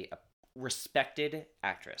wanted to be a respected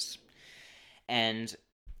actress. And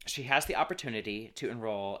she has the opportunity to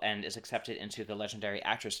enroll and is accepted into the legendary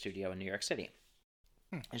Actors Studio in New York City.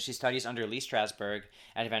 And she studies under Lee Strasberg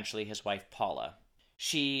and eventually his wife, Paula.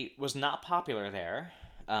 She was not popular there.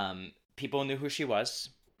 People knew who she was,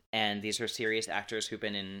 and these are serious actors who've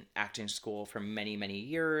been in acting school for many, many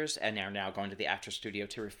years and are now going to the Actors Studio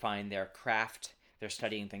to refine their craft. They're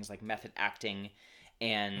studying things like method acting,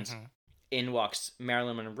 and in walks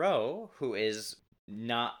Marilyn Monroe, who is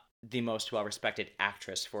not the most well-respected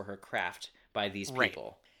actress for her craft by these people.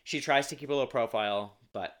 Right. She tries to keep a low profile,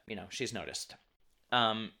 but, she's noticed.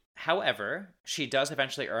 However, she does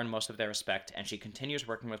eventually earn most of their respect, and she continues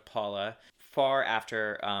working with Paula far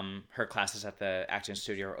after her classes at the acting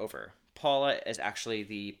studio are over. Paula is actually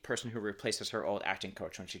the person who replaces her old acting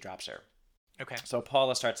coach when she drops her. Okay. So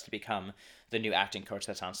Paula starts to become the new acting coach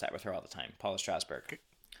that's on set with her all the time, Paula Strasberg.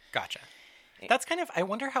 Gotcha. That's I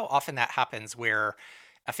wonder how often that happens where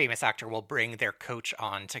a famous actor will bring their coach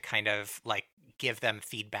on to kind of give them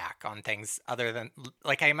feedback on things other than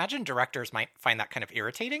I imagine directors might find that kind of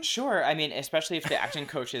irritating. Sure. I mean, especially if the acting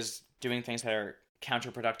coach is doing things that are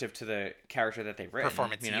counterproductive to the character that they've written.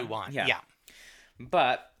 Performance you want. Yeah.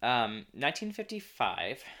 But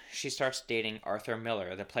 1955, she starts dating Arthur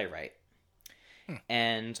Miller, the playwright.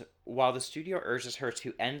 And while the studio urges her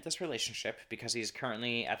to end this relationship because he's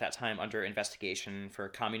currently at that time under investigation for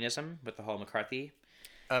communism with the whole McCarthy.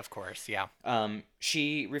 Of course, yeah.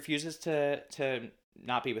 She refuses to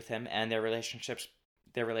not be with him, and their relationship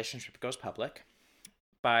goes public.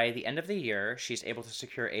 By the end of the year, she's able to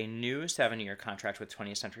secure a new 7-year contract with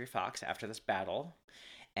 20th Century Fox after this battle,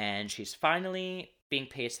 and she's finally being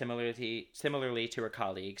paid similarly to her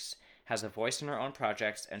colleagues, has a voice in her own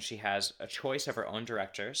projects, and she has a choice of her own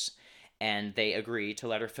directors, and they agree to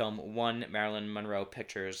let her film one Marilyn Monroe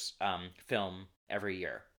Pictures film every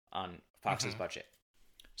year on Fox's budget.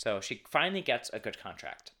 So she finally gets a good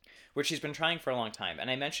contract, which she's been trying for a long time. And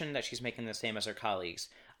I mentioned that she's making the same as her colleagues.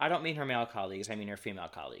 I don't mean her male colleagues, I mean her female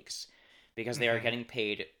colleagues, because they are getting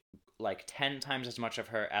paid 10 times as much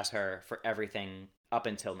as her for everything up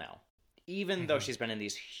until now, even though she's been in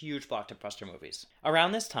these huge blockbuster movies.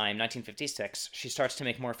 Around this time, 1956, she starts to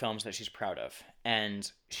make more films that she's proud of,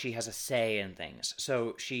 and she has a say in things.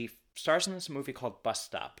 So she stars in this movie called Bus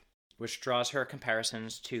Stop, which draws her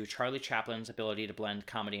comparisons to Charlie Chaplin's ability to blend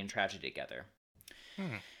comedy and tragedy together.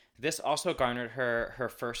 This also garnered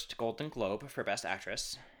her first Golden Globe for Best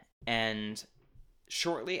Actress, and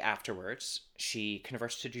shortly afterwards, she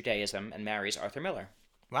converts to Judaism and marries Arthur Miller.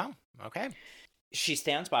 Wow, okay. She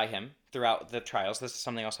stands by him throughout the trials. This is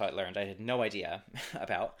something else I learned I had no idea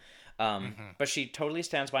about. But she totally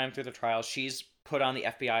stands by him through the trials. She's put on the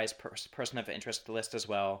FBI's person of interest list as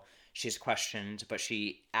well. She's questioned, but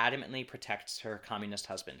she adamantly protects her communist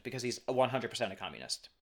husband because he's 100% a communist.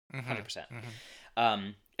 100%.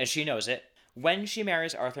 And she knows it. When she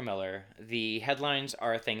marries Arthur Miller, the headlines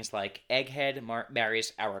are things like Egghead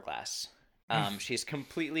marries Hourglass. She's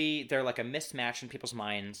completely, they're like a mismatch in people's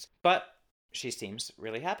minds, but she seems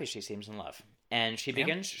really happy. She seems in love. And she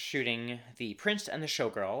begins shooting The Prince and the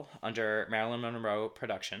Showgirl under Marilyn Monroe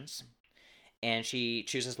Productions. And she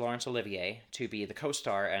chooses Laurence Olivier to be the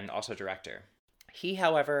co-star and also director. He,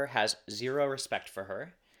 however, has zero respect for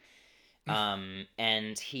her.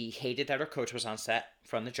 And he hated that her coach was on set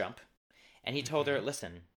from the jump. And he told her,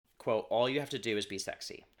 listen, quote, all you have to do is be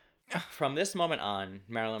sexy. From this moment on,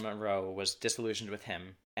 Marilyn Monroe was disillusioned with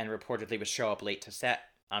him and reportedly would show up late to set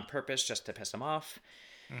on purpose just to piss him off.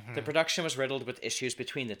 The production was riddled with issues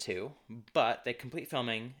between the two, but they complete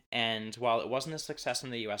filming, and while it wasn't a success in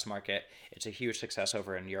the US market, it's a huge success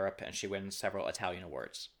over in Europe, and she wins several Italian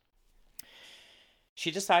awards.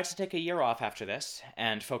 She decides to take a year off after this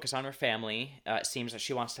and focus on her family. It seems that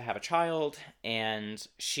she wants to have a child, and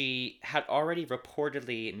she had already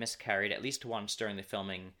reportedly miscarried at least once during the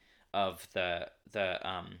filming of the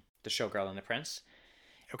Showgirl and the Prince.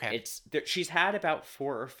 Okay. She's had about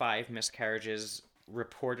 4 or 5 miscarriages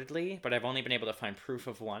reportedly, but I've only been able to find proof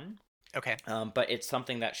of one. Okay. But it's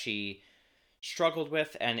something that she struggled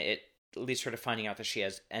with, and it leads her to finding out that she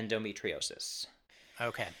has endometriosis.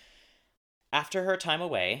 Okay. After her time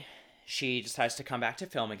away, she decides to come back to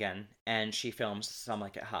film again, and she films Some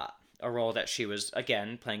Like It Hot, a role that she was,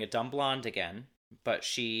 again, playing a dumb blonde again, but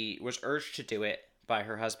she was urged to do it by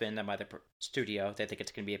her husband and by the studio. They think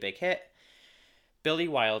it's going to be a big hit. Billy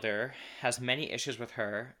Wilder has many issues with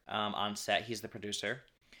her on set. He's the producer.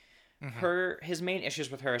 His main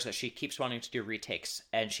issues with her is that she keeps wanting to do retakes,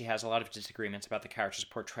 and she has a lot of disagreements about the character's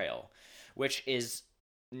portrayal, which is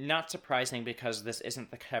not surprising because this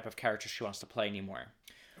isn't the type of character she wants to play anymore.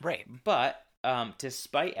 Right. But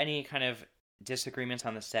despite any kind of disagreements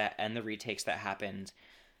on the set and the retakes that happened,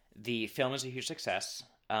 the film is a huge success.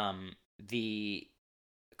 The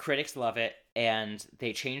critics love it, and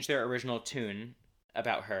they changed their original tune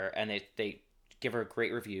about her, and they give her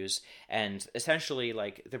great reviews, and essentially,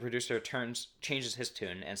 like, the producer changes his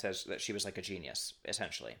tune and says that she was like a genius,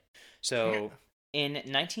 essentially. So in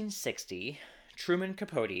 1960, Truman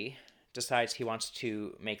Capote decides he wants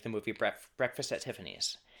to make the movie Breakfast at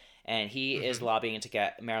Tiffany's, and he is lobbying to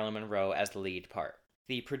get Marilyn Monroe as the lead part.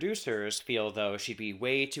 The producers feel, though, she'd be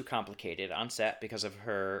way too complicated on set because of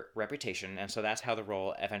her reputation, and so that's how the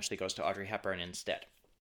role eventually goes to Audrey Hepburn instead.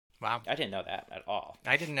 Wow. I didn't know that at all.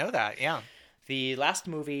 I didn't know that, yeah. The last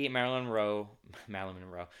movie, Marilyn Monroe.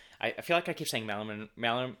 I feel like I keep saying Marilyn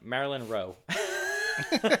Monroe.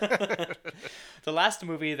 The last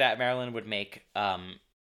movie that Marilyn would make,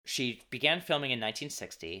 she began filming in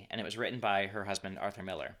 1960, and it was written by her husband, Arthur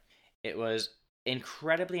Miller. It was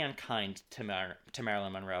incredibly unkind to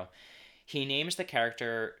Marilyn Monroe. He names the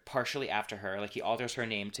character partially after her, like he alters her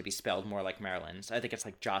name to be spelled more like Marilyn's. I think it's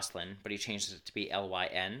like Jocelyn, but he changes it to be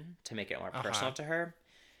Lyn to make it more personal to her.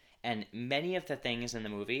 And many of the things in the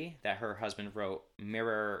movie that her husband wrote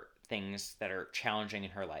mirror things that are challenging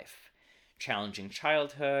in her life. Challenging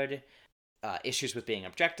childhood, issues with being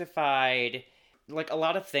objectified. Like, a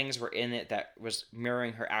lot of things were in it that was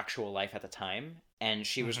mirroring her actual life at the time. And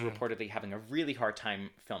she was reportedly having a really hard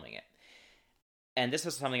time filming it. And this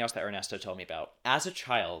is something else that Ernesto told me about. As a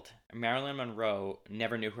child, Marilyn Monroe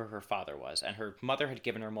never knew who her father was. And her mother had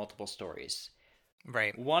given her multiple stories.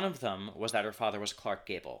 Right. One of them was that her father was Clark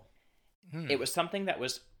Gable. It was something that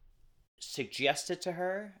was suggested to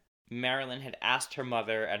her. Marilyn had asked her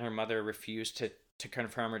mother, and her mother refused to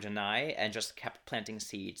confirm or deny, and just kept planting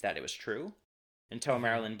seeds that it was true, until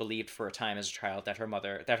Marilyn believed for a time as a child that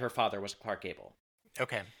her father was Clark Gable.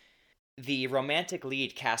 Okay. The romantic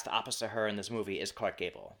lead cast opposite her in this movie is Clark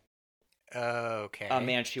Gable. Okay. A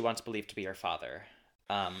man she once believed to be her father.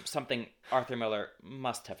 Something Arthur Miller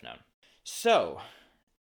must have known. So,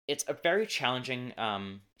 it's a very challenging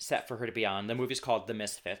set for her to be on. The movie's called The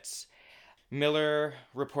Misfits. Miller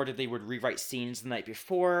reportedly would rewrite scenes the night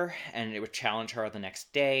before, and it would challenge her the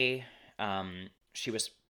next day. She was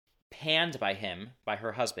panned by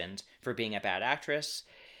her husband, for being a bad actress.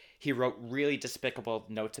 He wrote really despicable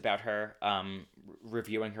notes about her,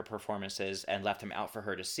 reviewing her performances, and left them out for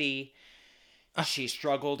her to see. She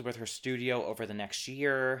struggled with her studio over the next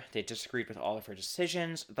year. They disagreed with all of her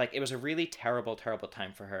decisions. Like, it was a really terrible, terrible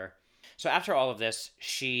time for her. So after all of this,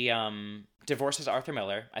 she divorces Arthur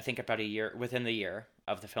Miller, I think within the year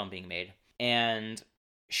of the film being made. And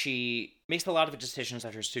she makes a lot of decisions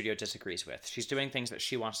that her studio disagrees with. She's doing things that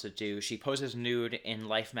she wants to do. She poses nude in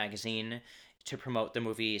Life magazine to promote the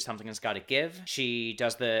movie Something's Gotta Give. She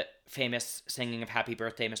does the famous singing of Happy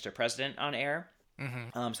Birthday, Mr. President on air.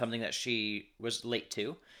 Something that she was late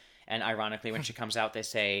to. And ironically, when she comes out, they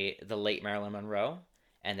say the late Marilyn Monroe.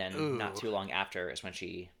 And then not too long after is when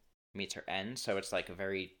she meets her end. So it's like a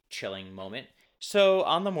very chilling moment. So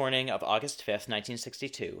on the morning of August 5th,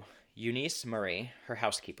 1962, Eunice Murray, her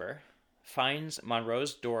housekeeper, finds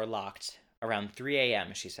Monroe's door locked around 3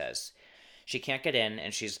 a.m., she says. She can't get in,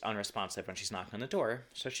 and she's unresponsive when she's knocking on the door.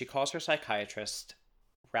 So she calls her psychiatrist,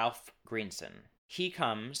 Ralph Greenson. He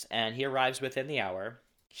comes, and he arrives within the hour.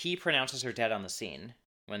 He pronounces her dead on the scene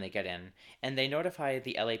when they get in, and they notify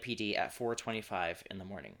the LAPD at 4:25 in the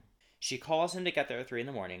morning. She calls him to get there at 3 in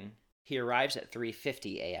the morning. He arrives at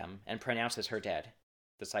 3:50 a.m. and pronounces her dead,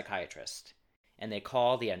 the psychiatrist. And they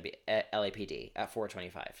call the LAPD at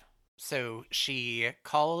 4:25. So she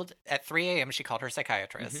called at 3 a.m. She called her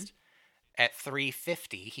psychiatrist. At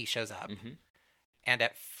 3:50, he shows up. And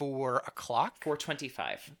at 4 o'clock?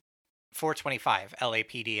 4:25. 4:25,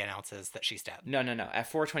 LAPD announces that she's dead. No.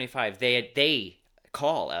 At 4:25, they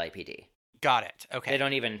call LAPD. Got it. Okay. They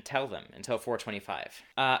don't even tell them until 4:25.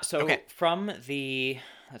 Okay. From the...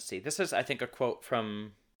 Let's see. This is, I think, a quote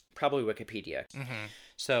from probably Wikipedia. Mm-hmm.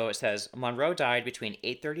 So it says, Monroe died between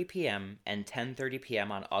 8:30 p.m. and 10:30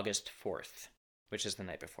 p.m. on August 4th, which is the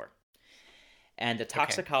night before. And the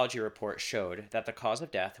toxicology report showed that the cause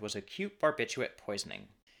of death was acute barbiturate poisoning.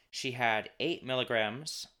 She had 8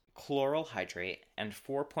 milligrams chloral hydrate and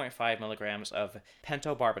 4.5 milligrams of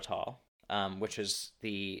pentobarbital, which is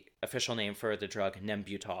the official name for the drug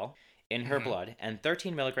Nembutal, in her blood, and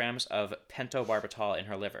 13 milligrams of pentobarbital in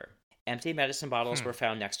her liver. Empty medicine bottles were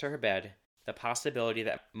found next to her bed. The possibility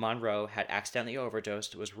that Monroe had accidentally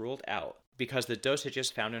overdosed was ruled out because the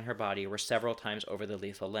dosages found in her body were several times over the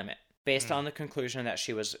lethal limit. Based on the conclusion that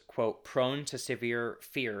she was, quote, prone to severe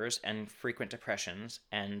fears and frequent depressions,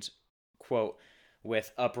 and, quote,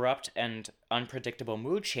 with abrupt and unpredictable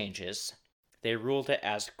mood changes, they ruled it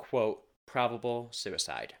as, quote, probable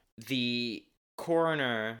suicide. The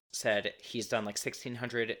coroner said he's done like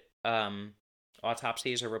 1,600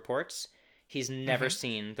 autopsies or reports. He's never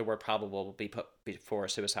seen the word probable be put before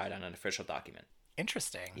suicide on an official document.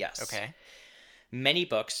 Interesting. Yes. Okay. Many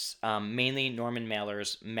books, mainly Norman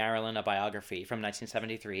Mailer's Marilyn, a Biography from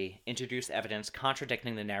 1973, introduced evidence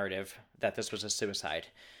contradicting the narrative that this was a suicide.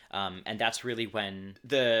 And that's really when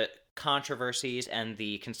the controversies and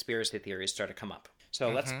the conspiracy theories start to come up. So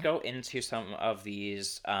let's go into some of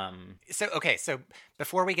these. So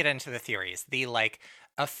before we get into the theories, the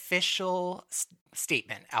official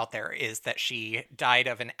statement out there is that she died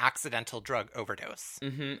of an accidental drug overdose.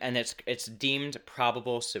 And it's deemed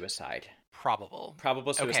probable suicide. Probable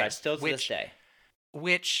Suicide, still to this day.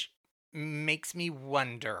 Which makes me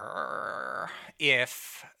wonder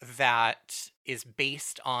if that is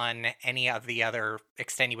based on any of the other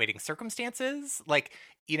extenuating circumstances.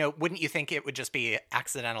 Wouldn't you think it would just be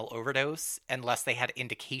accidental overdose unless they had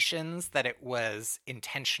indications that it was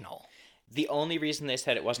intentional? The only reason they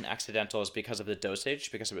said it wasn't accidental is because of the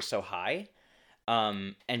dosage, because it was so high.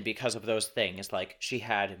 And because of those things, like she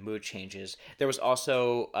had mood changes. There was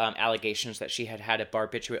also allegations that she had a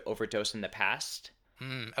barbiturate overdose in the past.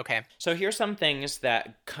 Okay. So here's some things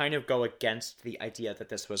that kind of go against the idea that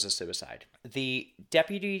this was a suicide. The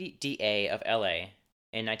deputy DA of LA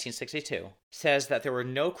in 1962 says that there were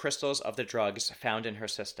no crystals of the drugs found in her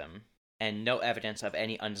system and no evidence of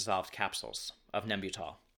any undissolved capsules of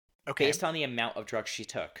Nembutal. Okay. Based on the amount of drugs she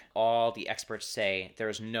took, all the experts say there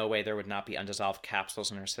is no way there would not be undissolved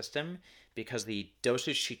capsules in her system because the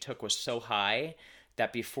dosage she took was so high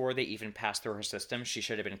that before they even passed through her system, she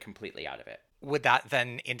should have been completely out of it. Would that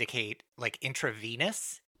then indicate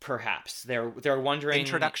intravenous? Perhaps. They're wondering...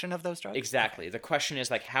 Introduction of those drugs? Exactly. Okay. The question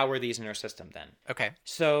is how were these in her system then? Okay.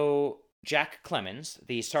 So Jack Clemens,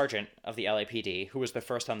 the sergeant of the LAPD, who was the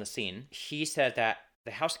first on the scene, he said that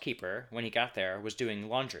the housekeeper, when he got there, was doing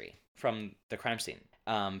laundry from the crime scene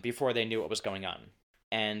before they knew what was going on.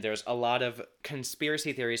 And there's a lot of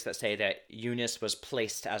conspiracy theories that say that Eunice was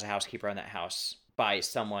placed as a housekeeper in that house by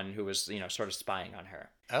someone who was, sort of spying on her.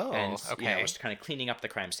 Oh, and, okay. Was kind of cleaning up the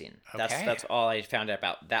crime scene. Okay. That's all I found out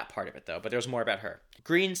about that part of it, though. But there's more about her.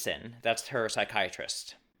 Greenson, that's her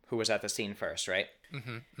psychiatrist, who was at the scene first, right?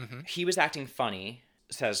 He was acting funny,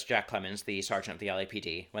 says Jack Clemens, the sergeant of the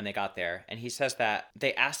LAPD, when they got there. And he says that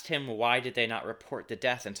they asked him why did they not report the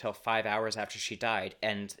death until 5 hours after she died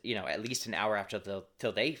and, at least an hour after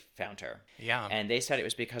till they found her. Yeah. And they said it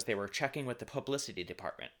was because they were checking with the publicity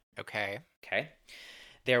department. Okay.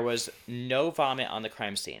 There was no vomit on the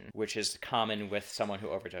crime scene, which is common with someone who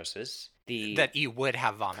overdoses. That you would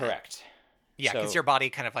have vomit. Correct. Yeah, because your body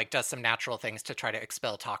kind of does some natural things to try to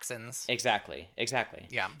expel toxins. Exactly.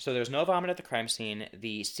 Yeah. So there's no vomit at the crime scene.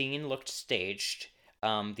 The scene looked staged.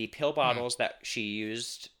 The pill bottles that she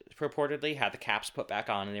used purportedly had the caps put back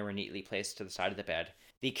on and they were neatly placed to the side of the bed.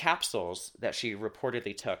 The capsules that she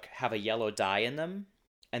reportedly took have a yellow dye in them,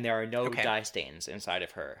 and there are no dye stains inside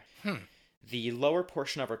of her. The lower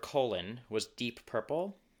portion of her colon was deep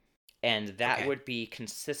purple, and that would be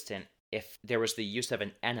consistent if there was the use of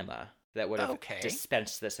an enema that would have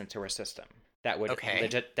dispensed this into her system. That would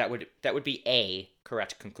that would be a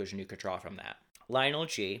correct conclusion you could draw from that. Lionel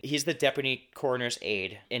G., he's the deputy coroner's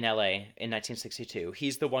aide in LA in 1962.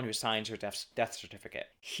 He's the one who signs her death certificate.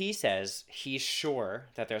 He says he's sure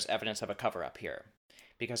that there's evidence of a cover-up here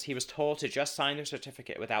because he was told to just sign the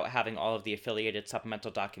certificate without having all of the affiliated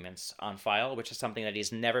supplemental documents on file, which is something that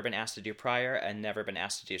he's never been asked to do prior and never been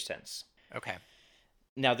asked to do since. Okay.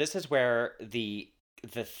 Now, this is where the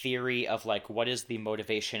theory of what is the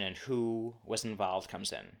motivation and who was involved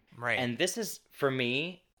comes in. Right. And this is, for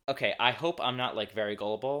me, okay, I hope I'm not very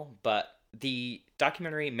gullible, but the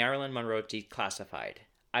documentary Marilyn Monroe Declassified,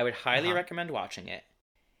 I would highly recommend watching it.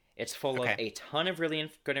 It's full of a ton of really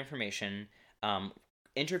good information.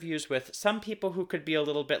 interviews with some people who could be a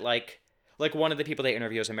little bit like one of the people they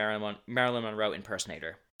interview is a Marilyn Monroe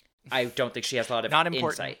impersonator. I don't think she has a lot of Not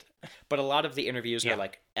important. insight. But a lot of the interviews Yeah. are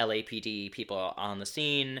like LAPD people on the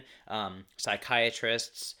scene,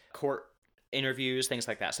 psychiatrists, court interviews, things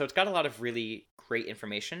like that. So it's got a lot of really great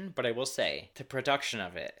information, but I will say the production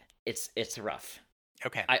of it, it's rough.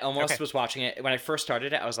 Okay. I almost was watching it when I first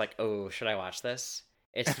started it. I was like, "Oh, should I watch this?"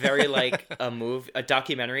 It's very like a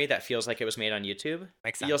documentary that feels like it was made on YouTube.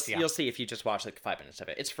 Makes sense. You'll see if you just watch like 5 minutes of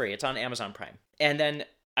it. It's free. It's on Amazon Prime. And then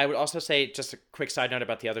I would also say, just a quick side note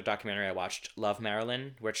about the other documentary I watched, Love,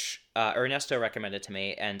 Marilyn, which Ernesto recommended to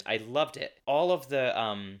me, and I loved it. All of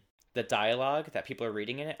the dialogue that people are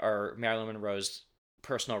reading in it are Marilyn Monroe's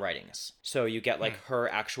personal writings. So you get like her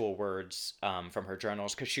actual words from her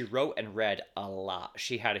journals, because she wrote and read a lot.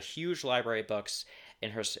 She had a huge library of books in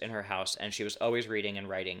her house, and she was always reading and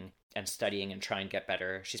writing and studying and trying to get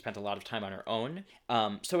better. She spent a lot of time on her own.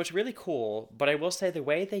 So it's really cool. But I will say the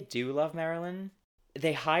way they do Love, Marilyn,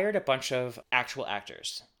 they hired a bunch of actual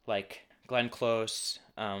actors like Glenn Close,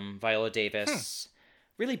 Viola Davis,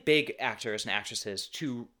 really big actors and actresses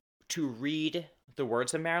to read the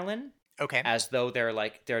words of Marilyn. Okay. As though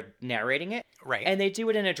they're narrating it. Right. And they do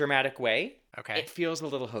it in a dramatic way. Okay. It feels a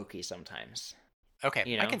little hokey sometimes. Okay.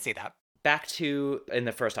 You know? I can see that. Back to in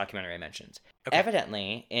the first documentary I mentioned. Okay.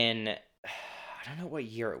 Evidently, in I don't know what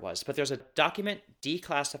year it was, but there's a document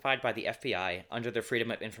declassified by the FBI under the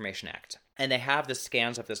Freedom of Information Act. And they have the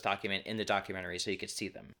scans of this document in the documentary so you could see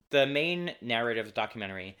them. The main narrator of the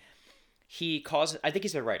documentary, I think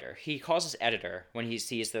he's a writer. He calls his editor when he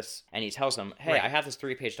sees this and he tells him, "Hey, Right. I have this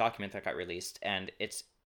 3-page document that got released, and it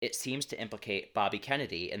seems to implicate Bobby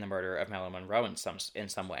Kennedy in the murder of Marilyn Monroe in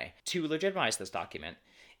some way. To legitimize this document,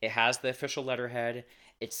 it has the official letterhead.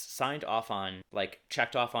 It's signed off on,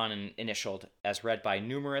 checked off on and initialed as read by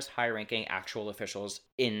numerous high-ranking actual officials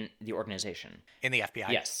in the organization." In the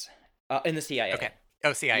FBI? Yes. In the CIA. Okay.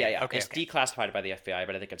 Oh, CIA. Yeah. Okay. It's declassified by the FBI,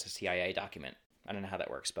 but I think it's a CIA document. I don't know how that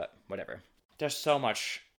works, but whatever. There's so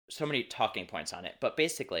many talking points on it. But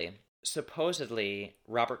basically, supposedly,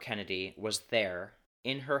 Robert Kennedy was there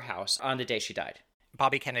in her house on the day she died.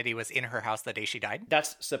 Bobby Kennedy was in her house the day she died?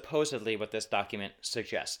 That's supposedly what this document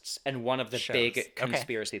suggests. And one of the big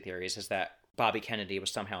conspiracy theories is that Bobby Kennedy was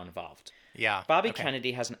somehow involved. Yeah. Bobby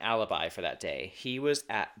Kennedy has an alibi for that day. He was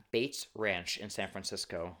at Bates Ranch in San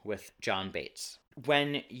Francisco with John Bates.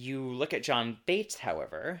 When you look at John Bates,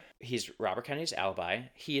 however, he's Robert Kennedy's alibi.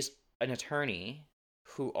 He's an attorney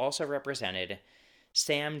who also represented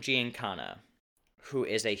Sam Giancana, who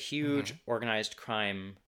is a huge organized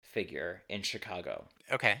crime figure in Chicago.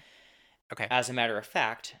 Okay. As a matter of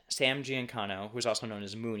fact, Sam Giancana, who's also known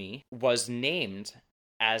as Mooney, was named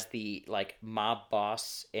as the mob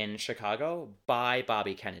boss in Chicago by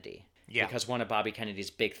Bobby Kennedy. Yeah. Because one of Bobby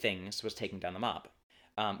Kennedy's big things was taking down the mob.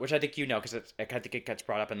 Which I think you know, because I think it gets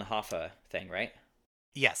brought up in the Hoffa thing, right?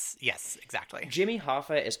 Yes, exactly. Jimmy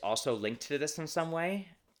Hoffa is also linked to this in some way.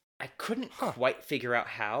 I couldn't quite figure out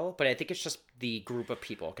how, but I think it's just the group of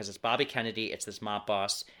people, because it's Bobby Kennedy, it's this mob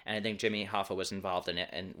boss, and I think Jimmy Hoffa was involved in it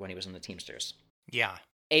and when he was in the Teamsters. Yeah.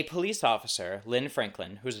 A police officer, Lynn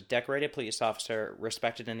Franklin, who's a decorated police officer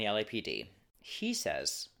respected in the LAPD, he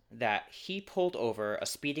says that he pulled over a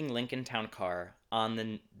speeding Lincoln Town car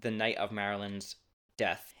on the night of Marilyn's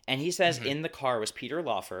death. And he says in the car was Peter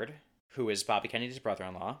Lawford, who is Bobby Kennedy's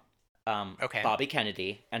brother-in-law, Bobby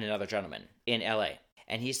Kennedy, and another gentleman in LA.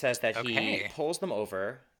 And he says that he pulls them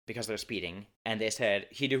over because they're speeding, and they said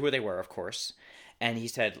he knew who they were, of course. And he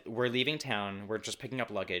said, "We're leaving town, we're just picking up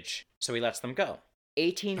luggage." So he lets them go.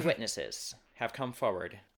 18 witnesses have come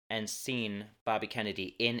forward and seen Bobby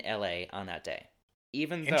Kennedy in LA on that day,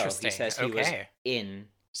 even though he says he was in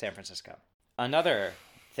San Francisco. Another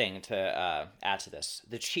thing to add to this,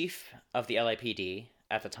 the chief of the LAPD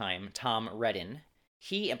at the time, Tom Redden,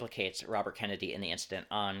 he implicates Robert Kennedy in the incident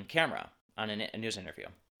on camera, on a news interview.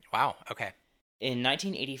 Wow, okay. In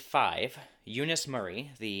 1985, Eunice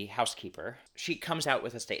Murray, the housekeeper, she comes out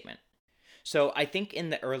with a statement. So I think in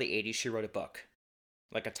the early 80s she wrote a book,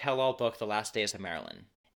 like a tell-all book, The Last Days of Marilyn.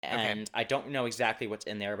 And I don't know exactly what's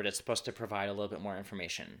in there, but it's supposed to provide a little bit more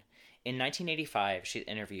information. In 1985, she's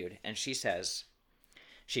interviewed, and she says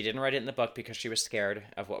she didn't write it in the book because she was scared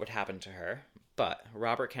of what would happen to her, but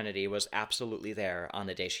Robert Kennedy was absolutely there on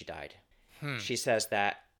the day she died. She says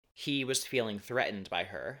that he was feeling threatened by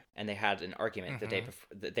her, and they had an argument the day before.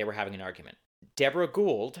 They were having an argument. Deborah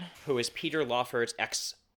Gould, who is Peter Lawford's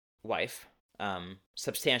ex-wife,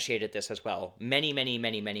 substantiated this as well many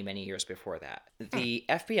years before that. The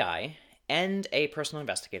FBI and a personal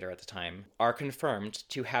investigator at the time are confirmed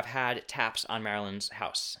to have had taps on Marilyn's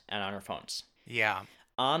house and on her phones. Yeah.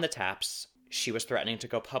 On the taps, she was threatening to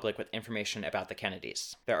go public with information about the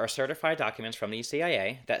Kennedys. There are certified documents from the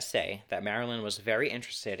CIA that say that Marilyn was very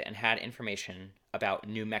interested and had information about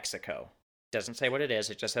New Mexico. Doesn't say what it is,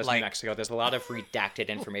 it just says New Mexico. There's a lot of redacted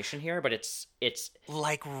information here, but it's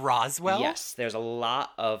like Roswell? Yes, there's a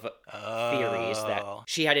lot of theories that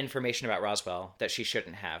she had information about Roswell that she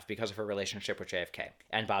shouldn't have because of her relationship with JFK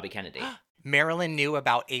and Bobby Kennedy. Marilyn knew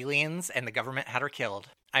about aliens and the government had her killed.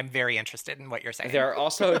 I'm very interested in what you're saying. There are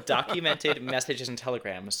also documented messages and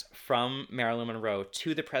telegrams from Marilyn Monroe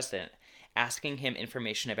to the president asking him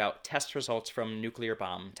information about test results from nuclear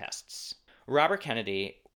bomb tests. Robert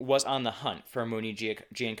Kennedy was on the hunt for Mooney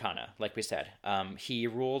Giancana, like we said. He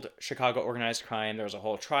ruled Chicago organized crime. There was a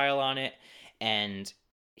whole trial on it. And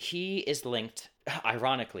he is linked,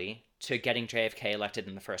 ironically, to getting JFK elected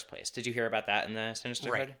in the first place. Did you hear about that in the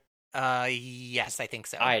Sinisterhood? Right. Yes, I think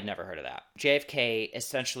so. I had never heard of that. JFK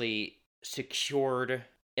essentially secured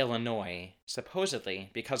Illinois, supposedly,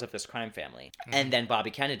 because of this crime family. Mm-hmm. And then Bobby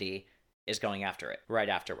Kennedy is going after it right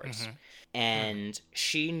afterwards. Mm-hmm. And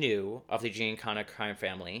she knew of the Giancana crime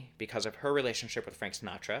family because of her relationship with Frank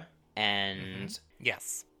Sinatra. And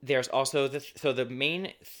yes, there's also the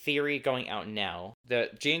main theory going out now,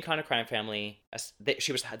 the Giancana crime family,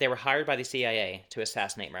 they were hired by the CIA to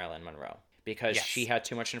assassinate Marilyn Monroe because she had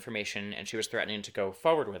too much information and she was threatening to go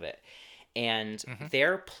forward with it. And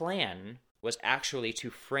their plan was actually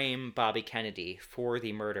to frame Bobby Kennedy for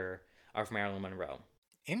the murder of Marilyn Monroe.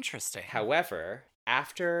 Interesting. However,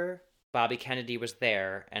 after Bobby Kennedy was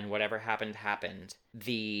there and whatever happened,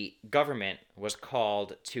 the government was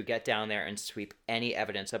called to get down there and sweep any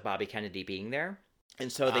evidence of Bobby Kennedy being there.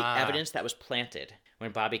 And so the evidence that was planted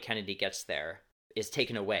when Bobby Kennedy gets there is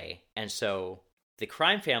taken away. And so the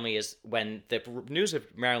crime family is, when the news of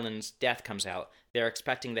Marilyn's death comes out, they're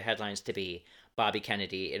expecting the headlines to be Bobby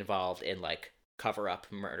Kennedy involved in like cover-up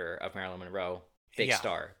murder of Marilyn Monroe, big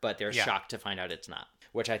star. But they're shocked to find out it's not.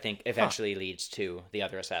 Which I think eventually leads to the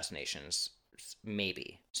other assassinations,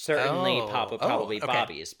 maybe. Certainly, probably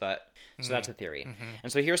Bobby's, but so that's a theory.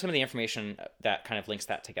 And so here's some of the information that kind of links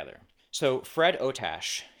that together. So Fred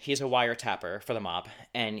Otash, he's a wiretapper for the mob,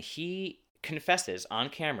 and he confesses on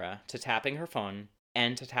camera to tapping her phone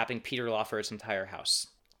and to tapping Peter Lawford's entire house.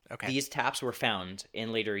 Okay. These taps were found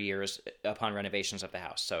in later years upon renovations of the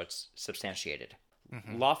house, so it's substantiated.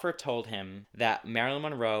 Lawford told him that Marilyn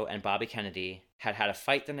Monroe and Bobby Kennedy had had a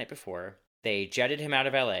fight the night before. They jetted him out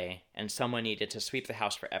of LA, and someone needed to sweep the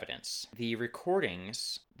house for evidence. The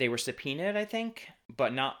recordings, they were subpoenaed, I think,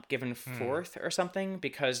 but not given forth or something,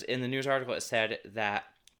 because in the news article it said that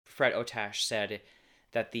Fred Otash said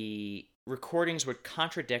that the recordings would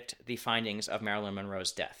contradict the findings of Marilyn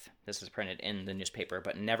Monroe's death. This is printed in the newspaper,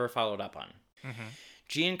 but never followed up on.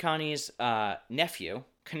 Giancani's nephew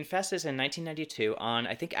confesses in 1992 on,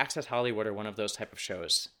 I think, Access Hollywood or one of those type of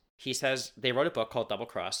shows. He says they wrote a book called Double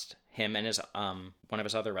Crossed, him and his one of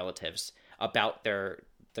his other relatives, about the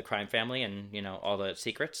crime family and, you know, all the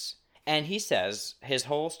secrets. And he says his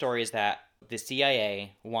whole story is that the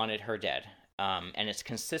CIA wanted her dead. And it's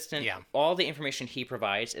consistent. Yeah. All the information he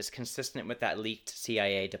provides is consistent with that leaked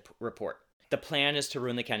CIA report. The plan is to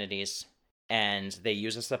ruin the Kennedys, and they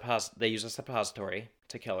use a suppository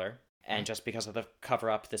to kill her. And just because of the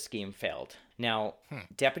cover-up, the scheme failed. Now,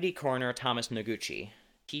 Deputy Coroner Thomas Noguchi,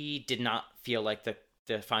 he did not feel like the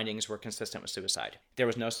findings were consistent with suicide. There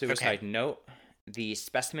was no suicide note. The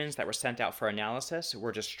specimens that were sent out for analysis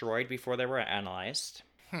were destroyed before they were analyzed.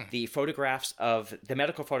 The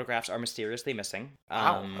medical photographs are mysteriously missing.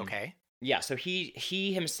 Yeah, so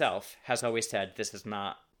he himself has always said this is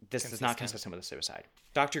not consistent with a suicide.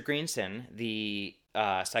 Dr. Greenson, the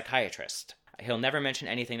psychiatrist, he'll never mention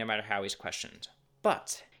anything no matter how he's questioned.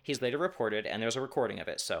 But he's later reported, and there's a recording of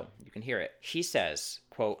it, so you can hear it. He says,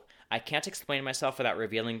 quote, "I can't explain myself without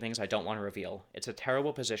revealing things I don't want to reveal. It's a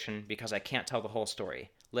terrible position because I can't tell the whole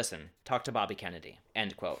story. Listen, talk to Bobby Kennedy."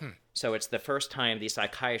 End quote. So it's the first time the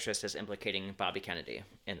psychiatrist is implicating Bobby Kennedy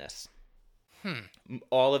in this.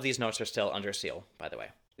 All of these notes are still under seal, by the way.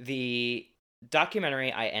 The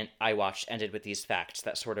documentary I watched ended with these facts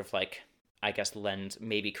that sort of like, I guess, lend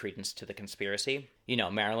maybe credence to the conspiracy. You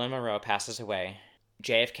know, Marilyn Monroe passes away.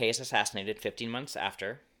 JFK is assassinated 15 months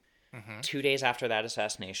after. 2 days after that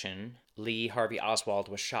assassination, Lee Harvey Oswald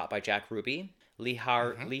was shot by Jack Ruby. Lee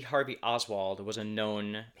Harvey Oswald was a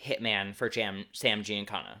known hitman for Sam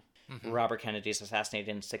Giancana. Robert Kennedy is assassinated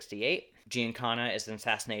in 1968. Giancana is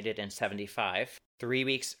assassinated in 1975.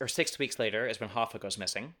 6 weeks later is when Hoffa goes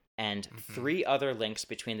missing. And 3 other links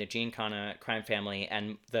between the Giancana crime family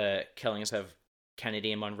and the killings of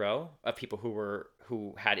Kennedy and Monroe, of people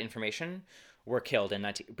who had information, were killed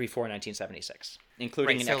before 1976,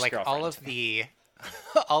 including Right. an So ex-girlfriend. all of the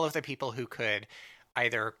all of the people who could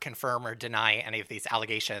either confirm or deny any of these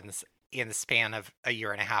allegations in the span of a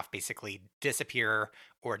year and a half basically disappear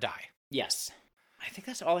or die. Yes. I think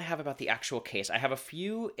that's all I have about the actual case. I have a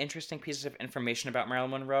few interesting pieces of information about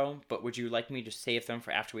Marilyn Monroe, but would you like me to save them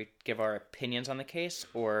for after we give our opinions on the case,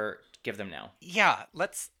 or give them now? Yeah,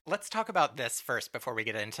 let's talk about this first before we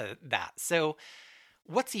get into that. So,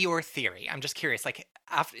 what's your theory? I'm just curious. Like,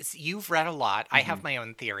 after you've read a lot, I have my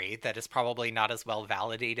own theory that is probably not as well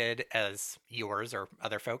validated as yours or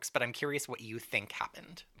other folks, but I'm curious what you think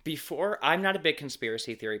happened. I'm not a big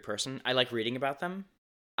conspiracy theory person. I like reading about them.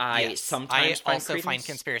 I sometimes find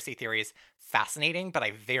conspiracy theories fascinating, but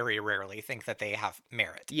I very rarely think that they have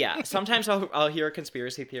merit. Yeah, sometimes I'll hear a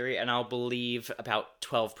conspiracy theory and I'll believe about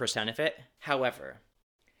 12% of it. However,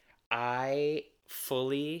 I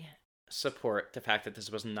fully support the fact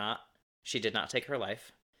that she did not take her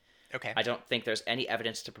life. Okay. I don't think there's any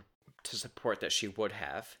evidence to support that she would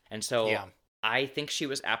have. And so I think she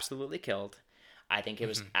was absolutely killed. I think it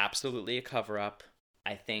was absolutely a cover-up.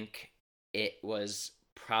 I think it was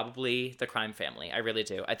probably the crime family. I really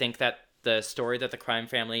do. I think that the story that the crime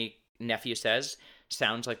family nephew says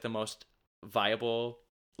sounds like the most viable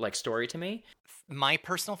story to me. My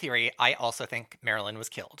personal theory, I also think Marilyn was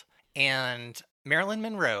killed. And Marilyn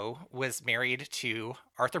Monroe was married to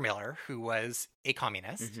Arthur Miller, who was a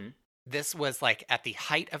communist. This was at the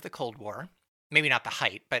height of the Cold War. Maybe not the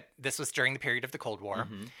height, but this was during the period of the Cold War.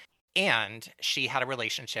 And she had a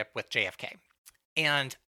relationship with JFK.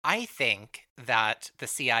 And I think that the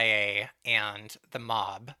CIA and the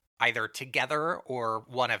mob, either together or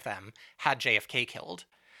one of them, had JFK killed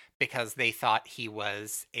because they thought he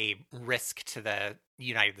was a risk to the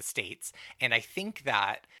United States. And I think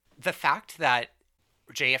that the fact that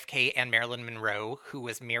JFK and Marilyn Monroe, who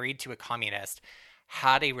was married to a communist,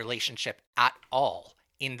 had a relationship at all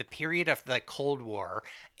in the period of the Cold War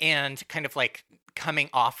and kind of coming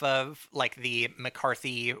off of the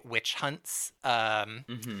McCarthy witch hunts,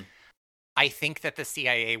 I think that the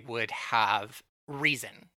CIA would have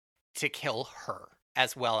reason to kill her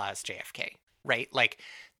as well as JFK, right?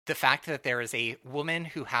 The fact that there is a woman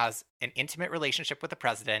who has an intimate relationship with the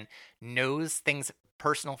president, knows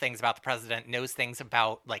personal things about the president, knows things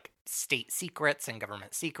about state secrets and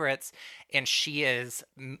government secrets, and she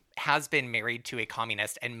has been married to a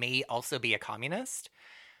communist and may also be a communist,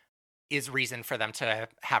 is reason for them to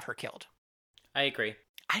have her killed. I agree.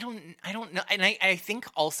 I don't know. And I think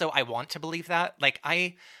also I want to believe that.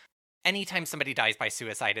 Anytime somebody dies by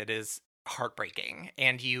suicide, it is heartbreaking.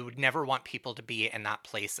 And you never want people to be in that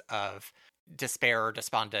place of despair or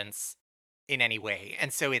despondence in any way.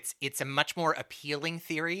 And so it's a much more appealing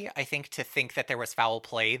theory, I think, to think that there was foul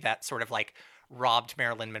play that sort of robbed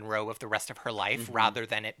Marilyn Monroe of the rest of her life rather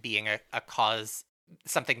than it being a cause,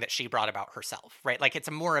 something that she brought about herself, right? It's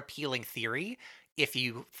a more appealing theory if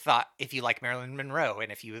you like Marilyn Monroe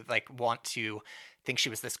and if you want to think she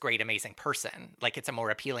was this great, amazing person. It's a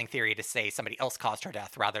more appealing theory to say somebody else caused her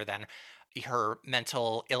death rather than her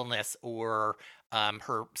mental illness or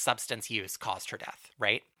her substance use caused her death,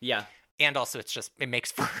 right? Yeah. And also it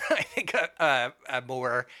makes for, I think, a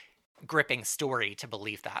more gripping story to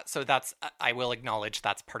believe that. So I will acknowledge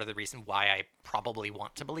that's part of the reason why I probably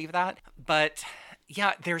want to believe that. But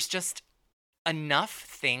yeah, there's just enough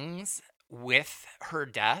things with her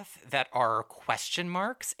death that are question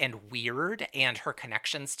marks and weird, and her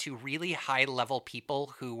connections to really high level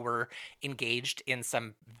people who were engaged in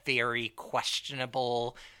some very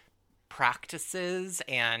questionable practices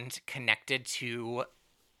and connected to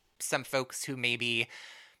some folks who maybe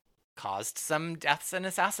caused some deaths and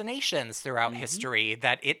assassinations throughout history,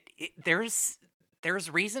 that there's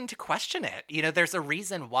reason to question it. There's a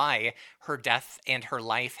reason why her death and her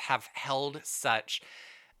life have held such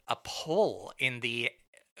a pull in the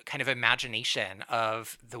kind of imagination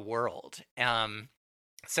of the world.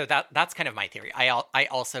 So that's kind of my theory. I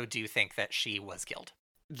also do think that she was killed.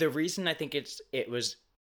 The reason I think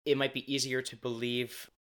it might be easier to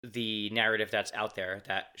believe the narrative that's out there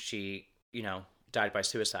that she, died by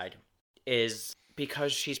suicide is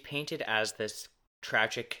because she's painted as this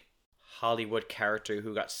tragic Hollywood character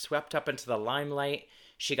who got swept up into the limelight.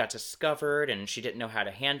 She got discovered and she didn't know how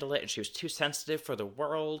to handle it, and she was too sensitive for the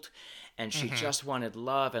world, and she just wanted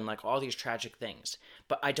love and all these tragic things.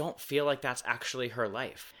 But I don't feel like that's actually her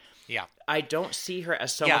life. Yeah. I don't see her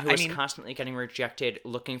as someone who is constantly getting rejected,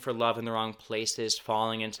 looking for love in the wrong places,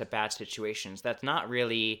 falling into bad situations. That's not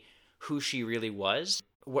really who she really was.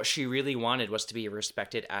 What she really wanted was to be a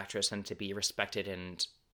respected actress and to be respected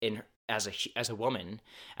in as a woman,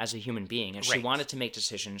 as a human being, and she wanted to make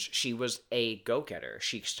decisions. She was a go-getter.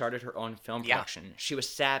 She started her own film production. She was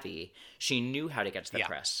savvy. She knew how to get to the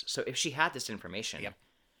press. So if she had this information,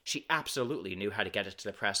 she absolutely knew how to get it to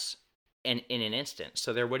the press in an instant.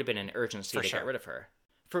 So there would have been an urgency to get rid of her.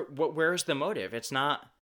 Where's the motive? It's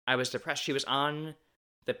not, I was depressed. She was on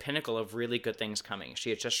the pinnacle of really good things coming. She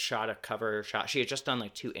had just shot a cover shot. She had just done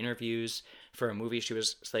like 2 interviews for a movie she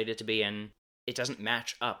was slated to be in. It doesn't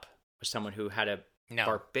match up with someone who had a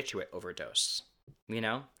barbiturate overdose, you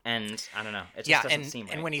know? And I don't know. It just doesn't seem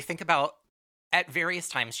right. And when you think about, at various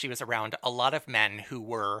times, she was around a lot of men who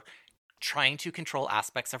were trying to control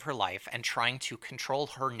aspects of her life and trying to control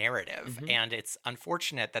her narrative. Mm-hmm. And it's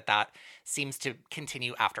unfortunate that seems to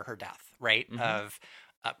continue after her death, right? Mm-hmm. Of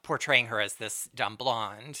portraying her as this dumb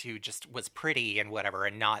blonde who just was pretty and whatever,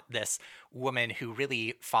 and not this woman who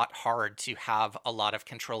really fought hard to have a lot of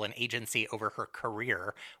control and agency over her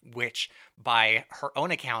career, which by her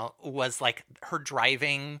own account was like her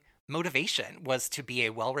driving motivation was to be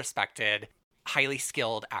a well-respected, highly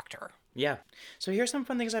skilled actor. Yeah. So here's some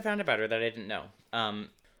fun things I found about her that I didn't know.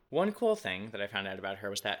 One cool thing that I found out about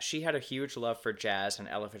her was that she had a huge love for jazz and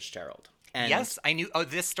Ella Fitzgerald. And yes, I knew. Oh,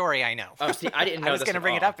 this story I know. Oh, see, I didn't know. I was going to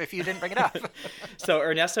bring it up if you didn't bring it up. So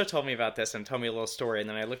Ernesto told me about this and told me a little story, and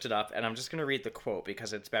then I looked it up, and I'm just going to read the quote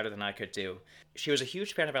because it's better than I could do. She was a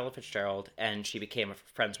huge fan of Ella Fitzgerald, and she became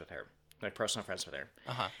friends with her, like personal friends with her.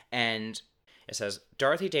 Uh-huh. And it says,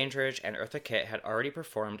 Dorothy Dandridge and Eartha Kitt had already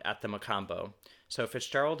performed at the Mocambo, so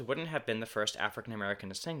Fitzgerald wouldn't have been the first African-American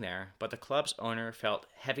to sing there, but the club's owner felt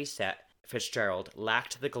heavy-set Fitzgerald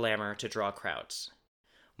lacked the glamour to draw crowds.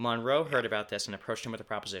 Monroe heard about this and approached him with a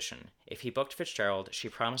proposition. If he booked Fitzgerald, she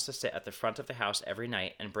promised to sit at the front of the house every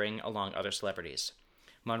night and bring along other celebrities.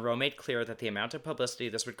 Monroe made clear that the amount of publicity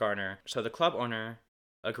this would garner, so the club owner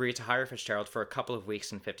agreed to hire Fitzgerald for a couple of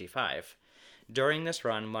weeks in '55. During this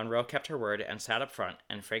run, Monroe kept her word and sat up front,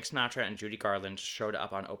 and Frank Sinatra and Judy Garland showed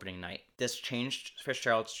up on opening night. This changed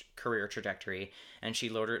Fitzgerald's career trajectory, and she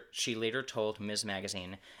later told Ms.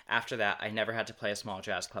 Magazine, "After that, I never had to play a small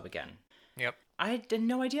jazz club again." Yep. I had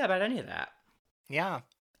no idea about any of that. Yeah.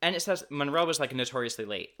 And it says Monroe was like notoriously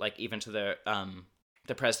late, like even to the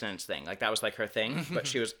president's thing. Like that was like her thing, but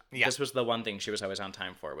she was this was the one thing she was always on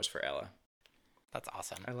time for, was for Ella. That's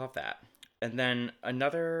awesome. I love that. And then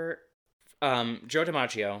another Joe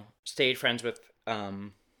DiMaggio stayed friends with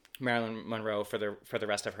Marilyn Monroe for the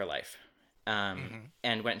rest of her life.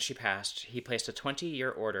 And when she passed, he placed a 20-year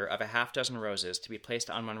order of a half dozen roses to be placed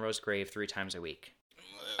on Monroe's grave 3 times a week.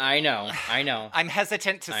 I know. I'm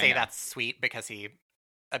hesitant to say that's sweet because he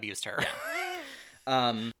abused her.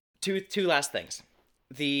 Yeah. Two last things.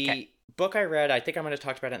 The book I read, I think I might have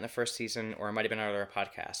talked about it in the first season, or it might have been on our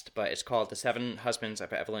podcast, but it's called The 7 Husbands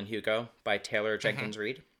of Evelyn Hugo by Taylor Jenkins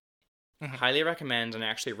Reid. Mm-hmm. Highly recommend, and I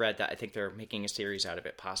actually read that. I think they're making a series out of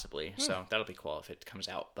it, possibly. So that'll be cool if it comes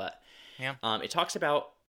out. But it talks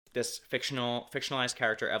about this fictionalized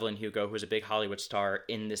character, Evelyn Hugo, who was a big Hollywood star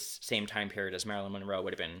in this same time period as Marilyn Monroe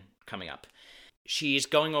would have been coming up. She's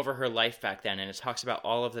going over her life back then, and it talks about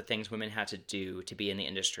all of the things women had to do to be in the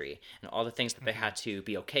industry, and all the things that they had to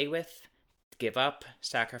be okay with, give up,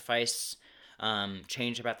 sacrifice,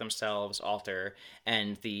 change about themselves, alter,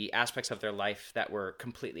 and the aspects of their life that were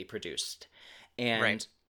completely produced. And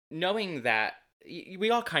knowing that, we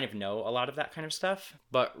all kind of know a lot of that kind of stuff,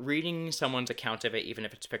 but reading someone's account of it, even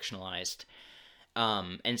if it's fictionalized,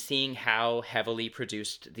 and seeing how heavily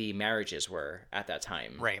produced the marriages were at that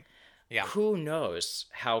time. Right. Yeah. Who knows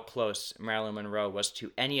how close Marilyn Monroe was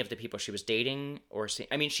to any of the people she was dating or seeing.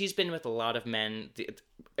 I mean, she's been with a lot of men.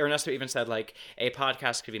 Ernesto even said, like, a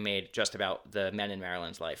podcast could be made just about the men in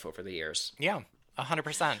Marilyn's life over the years. Yeah,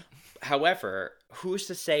 100%. However, who's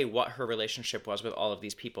to say what her relationship was with all of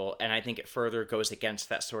these people? And I think it further goes against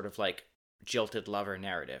that sort of, like, jilted lover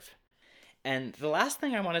narrative. And the last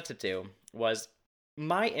thing I wanted to do was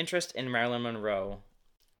my interest in Marilyn Monroe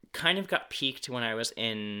kind of got peaked when I was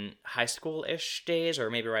in high school-ish days, or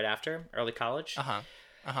maybe right after, early college.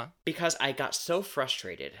 Because I got so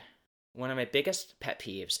frustrated. One of my biggest pet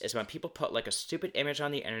peeves is when people put like a stupid image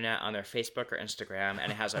on the internet on their Facebook or Instagram,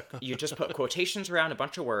 and it has you just put quotations around a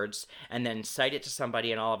bunch of words and then cite it to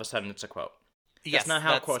somebody, and all of a sudden it's a quote. That's not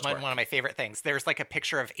how quotes work. One of my favorite things. There's like a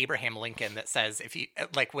picture of Abraham Lincoln that says, if you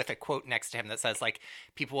like, with a quote next to him that says, like,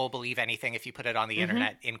 people will believe anything if you put it on the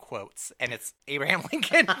internet in quotes, and it's Abraham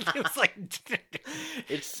Lincoln. It's like,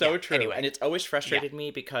 it's so true. Anyway. And it's always frustrated me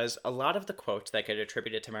because a lot of the quotes that get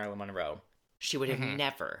attributed to Marilyn Monroe, she would have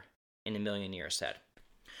never in a million years said.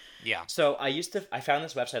 Yeah. So I found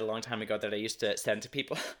this website a long time ago that I used to send to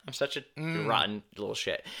people. I'm such a rotten little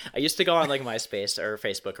shit. I used to go on like MySpace or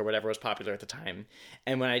Facebook or whatever was popular at the time.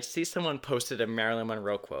 And when I'd see someone posted a Marilyn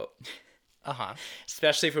Monroe quote,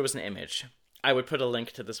 especially if it was an image, I would put a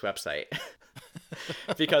link to this website.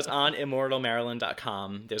 Because on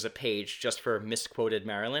immortalmarilyn.com, there's a page just for misquoted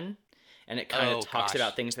Marilyn. And it kind of talks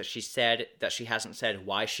about things that she said that she hasn't said,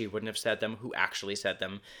 why she wouldn't have said them, who actually said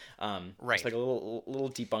them. Right. It's like a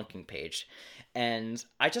little debunking page. And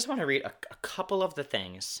I just want to read a couple of the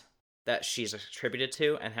things that she's attributed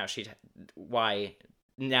to and why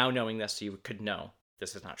now knowing this, you could know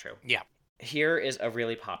this is not true. Yeah. Here is a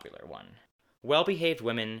really popular one. Well-behaved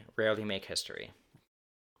women rarely make history.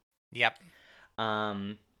 Yep.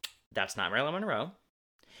 That's not Marilyn Monroe.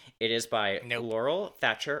 It is by Laurel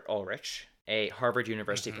Thatcher Ulrich, a Harvard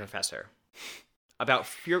University professor, about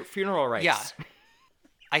funeral rites. Yeah.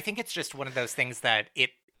 I think it's just one of those things that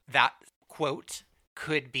that quote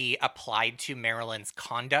could be applied to Marilyn's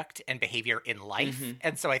conduct and behavior in life.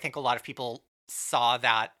 And so I think a lot of people saw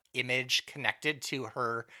that image connected to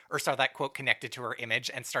her, or saw that quote connected to her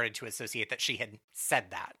image and started to associate that she had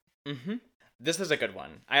said that. This is a good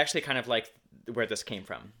one. I actually kind of like where this came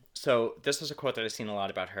from. So this is a quote that I've seen a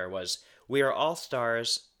lot about her was, "We are all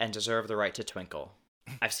stars and deserve the right to twinkle."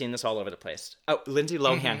 I've seen this all over the place. Oh, Lindsay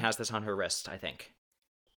Lohan has this on her wrist, I think.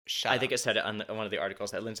 I think it said it on one of the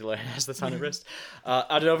articles that Lindsay Lohan has this on her wrist.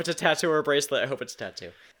 I don't know if it's a tattoo or a bracelet. I hope it's a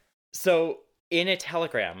tattoo. So in a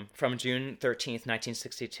telegram from June 13th,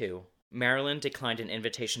 1962, Marilyn declined an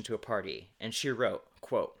invitation to a party, and she wrote,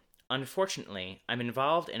 quote, "Unfortunately, I'm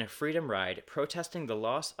involved in a freedom ride protesting the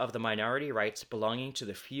loss of the minority rights belonging to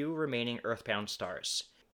the few remaining earthbound stars.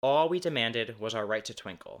 All we demanded was our right to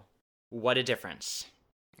twinkle. What a difference."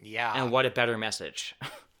 Yeah. And what a better message.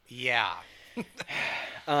 Yeah.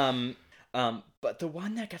 But the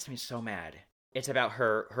one that gets me so mad, it's about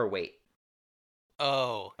her weight.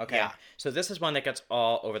 Oh, okay. Yeah. So this is one that gets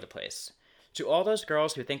all over the place. "To all those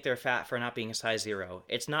girls who think they're fat for not being a size 0,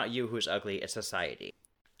 it's not you who's ugly, it's society."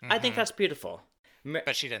 I think that's beautiful.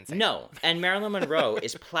 But she didn't say no. And Marilyn Monroe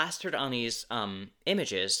is plastered on these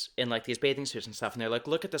images in like these bathing suits and stuff, and they're like,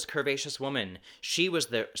 look at this curvaceous woman. She was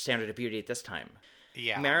the standard of beauty at this time.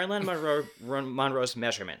 Yeah. Marilyn Monroe's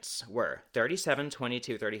measurements were 37,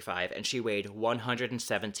 22, 35, and she weighed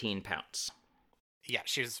 117 pounds. Yeah,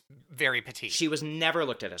 she was very petite. She was never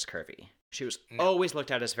looked at as curvy. She was always looked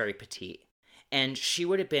at as very petite. And she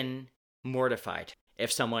would have been mortified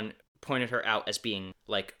if someone pointed her out as being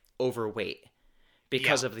like overweight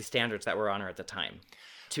because of the standards that were on her at the time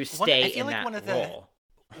to stay in that role.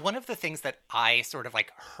 One of the things that I sort of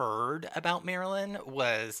like heard about Marilyn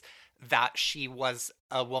was that she was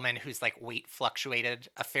a woman whose like weight fluctuated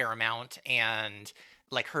a fair amount, and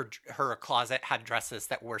like her closet had dresses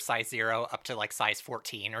that were size 0 up to like size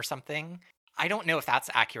 14 or something. I don't know if that's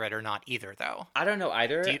accurate or not either, though. I don't know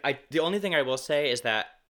either. The only thing I will say is that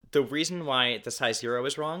the reason why the size 0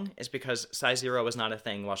 is wrong is because size 0 was not a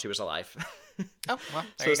thing while she was alive. Oh, well,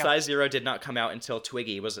 there so you go. size 0 did not come out until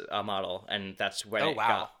Twiggy was a model, and that's when in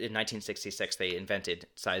 1966 they invented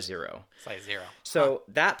size 0. Size 0. So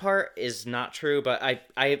that part is not true, but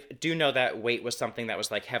I do know that weight was something that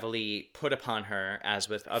was like heavily put upon her, as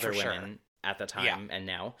with other women at the time and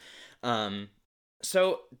now.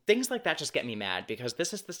 So things like that just get me mad, because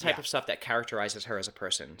this is this type of stuff that characterizes her as a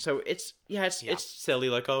person. So it's silly,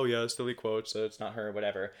 like, oh yeah, silly quotes, so it's not her,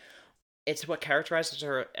 whatever. It's what characterizes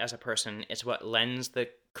her as a person. It's what lends the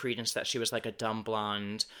credence that she was like a dumb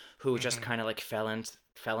blonde who just kind of like fell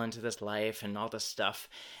into this life and all this stuff.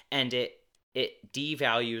 And it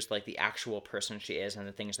devalues like the actual person she is and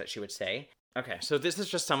the things that she would say. Okay, so this is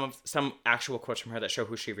just some actual quotes from her that show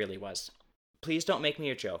who she really was. "Please don't make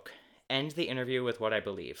me a joke. End the interview with what I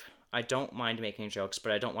believe. I don't mind making jokes,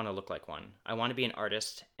 but I don't want to look like one. I want to be an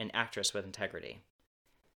artist, an actress with integrity."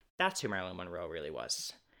 That's who Marilyn Monroe really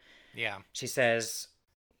was. Yeah. She says,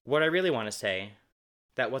 "What I really want to say,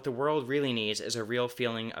 that what the world really needs is a real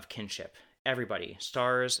feeling of kinship. Everybody,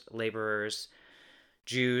 stars, laborers,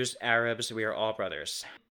 Jews, Arabs, we are all brothers."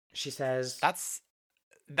 She says...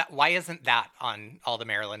 Why isn't that on all the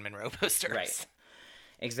Marilyn Monroe posters? Right.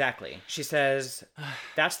 Exactly. She says,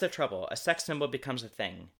 "That's the trouble. A sex symbol becomes a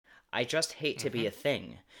thing. I just hate to be a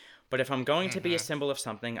thing. But if I'm going to be a symbol of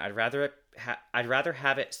something, I'd rather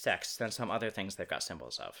have it sex than some other things they've got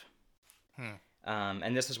symbols of."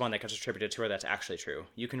 And this is one that gets attributed to her that's actually true.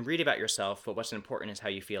 "You can read about yourself, but what's important is how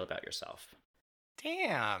you feel about yourself."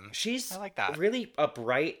 Damn. She's I like that. Really a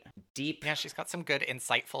bright, deep... Yeah, she's got some good,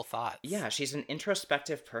 insightful thoughts. Yeah, she's an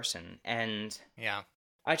introspective person. And yeah,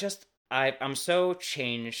 I just... I'm so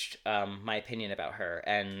changed, my opinion about her,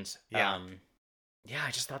 and Yeah.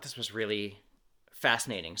 I just thought this was really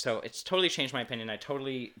fascinating. So it's totally changed my opinion. I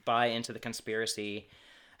totally buy into the conspiracy.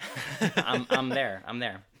 I'm there. I'm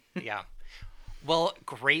there. Yeah. Well,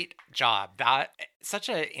 great job. That such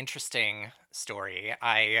an interesting story.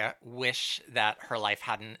 I wish that her life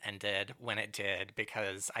hadn't ended when it did,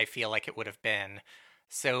 because I feel like it would have been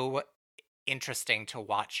so interesting to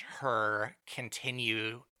watch her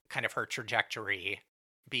continue kind of her trajectory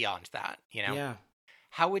beyond that, you know? Yeah.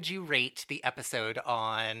 How would you rate the episode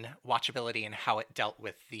on watchability and how it dealt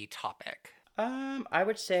with the topic? I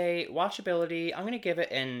would say watchability. I'll give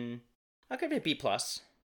it a B plus.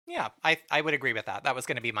 Yeah, I would agree with that. That was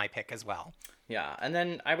going to be my pick as well. Yeah, and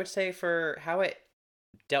then I would say for how it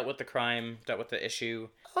dealt with the crime, dealt with the issue,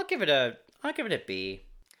 I'll give it a B.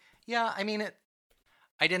 Yeah, I mean,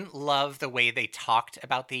 I didn't love the way they talked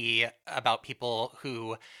about people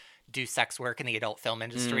who do sex work in the adult film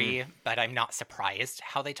industry, but I'm not surprised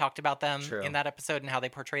how they talked about them in that episode and how they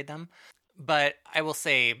portrayed them. But I will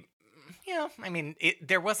say, yeah, I mean,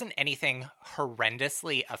 there wasn't anything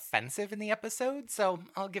horrendously offensive in the episode, so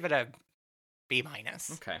I'll give it a B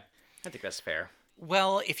minus. Okay, I think that's fair.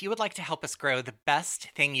 Well, if you would like to help us grow, the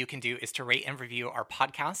best thing you can do is to rate and review our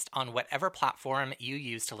podcast on whatever platform you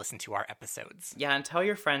use to listen to our episodes. Yeah, and tell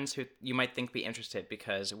your friends who you might think be interested,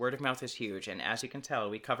 because word of mouth is huge, and as you can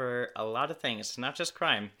tell, we cover a lot of things, not just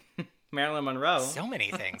crime. Marilyn Monroe. So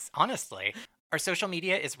many things, honestly. Our social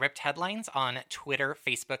media is Ripped Headlines on Twitter,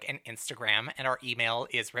 Facebook, and Instagram, and our email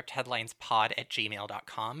is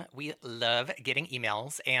rippedheadlinespod@gmail.com. We love getting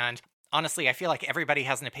emails, and honestly, I feel like everybody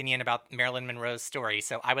has an opinion about Marilyn Monroe's story,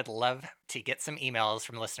 so I would love to get some emails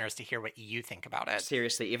from listeners to hear what you think about it.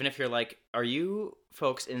 Seriously, even if you're like, are you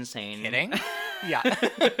folks insane? Kidding? Yeah.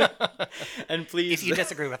 And please... If you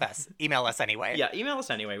disagree with us, email us anyway. Yeah, email us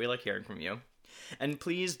anyway. We like hearing from you. And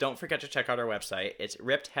please don't forget to check out our website. It's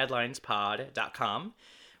rippedheadlinespod.com.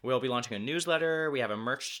 We'll be launching a newsletter. We have a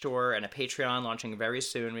merch store and a Patreon launching very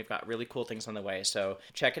soon. We've got really cool things on the way, so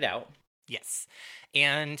check it out. Yes.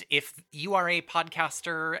 And if you are a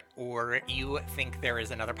podcaster or you think there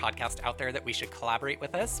is another podcast out there that we should collaborate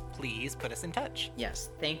with us, please put us in touch. Yes.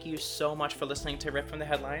 Thank you so much for listening to Rip from the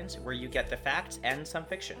Headlines, where you get the facts and some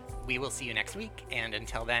fiction. We will see you next week, and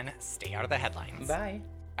until then, stay out of the headlines. Bye.